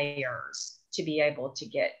 many layers to be able to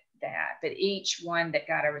get that. But each one that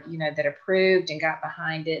got, that approved and got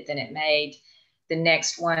behind it, then it made the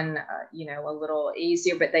next one, you know, a little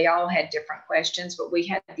easier, but they all had different questions, but we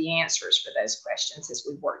had the answers for those questions as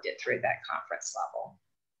we worked it through that conference level.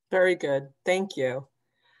 Very good. Thank you.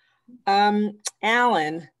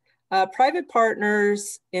 Alan, private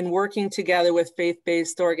partners in working together with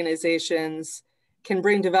faith-based organizations can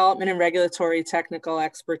bring development and regulatory technical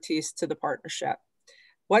expertise to the partnership.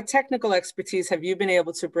 What technical expertise have you been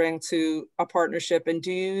able to bring to a partnership, and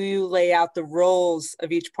do you lay out the roles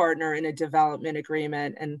of each partner in a development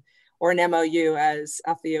agreement or an MOU, as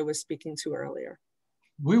Althea was speaking to earlier?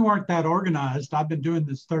 We weren't that organized. I've been doing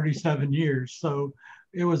this 37 years, so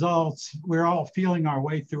it was we're all feeling our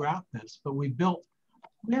way throughout this, but we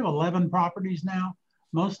have 11 properties now,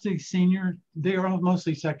 mostly senior. They're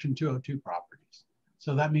mostly Section 202 properties.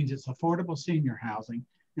 So that means it's affordable senior housing.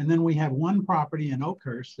 And then we have one property in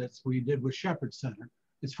Oakhurst that we did with Shepherd Center.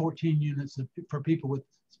 It's 14 units for people with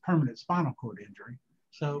permanent spinal cord injury.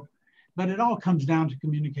 So, but it all comes down to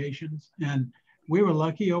communications. And we were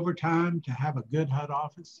lucky over time to have a good HUD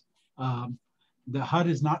office. The HUD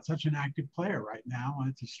is not such an active player right now.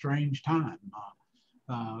 It's a strange time.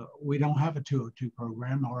 We don't have a 202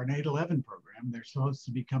 program or an 811 program. They're supposed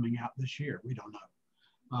to be coming out this year. We don't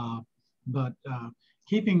know. But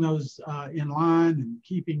keeping those in line and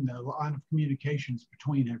keeping the line of communications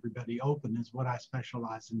between everybody open is what I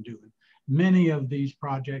specialize in doing. Many of these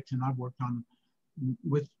projects, and I've worked on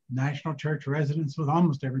with National Church residents, with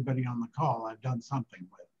almost everybody on the call, I've done something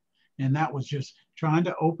with. And that was just trying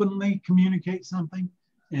to openly communicate something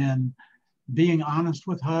and being honest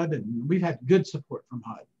with HUD. And we've had good support from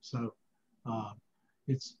HUD. So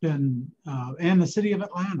it's been, and the city of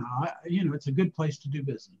Atlanta, you know, it's a good place to do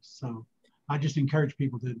business. So I just encourage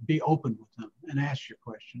people to be open with them and ask your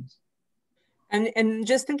questions. And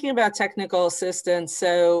just thinking about technical assistance,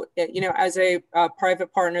 so, you know, as a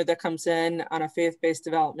private partner that comes in on a faith-based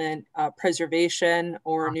development, preservation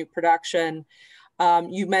or new production,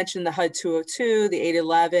 you mentioned the HUD 202, the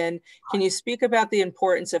 811. Can you speak about the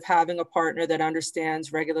importance of having a partner that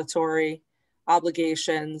understands regulatory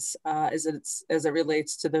obligations as it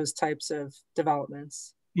relates to those types of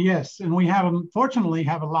developments? Yes, and we fortunately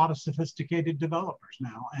have a lot of sophisticated developers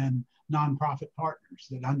now and nonprofit partners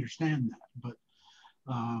that understand that. But,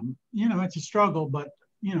 you know, it's a struggle, but,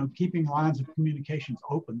 you know, keeping lines of communications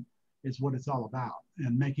open is what it's all about,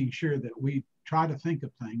 and making sure that we try to think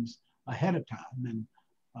of things ahead of time. And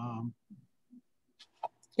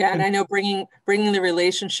yeah, and I know bringing the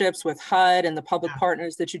relationships with HUD and the public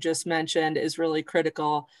partners that you just mentioned is really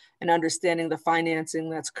critical, and understanding the financing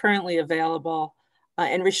that's currently available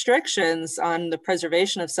and restrictions on the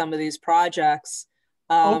preservation of some of these projects.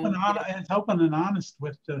 It's open and honest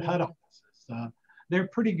with the HUD offices. They're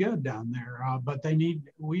pretty good down there, but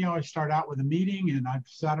we always start out with a meeting, and I've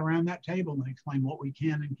sat around that table and explain what we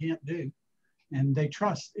can and can't do. And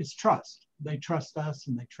it's trust. They trust us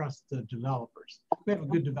and they trust the developers. We have a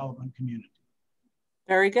good development community.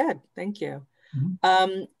 Very good, thank you.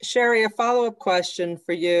 Mm-hmm. Sherry, a follow-up question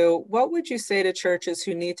for you. What would you say to churches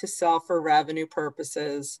who need to sell for revenue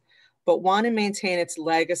purposes, but want to maintain its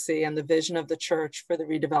legacy and the vision of the church for the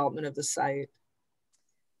redevelopment of the site?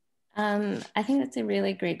 I think that's a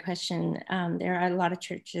really great question. There are a lot of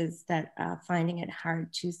churches that are finding it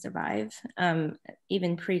hard to survive,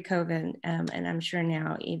 even pre-COVID, and I'm sure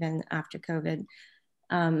now even after COVID.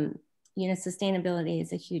 You know, sustainability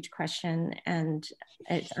is a huge question, and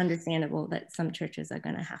it's understandable that some churches are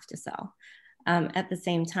going to have to sell. At the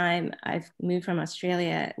same time, I've moved from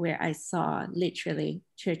Australia, where I saw literally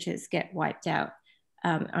churches get wiped out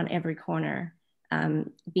on every corner,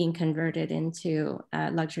 being converted into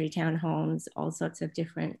luxury townhomes, all sorts of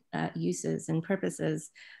different uses and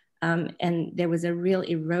purposes. And there was a real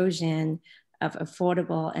erosion of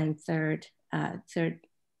affordable and third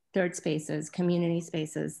spaces, community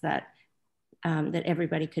spaces that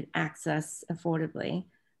everybody could access affordably,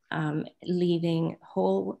 leaving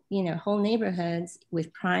whole neighborhoods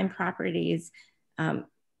with prime properties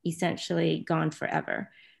essentially gone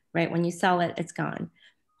forever, right? When you sell it, it's gone.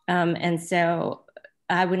 And so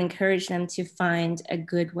I would encourage them to find a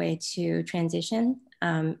good way to transition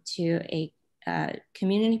to a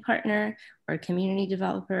community partner or a community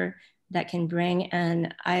developer that can bring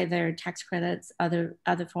in either tax credits, other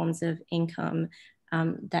forms of income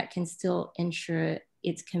that can still ensure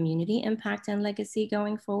its community impact and legacy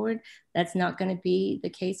going forward. That's not going to be the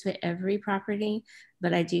case with every property,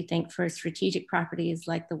 but I do think for strategic properties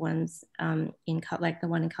like the ones like the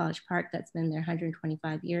one in College Park that's been there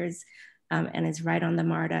 125 years and is right on the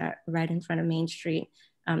MARTA, right in front of Main Street,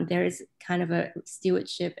 there is kind of a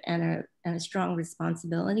stewardship and a strong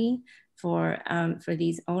responsibility for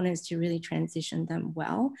these owners to really transition them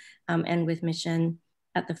well, and with mission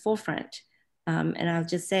at the forefront. And I'll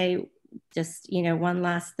just say, one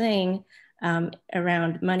last thing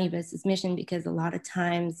around money versus mission, because a lot of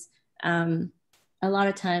times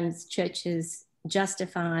churches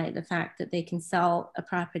justify the fact that they can sell a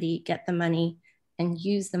property, get the money, and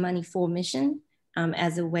use the money for mission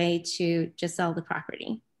as a way to just sell the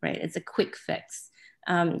property, right? It's a quick fix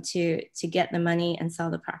to get the money and sell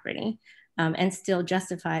the property, and still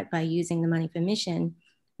justify it by using the money for mission.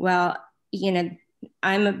 Well,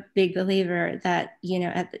 I'm a big believer that,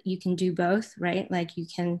 you can do both, right? Like you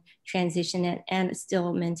can transition it and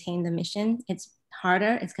still maintain the mission. It's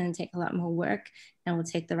harder, it's going to take a lot more work, and we'll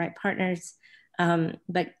take the right partners.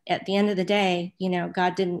 But at the end of the day,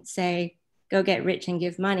 God didn't say, go get rich and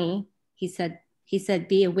give money. He said,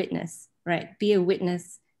 be a witness, right? Be a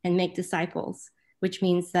witness and make disciples, which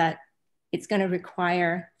means that it's going to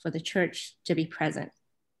require for the church to be present.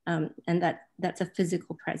 And that's a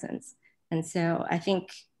physical presence. And so I think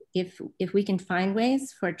if we can find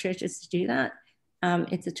ways for churches to do that,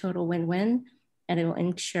 it's a total win-win, and it will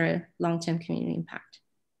ensure long-term community impact.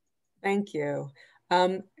 Thank you.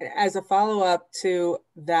 As a follow-up to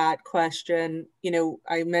that question,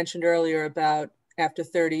 I mentioned earlier about after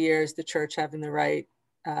 30 years, the church having the right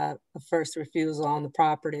of first refusal on the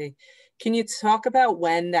property. Can you talk about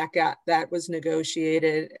when that was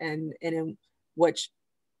negotiated, and in which,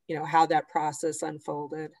 how that process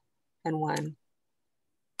unfolded and when?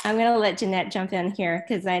 I'm going to let Jeanette jump in here,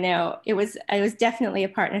 because I know it was definitely a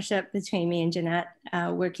partnership between me and Jeanette,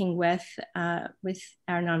 working with our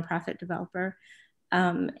nonprofit developer.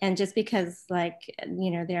 And just because they're a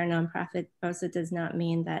nonprofit also does not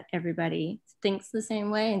mean that everybody thinks the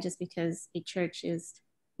same way. And just because a church is,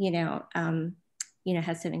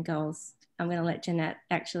 has certain goals, I'm going to let Jeanette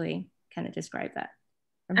actually kind of describe that.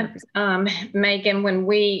 Megan, when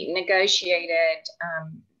we negotiated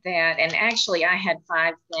that, and actually I had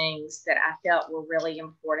 5 things that I felt were really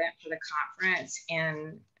important for the conference,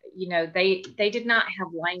 and they did not have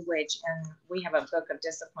language, and we have a book of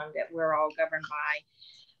discipline that we're all governed by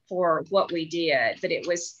for what we did, but it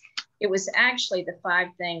was actually the 5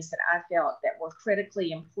 things that I felt that were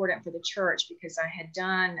critically important for the church, because I had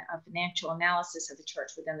done a financial analysis of the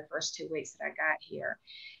church within the first 2 weeks that I got here.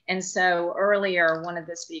 And so earlier, one of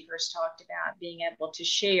the speakers talked about being able to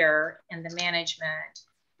share in the management,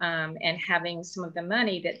 and having some of the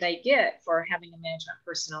money that they get for having a management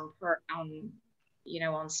person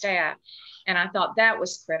on staff. And I thought that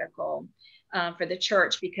was critical for the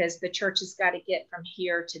church, because the church has got to get from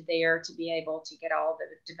here to there to be able to get all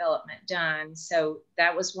the development done. So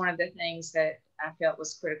that was one of the things that I felt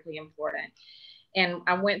was critically important. And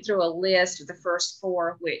I went through a list of the first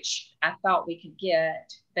 4, which I thought we could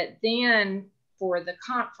get. But then for the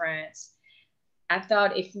conference, I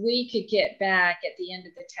thought if we could get back at the end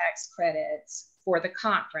of the tax credits for the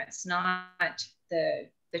conference, not the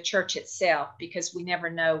church itself, because we never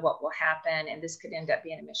know what will happen, and this could end up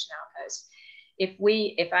being a mission outpost.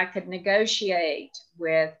 If I could negotiate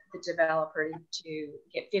with the developer to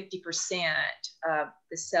get 50% of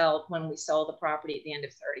the sale when we sold the property at the end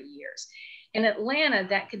of 30 years. In Atlanta,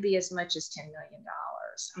 that could be as much as $10 million.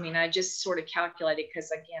 I mean, I just sort of calculated,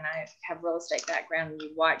 because again, I have real estate background, and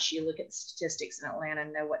you look at the statistics in Atlanta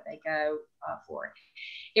and know what they go for.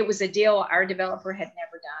 It was a deal our developer had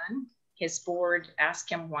never done. His board asked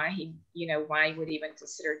him why he would even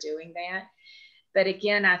consider doing that. But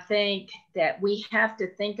again, I think that we have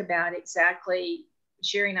to think about exactly,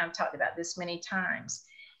 Sherry and I've talked about this many times,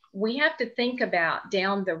 we have to think about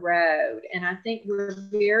down the road. And I think we're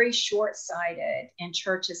very short-sighted in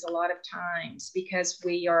churches a lot of times, because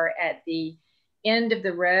we are at the end of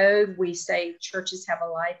the road. We say churches have a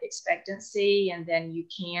life expectancy, and then you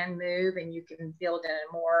can move and you can build in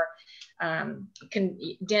a more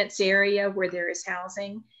dense area where there is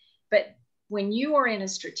housing. But when you are in a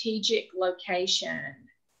strategic location,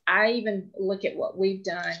 I even look at what we've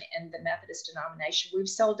done in the Methodist denomination. We've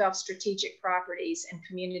sold off strategic properties in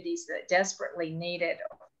communities that desperately needed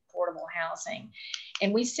affordable housing.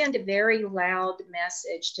 And we send a very loud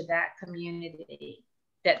message to that community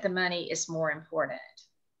that the money is more important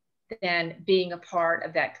than being a part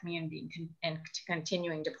of that community and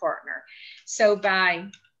continuing to partner. So by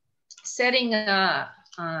setting up,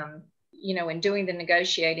 and doing the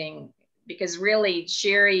negotiating, because really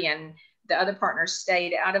Sherry and the other partners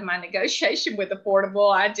stayed out of my negotiation with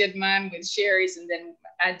affordable. I did mine with Sherry's, and then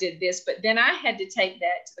I did this, but then I had to take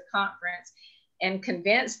that to the conference and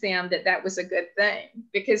convince them that that was a good thing,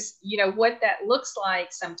 because what that looks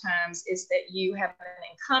like sometimes is that you have an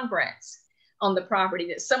encumbrance on the property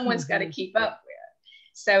that someone's got to keep up with.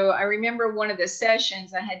 So I remember one of the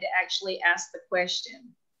sessions, I had to actually ask the question,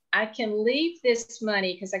 I can leave this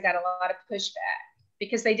money, because I got a lot of pushback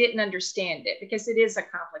because they didn't understand it, because it is a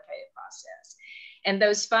complicated process. And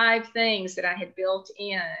those 5 things that I had built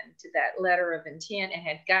in to that letter of intent and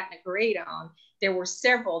had gotten agreed on, there were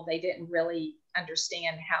several they didn't really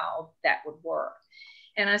understand how that would work.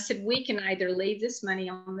 And I said, we can either leave this money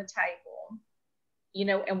on the table, you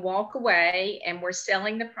know, and walk away, and we're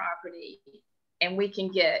selling the property and we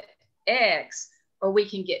can get X, or we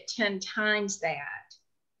can get 10 times that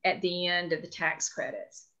at the end of the tax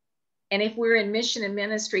credits. And if we're in mission and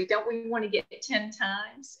ministry, don't we want to get 10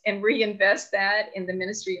 times and reinvest that in the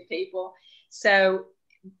ministry of people? So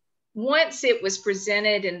once it was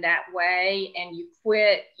presented in that way, and you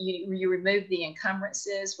quit, you remove the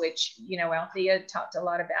encumbrances, which, you know, Althea talked a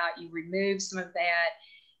lot about, you remove some of that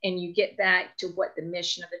and you get back to what the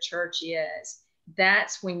mission of the church is.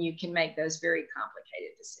 That's when you can make those very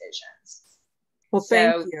complicated decisions. Well,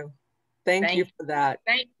 thank you. Thank you for that.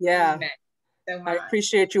 Thank you so much. I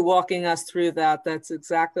appreciate you walking us through that. That's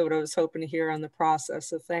exactly what I was hoping to hear on the process.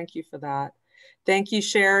 So thank you for that. Thank you,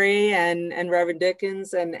 Sherry and Reverend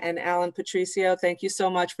Dickens and Alan Patricio. Thank you so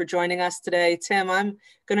much for joining us today. Tim, I'm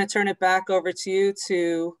going to turn it back over to you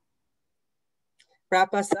to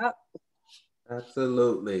wrap us up.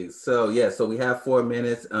 Absolutely. So yeah, so we have 4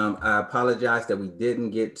 minutes. I apologize that we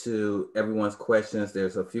didn't get to everyone's questions.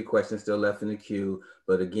 There's a few questions still left in the queue,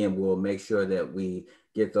 but again, we'll make sure that we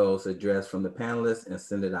get those addressed from the panelists and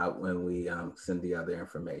send it out when we send the other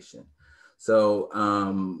information. So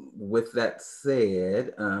with that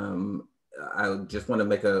said, I just want to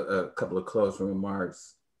make a couple of closing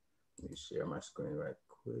remarks. Let me share my screen right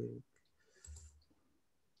quick.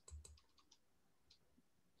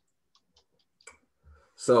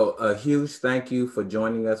 So a huge thank you for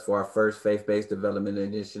joining us for our first Faith-Based Development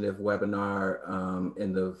Initiative webinar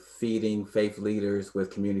in the Feeding Faith Leaders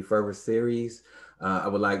with Community Fervor series. I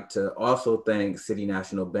would like to also thank City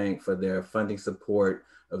National Bank for their funding support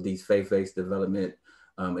of these Faith-Based Development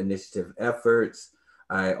Initiative efforts.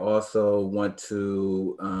 I also want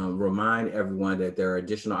to remind everyone that there are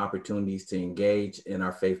additional opportunities to engage in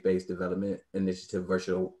our Faith-Based Development Initiative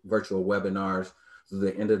virtual webinars through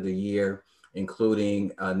the end of the year,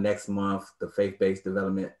 including next month, the Faith-Based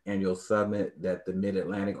Development Annual Summit that the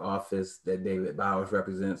Mid-Atlantic office that David Bowers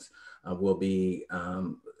represents will be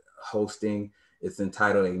hosting. It's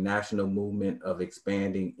entitled A National Movement of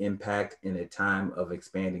Expanding Impact in a Time of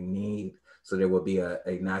Expanding Need. So there will be a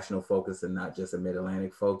national focus and not just a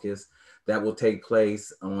Mid-Atlantic focus. That will take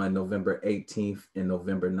place on November 18th and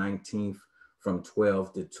November 19th from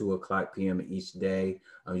 12 to 2 o'clock p.m. each day.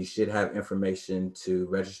 You should have information to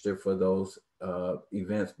register for those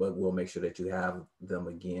events, but we'll make sure that you have them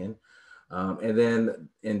again. And then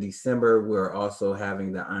in December, we're also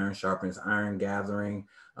having the Iron Sharpens Iron gathering.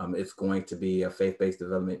 It's going to be a faith-based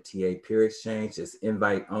development TA peer exchange. It's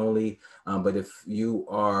invite only, but if you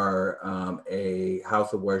are a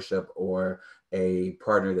house of worship or a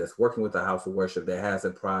partner that's working with a house of worship that has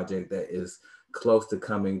a project that is close to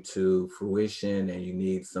coming to fruition and you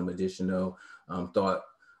need some additional thought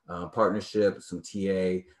partnership, some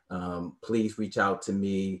TA, please reach out to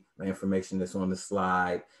me. My information is on the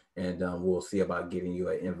slide, and we'll see about getting you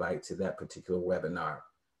an invite to that particular webinar.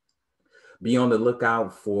 Be on the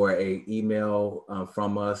lookout for an email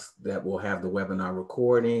from us that will have the webinar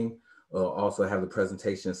recording. We'll also have the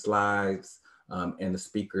presentation slides and the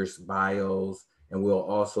speakers' bios. And we'll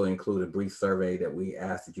also include a brief survey that we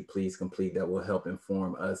ask that you please complete that will help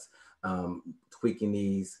inform us tweaking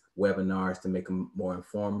these webinars to make them more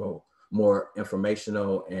informal, more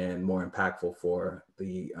informational, and more impactful for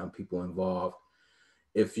the people involved.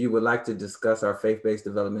 If you would like to discuss our faith-based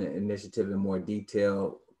development initiative in more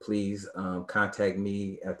detail, please contact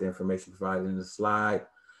me at the information provided in the slide.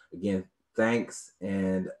 Again, thanks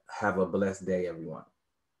and have a blessed day, everyone.